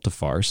called Delta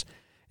Farce.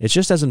 It's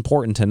just as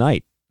important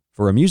tonight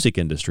for a music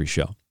industry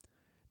show.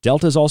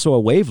 Delta is also a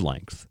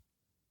wavelength,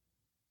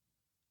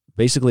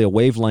 basically a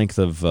wavelength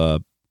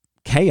of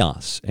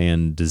chaos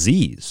and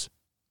disease.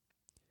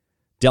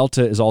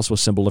 Delta is also a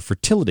symbol of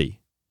fertility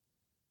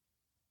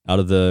out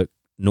of the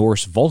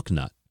Norse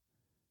Volknut.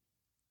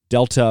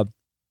 Delta,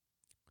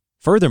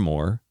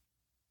 furthermore,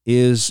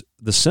 is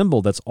the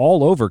symbol that's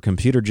all over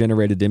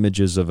computer-generated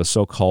images of a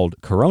so-called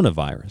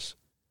coronavirus.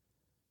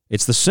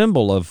 It's the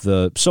symbol of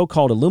the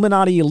so-called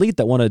Illuminati elite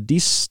that want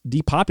to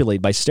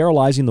depopulate by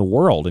sterilizing the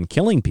world and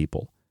killing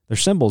people. Their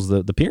symbol's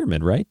the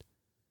pyramid, right?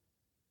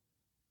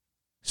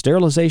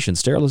 Sterilization,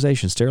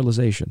 sterilization,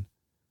 sterilization.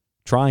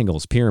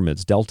 Triangles,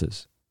 pyramids,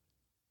 deltas.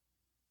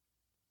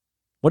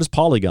 What does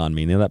polygon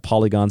mean? You know that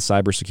polygon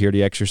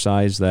cybersecurity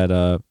exercise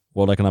that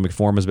World Economic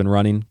Forum has been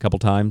running a couple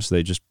times?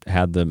 They just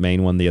had the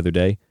main one the other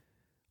day.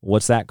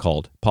 What's that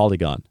called?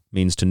 Polygon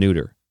means to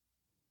neuter,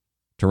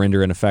 to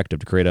render ineffective,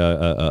 to create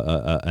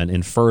an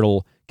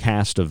infertile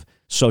cast of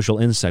social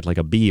insect like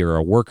a bee or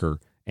a worker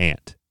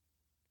ant.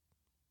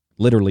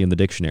 Literally in the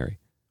dictionary.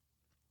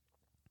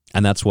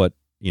 And that's what,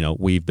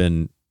 we've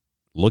been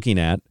looking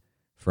at,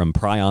 from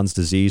prions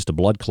disease to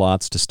blood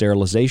clots to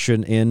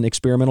sterilization in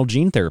experimental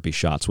gene therapy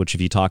shots, which if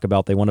you talk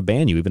about, they want to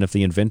ban you, even if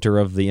the inventor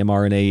of the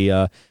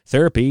mRNA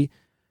therapy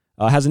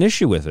has an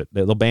issue with it.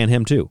 They'll ban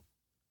him too.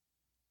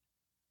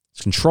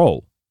 It's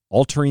control,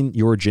 altering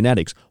your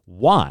genetics.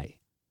 Why?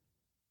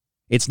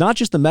 It's not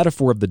just the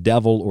metaphor of the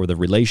devil or the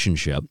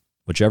relationship,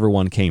 whichever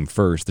one came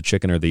first, the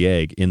chicken or the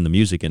egg, in the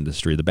music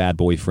industry, the bad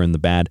boyfriend, the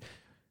bad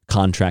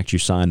contract you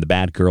signed, the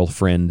bad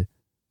girlfriend,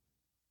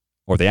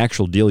 or the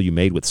actual deal you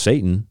made with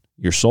Satan,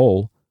 your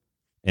soul,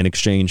 in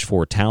exchange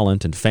for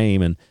talent and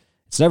fame, and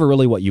it's never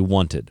really what you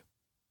wanted.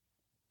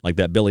 Like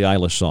that Billie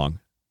Eilish song,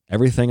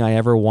 everything I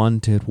ever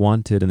wanted,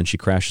 and then she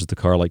crashes the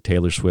car like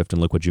Taylor Swift,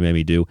 and look what you made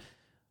me do,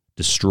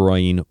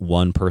 destroying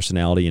one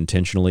personality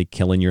intentionally,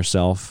 killing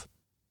yourself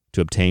to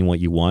obtain what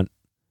you want,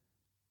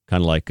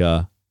 kind of like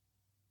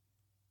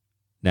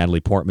Natalie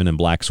Portman in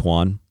Black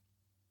Swan.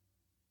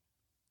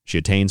 She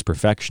attains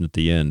perfection at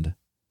the end,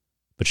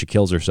 but she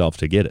kills herself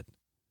to get it.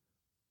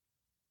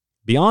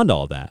 Beyond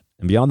all that,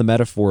 and beyond the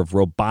metaphor of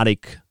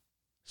robotic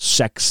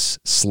sex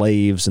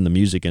slaves in the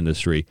music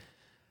industry,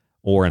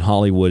 or in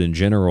Hollywood in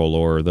general,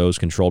 or those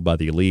controlled by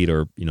the elite,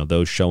 or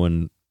those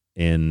shown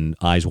in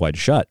Eyes Wide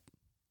Shut,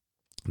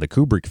 the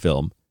Kubrick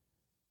film,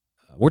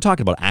 we're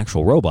talking about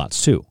actual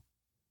robots too.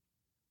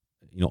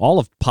 All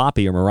of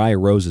Poppy or Mariah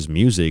Rose's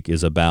music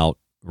is about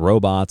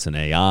robots and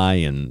AI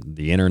and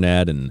the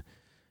internet, and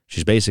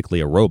she's basically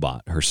a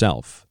robot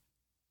herself.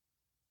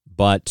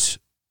 But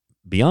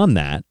beyond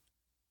that,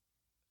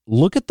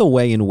 look at the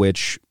way in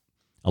which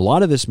a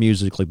lot of this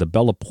music, like the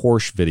Bella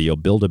Porsche video,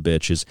 Build a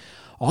Bitch, is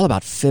all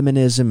about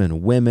feminism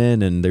and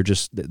women, and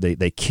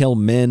they kill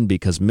men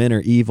because men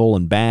are evil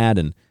and bad.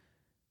 And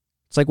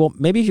it's like, well,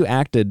 maybe if you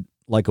acted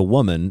like a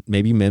woman,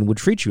 maybe men would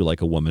treat you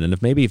like a woman. And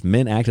if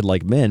men acted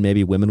like men,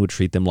 maybe women would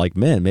treat them like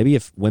men. Maybe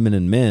if women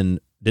and men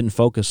didn't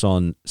focus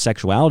on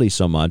sexuality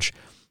so much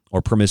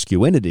or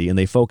promiscuity, and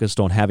they focused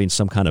on having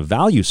some kind of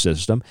value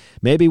system,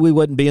 maybe we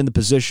wouldn't be in the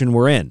position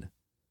we're in.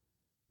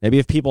 Maybe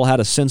if people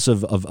had a sense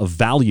of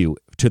value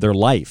to their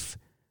life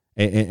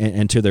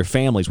and to their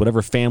families,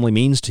 whatever family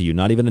means to you,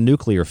 not even a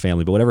nuclear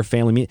family, but whatever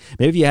family means,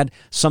 maybe if you had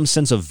some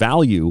sense of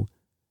value,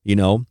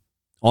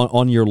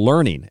 on your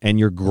learning and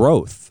your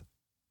growth,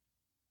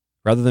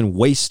 rather than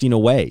wasting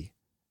away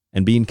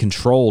and being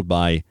controlled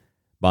by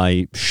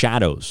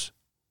shadows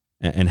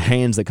and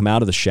hands that come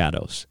out of the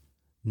shadows,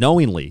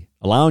 knowingly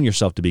allowing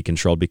yourself to be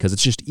controlled because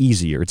it's just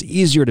easier. It's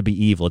easier to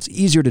be evil. It's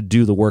easier to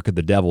do the work of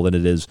the devil than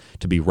it is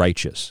to be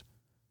righteous.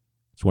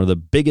 It's one of the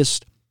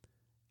biggest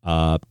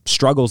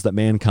struggles that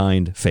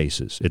mankind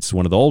faces. It's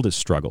one of the oldest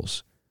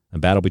struggles, a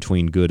battle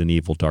between good and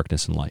evil,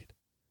 darkness and light.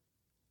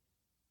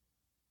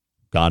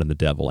 God and the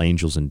devil,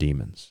 angels and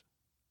demons.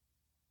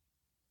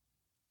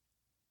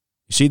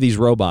 You see these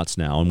robots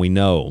now, and we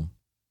know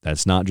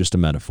that's not just a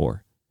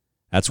metaphor.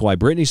 That's why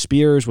Britney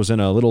Spears was in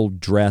a little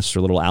dress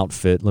or little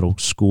outfit, little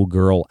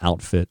schoolgirl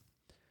outfit.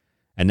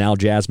 And now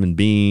Jasmine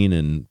Bean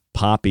and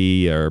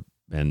Poppy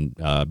and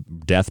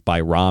Death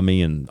by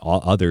Rami and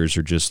others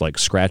are just like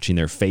scratching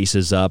their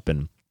faces up.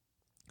 And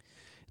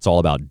it's all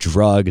about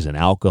drugs and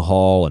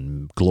alcohol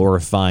and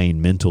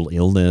glorifying mental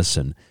illness.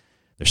 And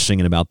they're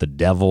singing about the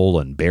devil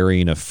and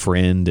burying a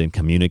friend and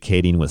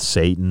communicating with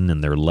Satan.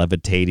 And they're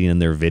levitating in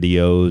their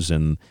videos.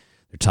 And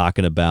They're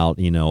talking about,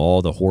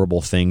 all the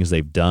horrible things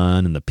they've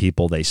done and the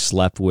people they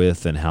slept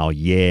with and how,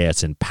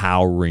 it's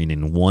empowering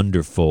and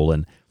wonderful.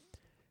 And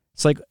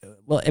it's like,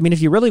 well, I mean,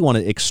 if you really want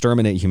to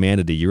exterminate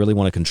humanity, you really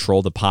want to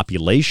control the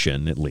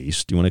population, at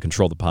least. You want to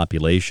control the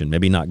population,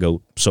 maybe not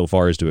go so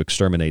far as to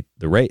exterminate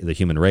the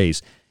human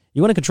race.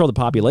 You want to control the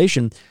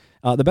population.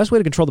 The best way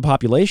to control the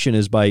population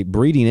is by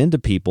breeding into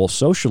people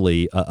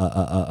socially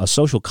a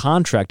social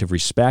contract of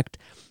respect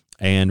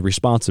and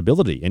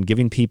responsibility, and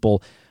giving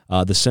people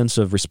the sense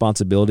of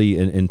responsibility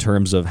in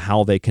terms of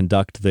how they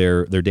conduct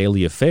their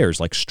daily affairs,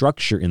 like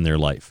structure in their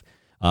life.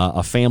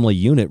 A family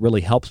unit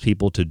really helps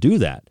people to do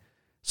that.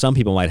 Some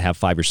people might have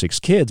 5 or 6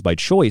 kids by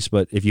choice,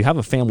 but if you have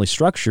a family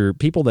structure,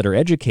 people that are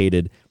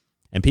educated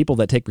and people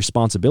that take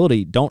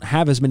responsibility don't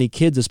have as many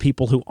kids as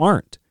people who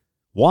aren't.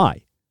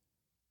 Why?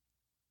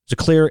 There's a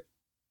clear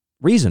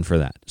reason for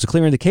that. It's a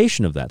clear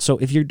indication of that. So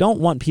if you don't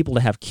want people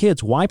to have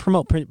kids, why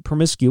promote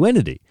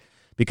promiscuity?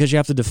 Because you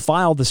have to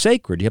defile the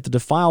sacred. You have to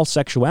defile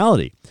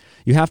sexuality.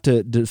 You have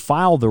to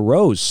defile the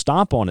rose,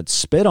 stomp on it,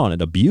 spit on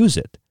it, abuse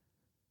it.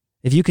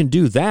 If you can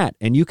do that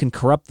and you can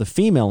corrupt the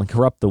female and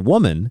corrupt the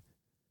woman,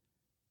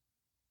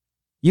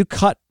 you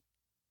cut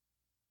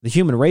the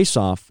human race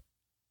off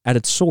at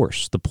its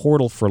source, the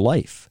portal for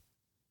life.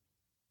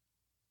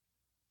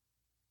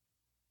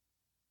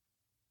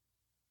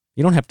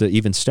 You don't have to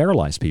even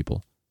sterilize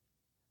people.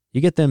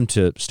 You get them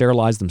to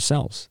sterilize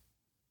themselves.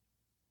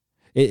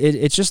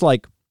 It's just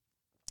like,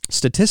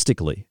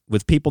 statistically,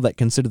 with people that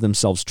consider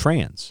themselves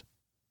trans,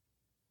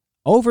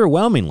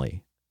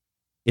 overwhelmingly,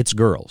 it's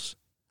girls.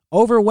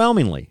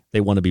 Overwhelmingly, they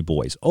want to be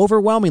boys.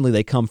 Overwhelmingly,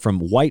 they come from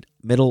white,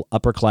 middle,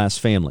 upper-class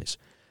families.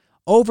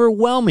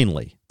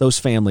 Overwhelmingly, those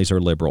families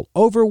are liberal.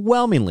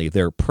 Overwhelmingly,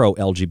 they're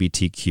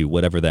pro-LGBTQ,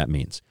 whatever that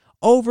means.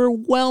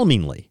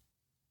 Overwhelmingly,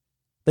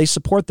 they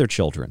support their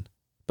children,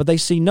 but they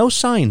see no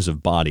signs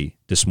of body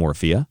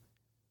dysmorphia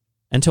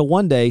until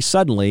one day,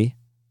 suddenly,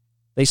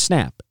 they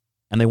snap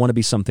and they want to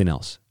be something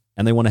else.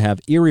 And they want to have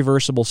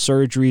irreversible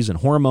surgeries and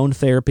hormone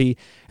therapy,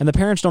 and the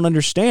parents don't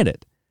understand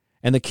it.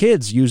 And the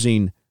kids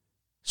using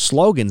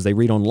slogans they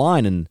read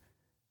online and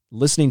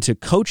listening to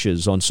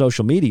coaches on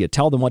social media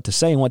tell them what to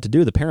say and what to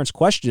do. The parents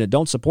question it,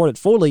 don't support it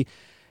fully.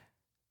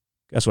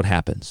 Guess what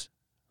happens?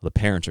 The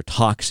parents are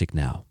toxic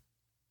now.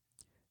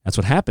 That's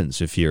what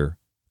happens if you're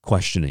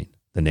questioning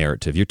the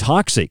narrative. You're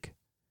toxic.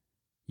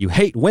 You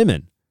hate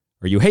women,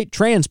 or you hate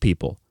trans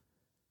people.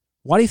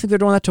 Why do you think they're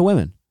doing that to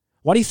women?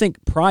 Why do you think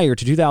prior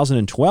to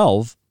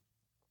 2012,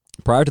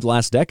 prior to the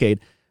last decade,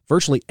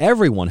 virtually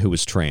everyone who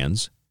was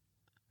trans,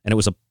 and it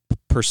was a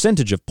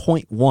percentage of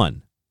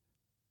 0.1,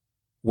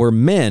 were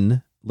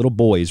men, little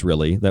boys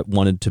really, that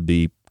wanted to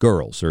be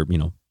girls, or,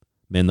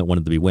 men that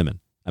wanted to be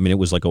women. I mean, it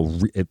was like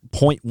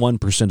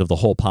 0.1% of the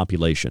whole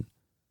population.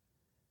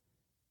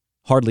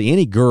 Hardly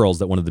any girls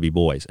that wanted to be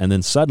boys. And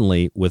then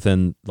suddenly,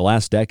 within the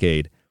last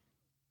decade,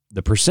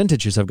 the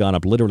percentages have gone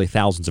up literally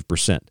thousands of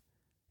percent.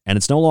 And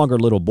it's no longer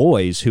little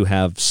boys who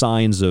have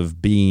signs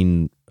of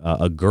being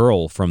a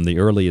girl from the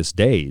earliest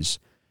days,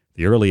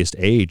 the earliest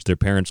age their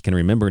parents can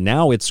remember.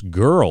 Now it's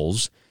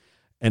girls,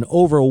 an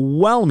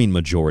overwhelming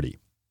majority,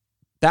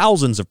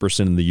 thousands of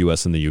percent in the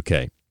U.S. and the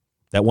UK,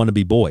 that want to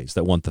be boys,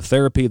 that want the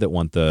therapy, that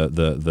want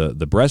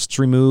the breasts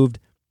removed.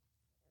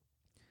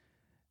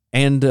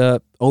 And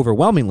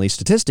overwhelmingly,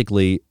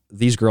 statistically,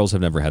 these girls have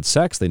never had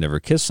sex. They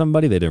never kissed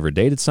somebody. They never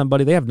dated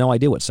somebody. They have no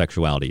idea what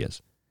sexuality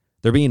is.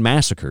 They're being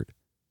massacred.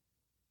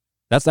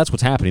 That's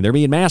what's happening. They're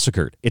being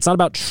massacred. It's not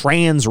about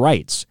trans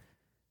rights.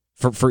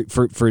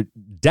 For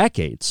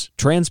decades,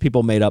 trans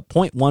people made up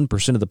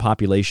 0.1% of the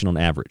population on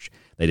average.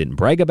 They didn't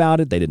brag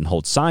about it. They didn't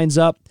hold signs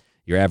up.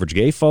 Your average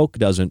gay folk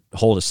doesn't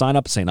hold a sign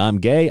up saying, I'm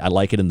gay, I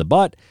like it in the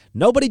butt.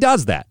 Nobody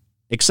does that,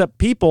 except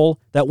people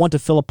that want to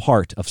feel a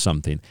part of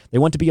something. They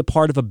want to be a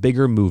part of a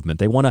bigger movement.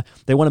 They want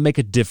to make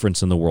a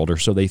difference in the world, or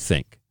so they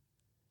think.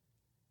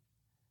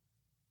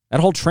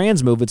 That whole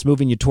trans movement's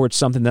moving you towards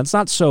something that's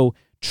not so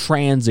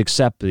trans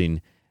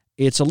accepting.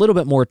 It's a little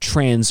bit more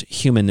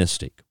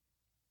transhumanistic.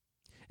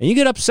 And you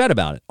get upset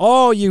about it.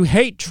 Oh, you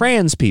hate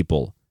trans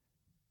people.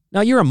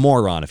 Now, you're a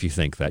moron if you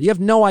think that. You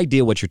have no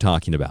idea what you're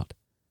talking about.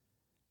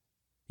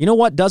 You know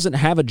what doesn't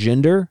have a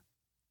gender?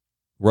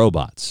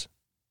 Robots.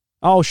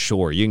 Oh,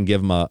 sure, you can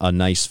give them a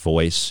nice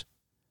voice.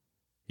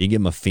 You can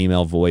give them a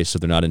female voice so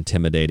they're not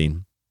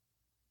intimidating.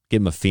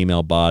 Give them a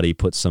female body,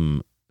 put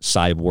some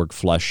cyborg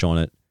flesh on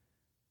it.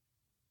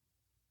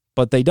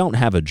 But they don't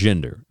have a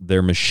gender.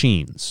 They're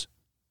machines.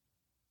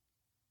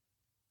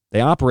 They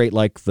operate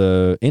like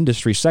the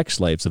industry sex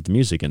slaves of the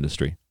music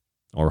industry,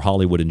 or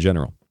Hollywood in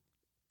general.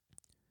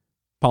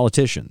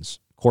 Politicians,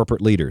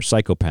 corporate leaders,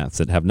 psychopaths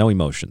that have no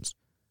emotions.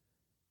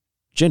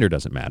 Gender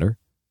doesn't matter.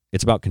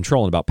 It's about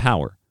control and about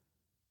power.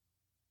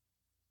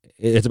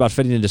 It's about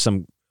fitting into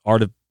some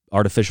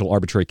artificial,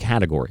 arbitrary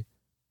category.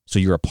 So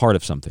you're a part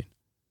of something.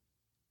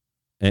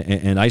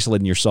 And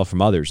isolating yourself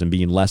from others and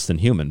being less than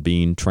human,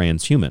 being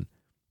transhuman.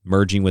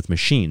 Merging with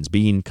machines,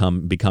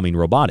 becoming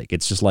robotic.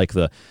 It's just like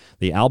the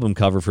album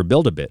cover for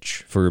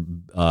Build-A-Bitch for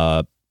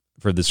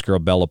this girl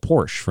Bella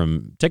Porsche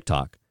from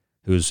TikTok,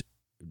 who's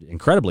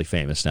incredibly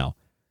famous now.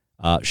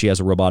 She has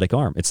a robotic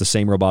arm. It's the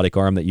same robotic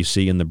arm that you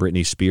see in the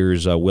Britney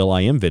Spears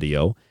Will.i.am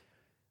video,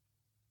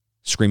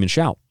 Scream and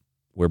Shout,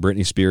 where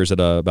Britney Spears at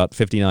about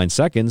 59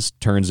 seconds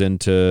turns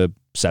into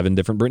 7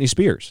 different Britney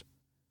Spears.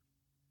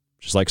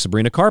 Just like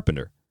Sabrina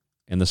Carpenter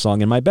in the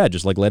song In My Bed,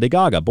 just like Lady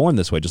Gaga, Born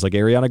This Way, just like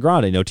Ariana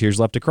Grande, No Tears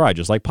Left to Cry,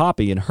 just like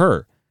Poppy and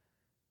Her.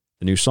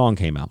 The new song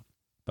came out,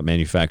 but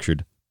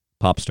manufactured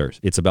Popstars.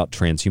 It's about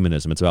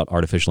transhumanism. It's about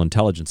artificial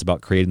intelligence. It's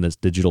about creating this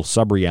digital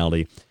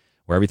sub-reality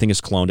where everything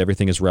is cloned,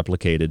 everything is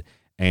replicated,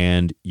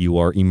 and you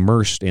are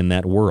immersed in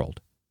that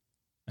world.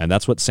 And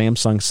that's what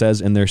Samsung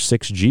says in their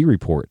 6G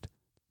report.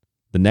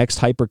 The next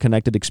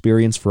hyper-connected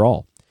experience for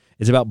all.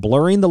 It's about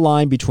blurring the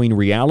line between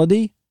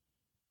reality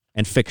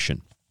and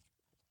fiction.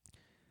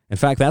 In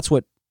fact, that's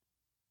what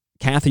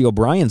Kathy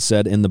O'Brien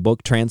said in the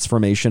book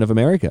Transformation of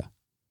America.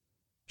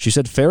 She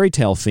said fairy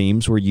tale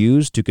themes were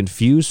used to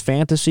confuse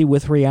fantasy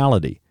with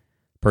reality,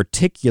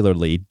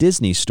 particularly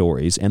Disney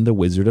stories and The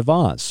Wizard of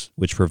Oz,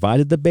 which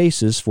provided the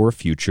basis for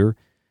future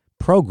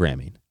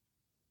programming.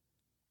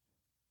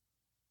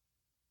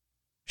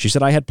 She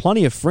said, I had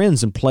plenty of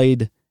friends and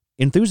played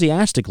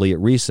enthusiastically at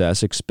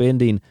recess,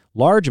 expending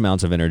large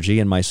amounts of energy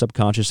in my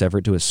subconscious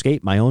effort to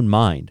escape my own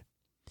mind.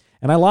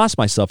 And I lost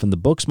myself in the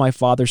books my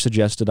father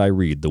suggested I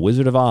read, The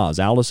Wizard of Oz,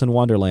 Alice in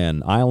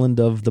Wonderland, Island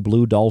of the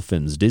Blue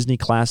Dolphins, Disney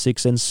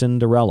classics, and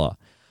Cinderella,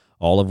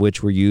 all of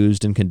which were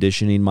used in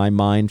conditioning my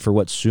mind for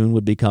what soon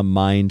would become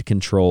mind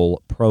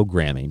control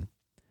programming.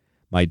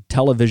 My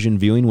television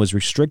viewing was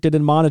restricted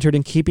and monitored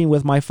in keeping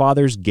with my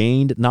father's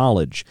gained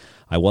knowledge.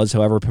 I was,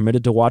 however,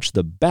 permitted to watch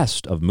the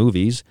best of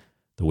movies,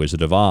 The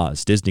Wizard of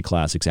Oz, Disney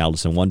classics,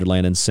 Alice in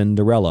Wonderland, and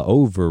Cinderella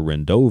over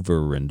and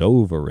over and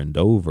over and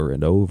over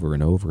and over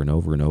and over and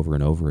over and over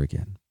and over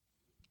again.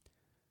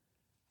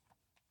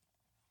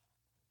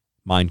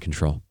 Mind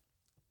control.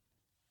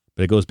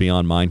 But it goes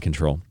beyond mind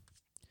control.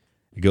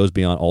 It goes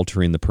beyond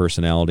altering the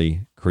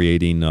personality,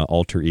 creating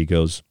alter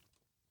egos.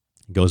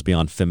 It goes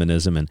beyond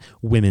feminism and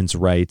women's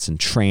rights and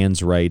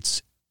trans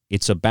rights.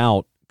 It's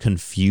about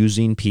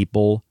confusing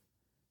people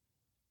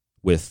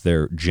with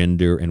their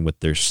gender and with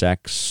their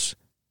sex.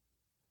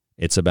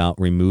 It's about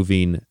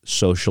removing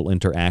social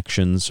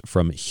interactions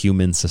from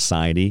human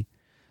society.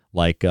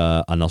 Like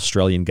an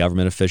Australian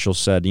government official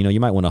said, you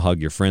might want to hug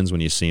your friends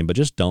when you see them, but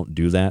just don't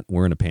do that.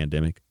 We're in a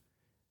pandemic.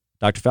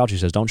 Dr. Fauci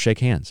says, don't shake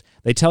hands.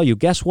 They tell you,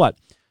 guess what?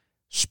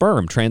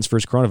 Sperm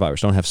transfers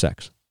coronavirus. Don't have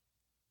sex.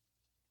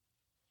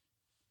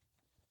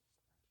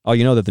 Oh,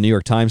 you know that the New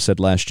York Times said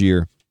last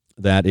year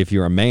that if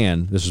you're a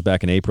man, this was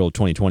back in April of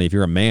 2020, if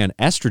you're a man,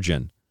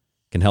 estrogen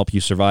can help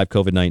you survive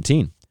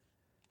COVID-19.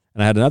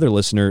 And I had another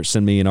listener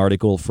send me an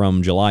article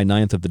from July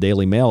 9th of the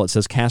Daily Mail. It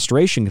says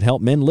castration can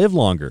help men live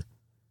longer.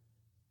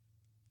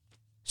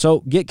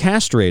 So get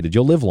castrated.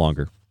 You'll live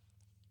longer.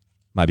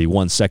 Might be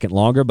 1 second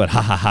longer, but you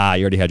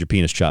already had your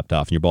penis chopped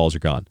off and your balls are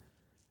gone.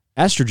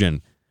 Estrogen.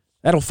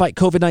 That'll fight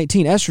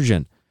COVID-19.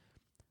 Estrogen.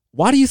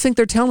 Why do you think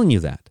they're telling you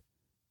that?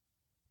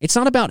 It's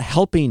not about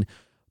helping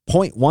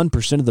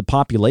 0.1% of the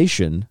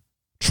population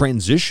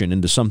transition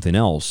into something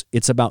else.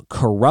 It's about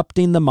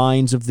corrupting the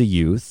minds of the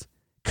youth,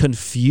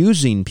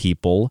 confusing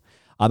people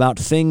about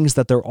things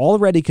that they're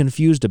already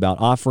confused about,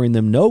 offering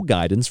them no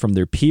guidance from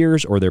their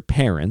peers or their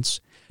parents,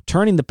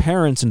 turning the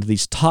parents into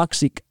these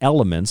toxic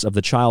elements of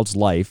the child's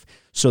life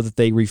so that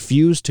they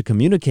refuse to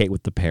communicate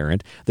with the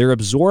parent. They're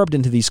absorbed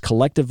into these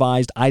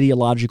collectivized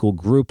ideological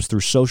groups through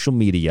social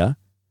media.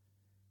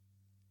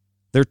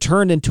 They're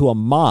turned into a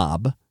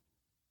mob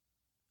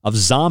of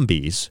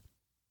zombies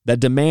that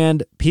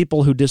demand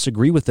people who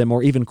disagree with them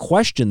or even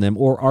question them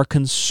or are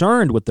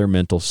concerned with their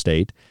mental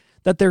state,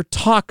 that they're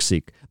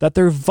toxic, that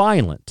they're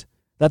violent,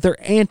 that they're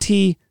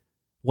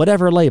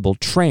anti-whatever label,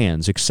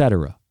 trans,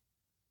 etc.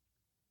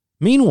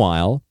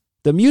 Meanwhile,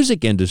 the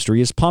music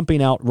industry is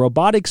pumping out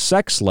robotic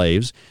sex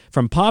slaves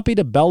from Poppy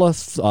to Bella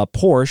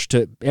Porsche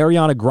to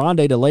Ariana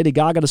Grande to Lady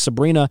Gaga to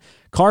Sabrina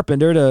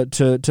Carpenter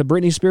to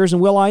Britney Spears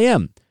and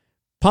Will.i.am.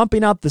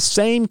 Pumping out the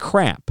same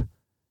crap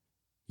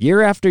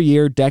year after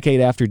year,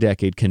 decade after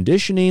decade,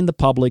 conditioning the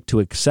public to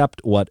accept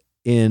what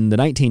in the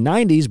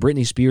 1990s,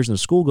 Britney Spears in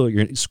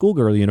a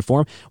schoolgirl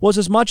uniform was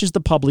as much as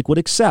the public would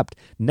accept.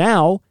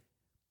 Now,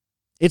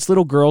 it's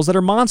little girls that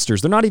are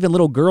monsters. They're not even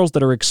little girls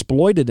that are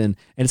exploited, and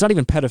it's not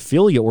even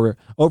pedophilia or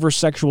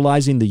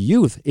over-sexualizing the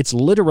youth. It's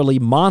literally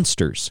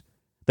monsters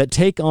that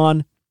take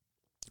on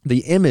the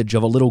image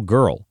of a little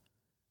girl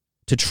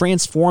to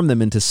transform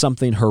them into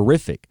something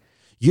horrific.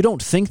 You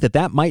don't think that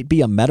that might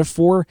be a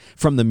metaphor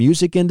from the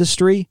music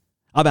industry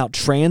about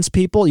trans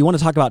people? You want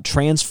to talk about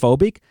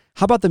transphobic?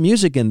 How about the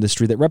music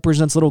industry that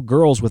represents little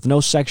girls with no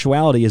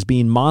sexuality as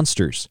being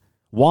monsters?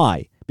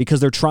 Why?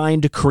 Because they're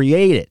trying to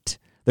create it.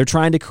 They're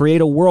trying to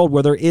create a world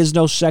where there is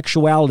no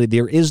sexuality,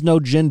 there is no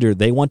gender.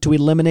 They want to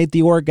eliminate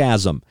the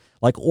orgasm,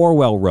 like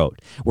Orwell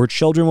wrote, where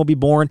children will be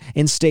born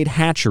in state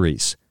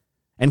hatcheries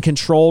and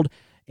controlled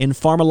in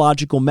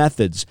pharmacological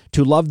methods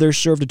to love their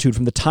servitude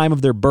from the time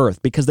of their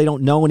birth because they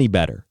don't know any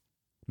better.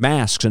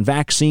 masks and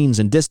vaccines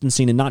and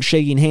distancing and not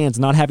shaking hands,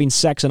 not having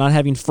sex and not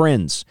having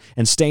friends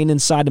and staying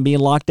inside and being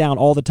locked down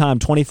all the time,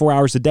 24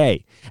 hours a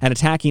day, and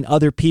attacking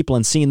other people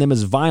and seeing them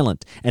as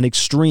violent and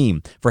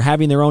extreme, for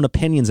having their own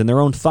opinions and their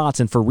own thoughts,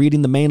 and for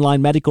reading the mainline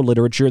medical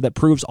literature that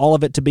proves all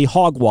of it to be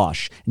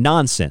hogwash,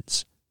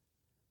 nonsense.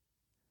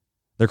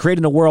 They're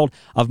creating a world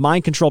of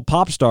mind-controlled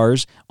pop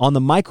stars on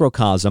the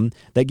microcosm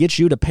that gets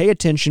you to pay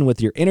attention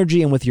with your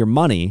energy and with your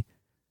money,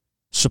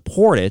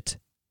 support it,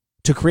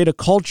 to create a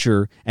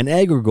culture, an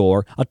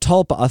egregore, a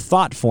tulpa, a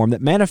thought form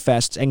that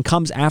manifests and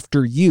comes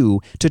after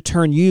you to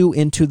turn you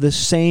into the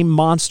same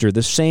monster,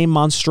 the same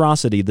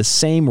monstrosity, the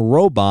same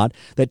robot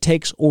that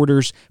takes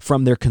orders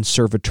from their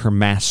conservator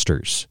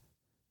masters.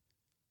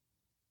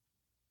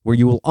 Where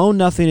you will own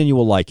nothing and you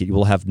will like it. You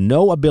will have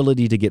no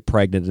ability to get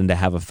pregnant and to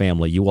have a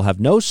family. You will have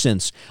no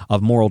sense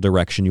of moral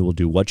direction. You will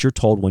do what you're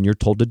told when you're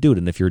told to do it.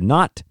 And if you're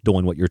not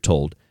doing what you're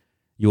told,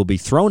 you will be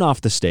thrown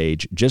off the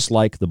stage just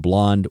like the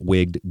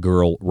blonde-wigged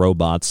girl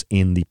robots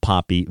in the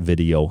Poppy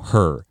video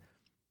Her.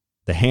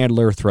 The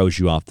handler throws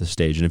you off the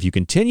stage. And if you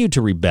continue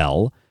to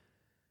rebel,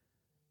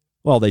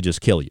 well, they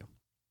just kill you.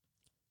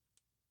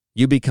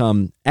 You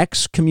become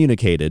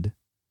excommunicated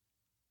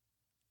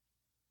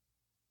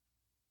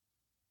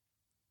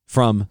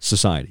from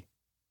society.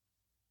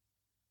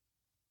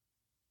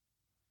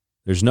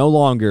 There's no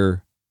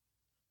longer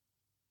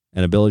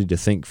an ability to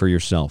think for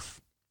yourself,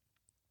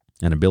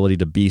 an ability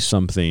to be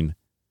something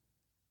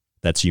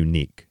that's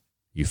unique.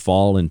 You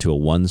fall into a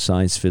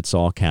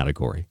one-size-fits-all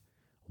category.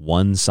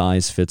 One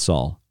size fits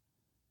all.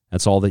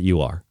 That's all that you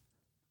are.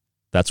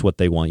 That's what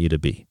they want you to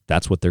be.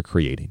 That's what they're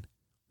creating.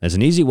 There's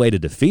an easy way to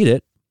defeat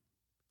it.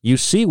 You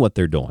see what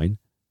they're doing.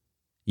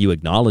 You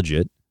acknowledge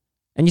it.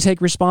 And you take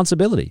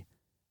responsibility.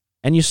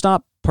 And you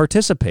stop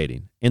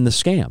participating in the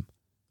scam.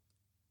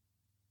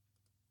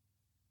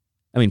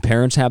 I mean,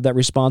 parents have that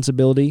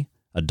responsibility.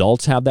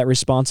 Adults have that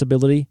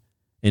responsibility.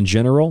 In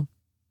general,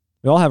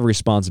 we all have a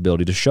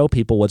responsibility to show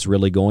people what's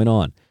really going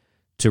on.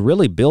 To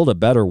really build a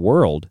better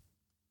world,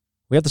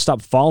 we have to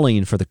stop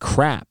falling for the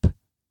crap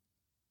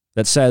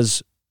that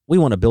says we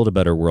want to build a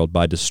better world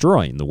by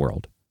destroying the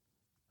world.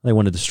 They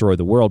want to destroy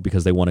the world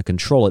because they want to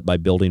control it by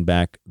building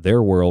back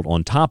their world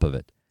on top of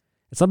it.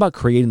 It's not about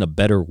creating a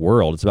better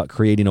world. It's about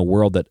creating a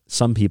world that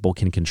some people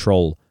can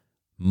control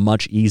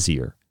much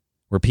easier,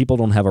 where people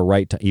don't have a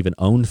right to even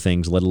own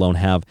things, let alone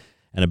have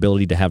an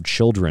ability to have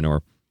children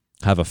or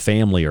have a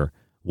family or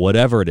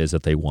whatever it is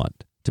that they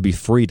want, to be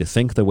free to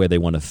think the way they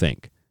want to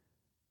think,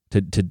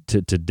 to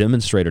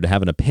demonstrate or to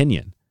have an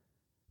opinion,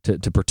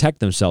 to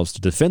protect themselves,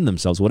 to defend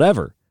themselves,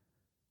 whatever.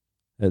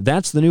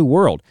 That's the new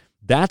world.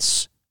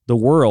 That's the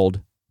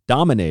world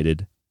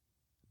dominated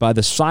by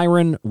the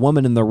siren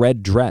woman in the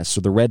red dress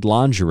or the red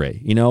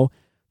lingerie, you know,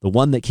 the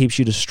one that keeps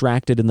you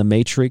distracted in the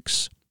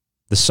Matrix,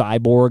 the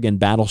cyborg in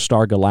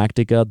Battlestar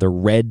Galactica, the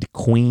Red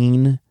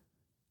Queen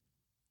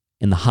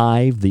in the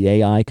Hive, the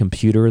AI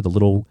computer, the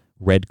little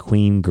Red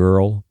Queen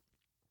girl.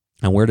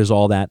 And where does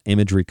all that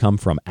imagery come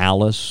from?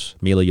 Alice,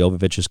 Mila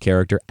Jovovich's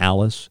character,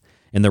 Alice,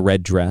 in the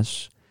red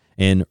dress,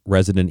 in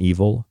Resident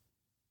Evil.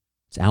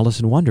 It's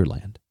Alice in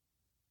Wonderland.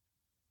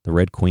 The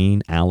Red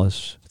Queen,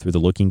 Alice, through the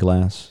looking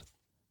glass.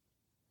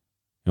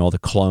 And all the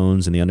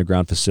clones in the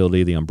underground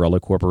facility, the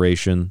Umbrella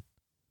Corporation.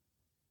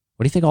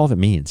 What do you think all of it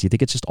means? You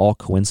think it's just all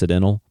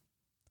coincidental?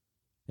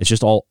 It's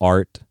just all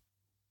art?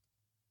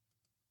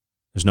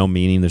 There's no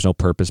meaning, there's no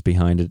purpose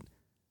behind it.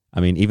 I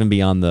mean, even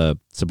beyond the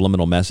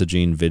subliminal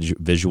messaging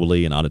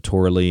visually and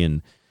auditorily,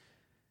 and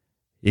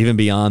even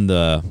beyond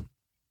the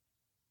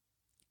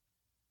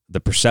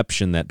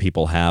perception that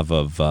people have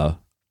of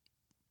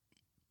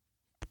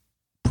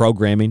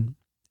programming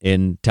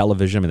in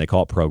television. I mean, they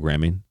call it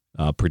programming,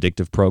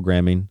 predictive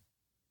programming,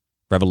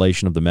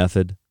 revelation of the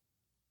method.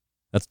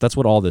 That's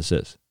what all this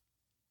is.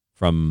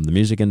 From the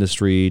music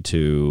industry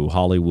to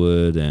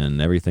Hollywood and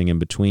everything in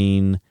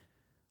between,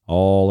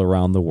 all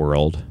around the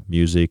world,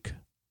 music,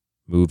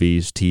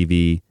 movies,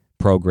 TV,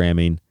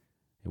 programming.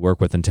 They work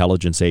with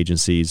intelligence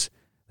agencies.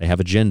 They have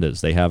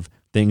agendas. They have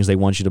things they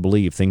want you to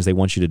believe, things they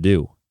want you to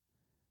do.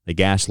 They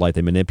gaslight,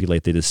 they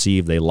manipulate, they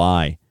deceive, they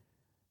lie.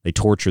 They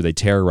torture, they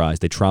terrorize,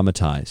 they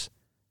traumatize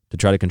to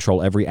try to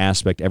control every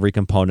aspect, every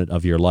component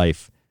of your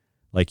life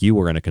like you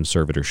were in a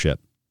conservatorship.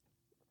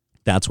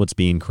 That's what's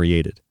being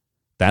created.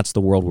 That's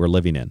the world we're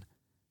living in.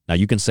 Now,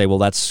 you can say, well,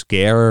 that's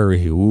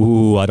scary.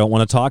 Ooh, I don't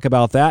want to talk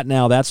about that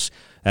now. That's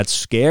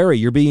scary.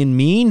 You're being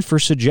mean for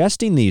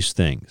suggesting these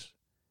things.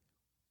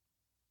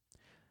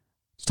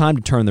 It's time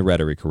to turn the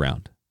rhetoric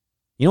around.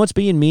 You know what's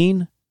being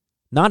mean?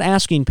 Not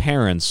asking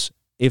parents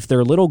if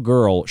their little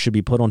girl should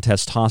be put on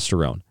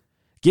testosterone.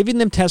 Giving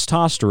them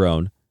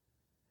testosterone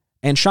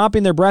and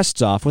chopping their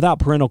breasts off without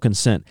parental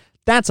consent.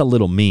 That's a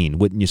little mean,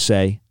 wouldn't you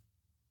say?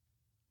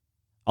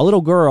 A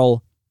little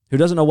girl who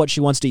doesn't know what she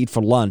wants to eat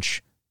for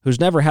lunch, who's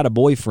never had a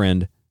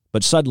boyfriend,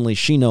 but suddenly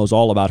she knows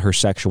all about her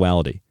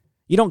sexuality.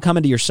 You don't come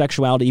into your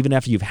sexuality even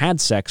after you've had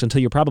sex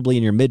until you're probably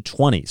in your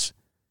mid-20s.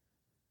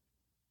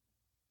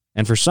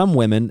 And for some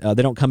women,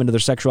 they don't come into their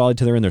sexuality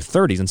until they're in their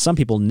 30s, and some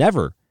people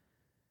never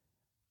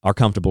are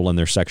comfortable in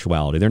their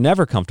sexuality. They're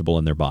never comfortable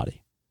in their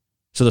body.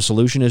 So the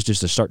solution is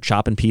just to start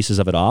chopping pieces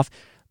of it off.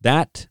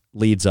 That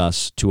leads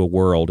us to a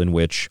world in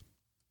which,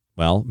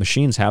 well,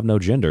 machines have no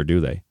gender, do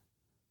they?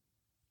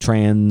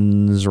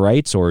 Trans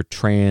rights or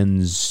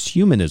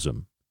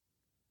transhumanism.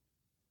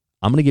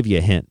 I'm going to give you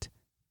a hint.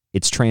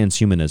 It's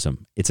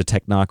transhumanism. It's a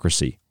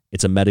technocracy.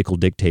 It's a medical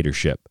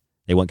dictatorship.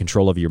 They want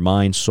control of your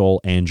mind,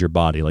 soul, and your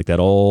body, like that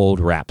old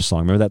rap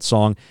song. Remember that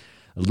song?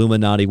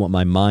 Illuminati want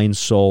my mind,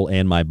 soul,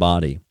 and my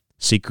body.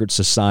 Secret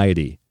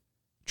society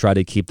try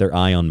to keep their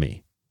eye on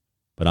me,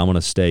 but I'm going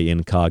to stay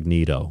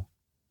incognito.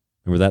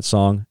 Remember that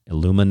song?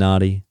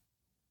 Illuminati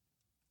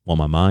want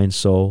my mind,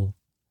 soul,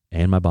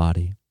 and my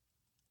body.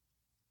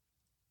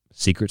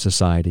 Secret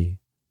society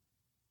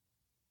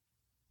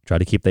try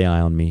to keep the eye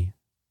on me.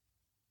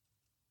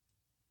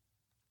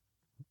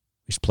 We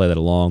used to play that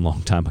a long,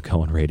 long time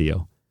ago on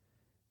radio.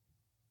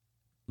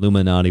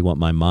 Illuminati want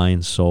my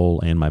mind, soul,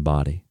 and my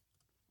body.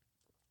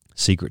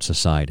 Secret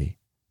society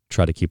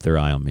try to keep their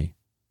eye on me.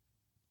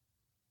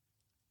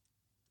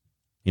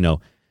 You know,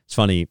 it's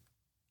funny,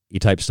 you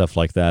type stuff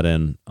like that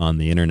in on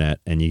the internet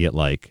and you get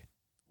like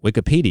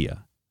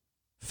Wikipedia,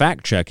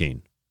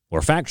 fact-checking,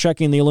 or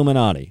fact-checking the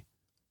Illuminati.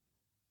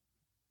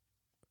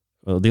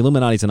 Well, the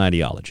Illuminati is an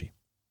ideology.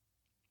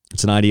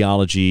 It's an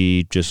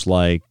ideology just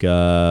like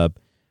transhumanism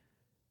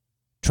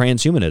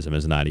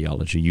is an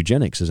ideology.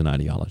 Eugenics is an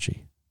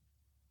ideology.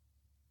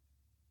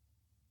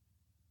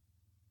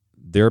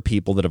 There are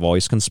people that have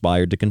always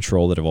conspired to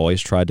control, that have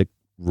always tried to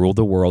rule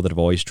the world, that have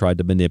always tried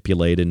to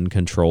manipulate and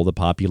control the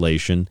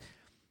population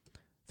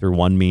through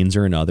one means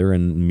or another,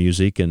 and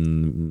music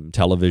and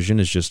television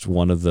is just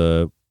one of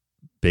the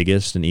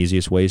biggest and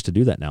easiest ways to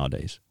do that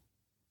nowadays.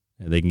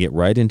 They can get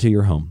right into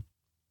your home,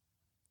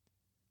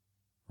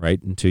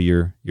 right into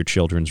your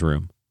children's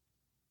room.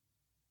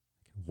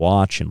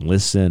 Watch and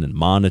listen and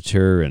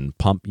monitor and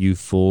pump you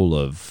full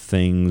of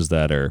things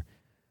that are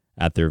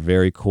at their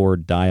very core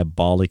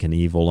diabolic and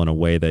evil in a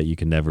way that you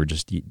can never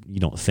just, you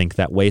don't think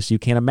that way, so you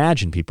can't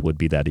imagine people would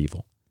be that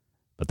evil.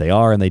 But they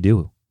are, and they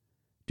do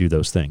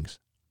those things.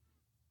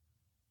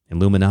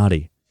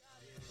 Illuminati.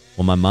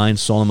 Well, my mind,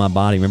 soul, and my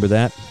body, remember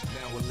that?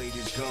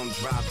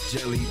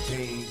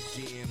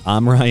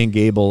 I'm Ryan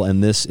Gable,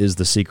 and this is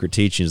The Secret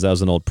Teachings. That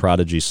was an old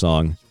Prodigy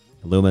song.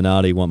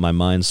 Illuminati want my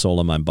mind, soul,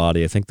 and my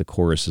body. I think the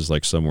chorus is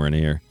like somewhere in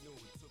here.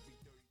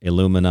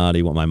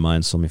 Illuminati want my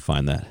mind, soul. Let me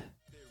find that.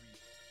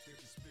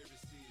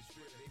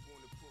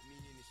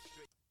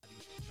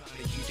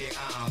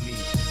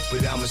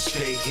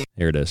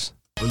 Here it is.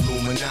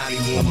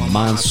 My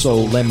mind,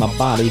 soul, and my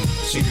body.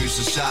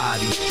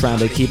 Trying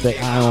to keep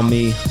their eye on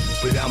me.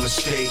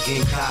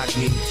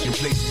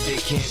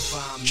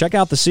 Check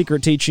out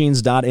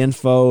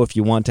thesecretteachings.info if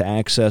you want to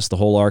access the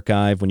whole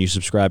archive. When you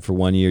subscribe for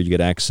 1 year, you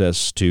get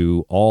access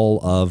to all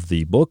of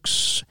the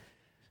books,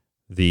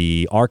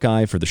 the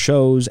archive for the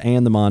shows,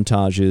 and the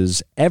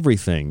montages.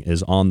 Everything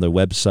is on the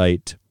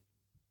website.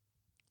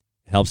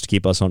 It helps to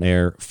keep us on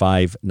air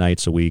 5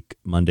 nights a week,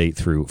 Monday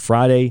through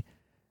Friday,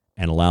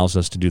 and allows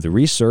us to do the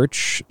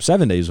research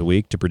 7 days a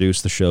week to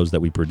produce the shows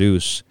that we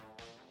produce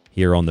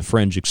here on The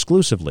Fringe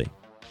exclusively.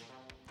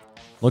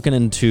 Looking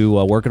into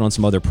working on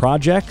some other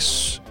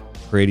projects,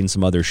 creating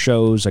some other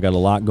shows. I got a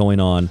lot going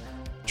on,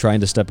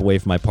 trying to step away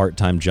from my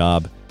part-time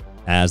job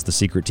as The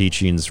Secret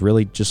Teachings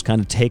really just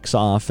kind of takes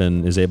off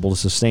and is able to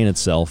sustain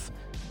itself.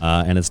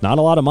 And it's not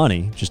a lot of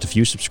money, just a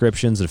few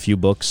subscriptions and a few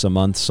books a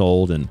month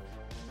sold, and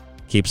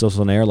keeps us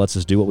on air, lets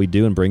us do what we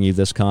do, and bring you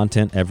this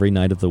content every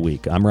night of the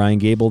week. I'm Ryan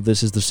Gable.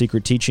 This is The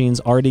Secret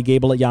Teachings.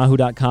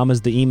 rdgable@yahoo.com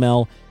is the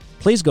email.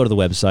 Please go to the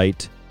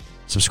website,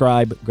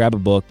 subscribe, grab a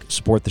book,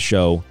 support the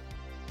show.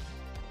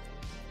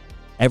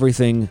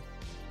 Everything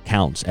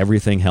counts.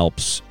 Everything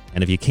helps.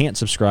 And if you can't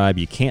subscribe,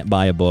 you can't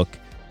buy a book,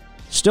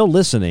 still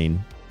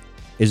listening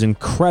is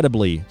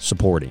incredibly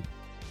supporting.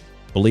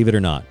 Believe it or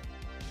not.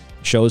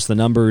 It shows the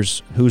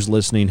numbers, who's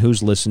listening,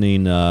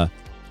 and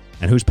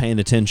who's paying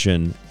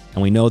attention.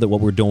 And we know that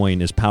what we're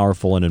doing is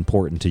powerful and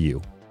important to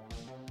you.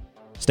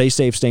 Stay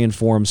safe, stay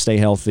informed, stay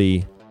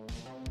healthy.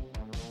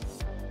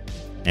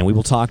 And we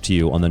will talk to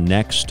you on the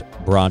next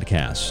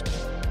broadcast.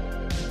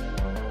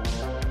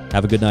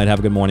 Have a good night, have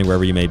a good morning,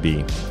 wherever you may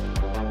be.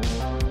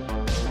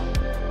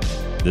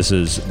 This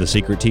is The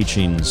Secret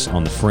Teachings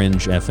on The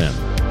Fringe FM.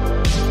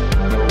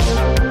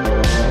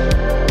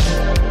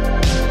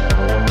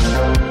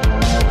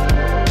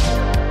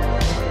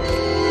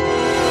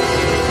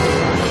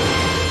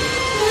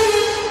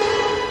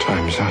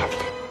 Time's up.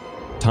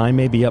 Time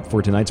may be up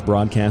for tonight's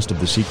broadcast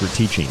of The Secret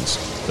Teachings,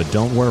 but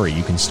don't worry,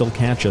 you can still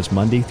catch us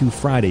Monday through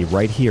Friday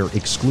right here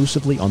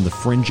exclusively on The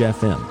Fringe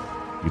FM.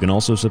 You can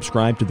also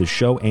subscribe to the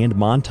show and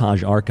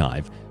montage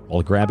archive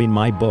while grabbing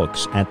my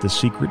books at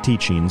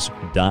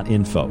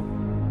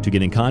thesecretteachings.info. To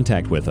get in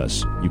contact with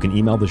us, you can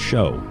email the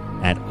show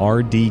at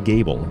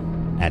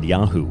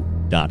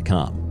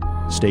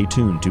rdgable@yahoo.com. Stay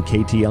tuned to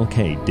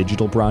KTLK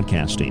Digital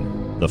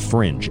Broadcasting, The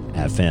Fringe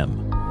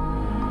FM.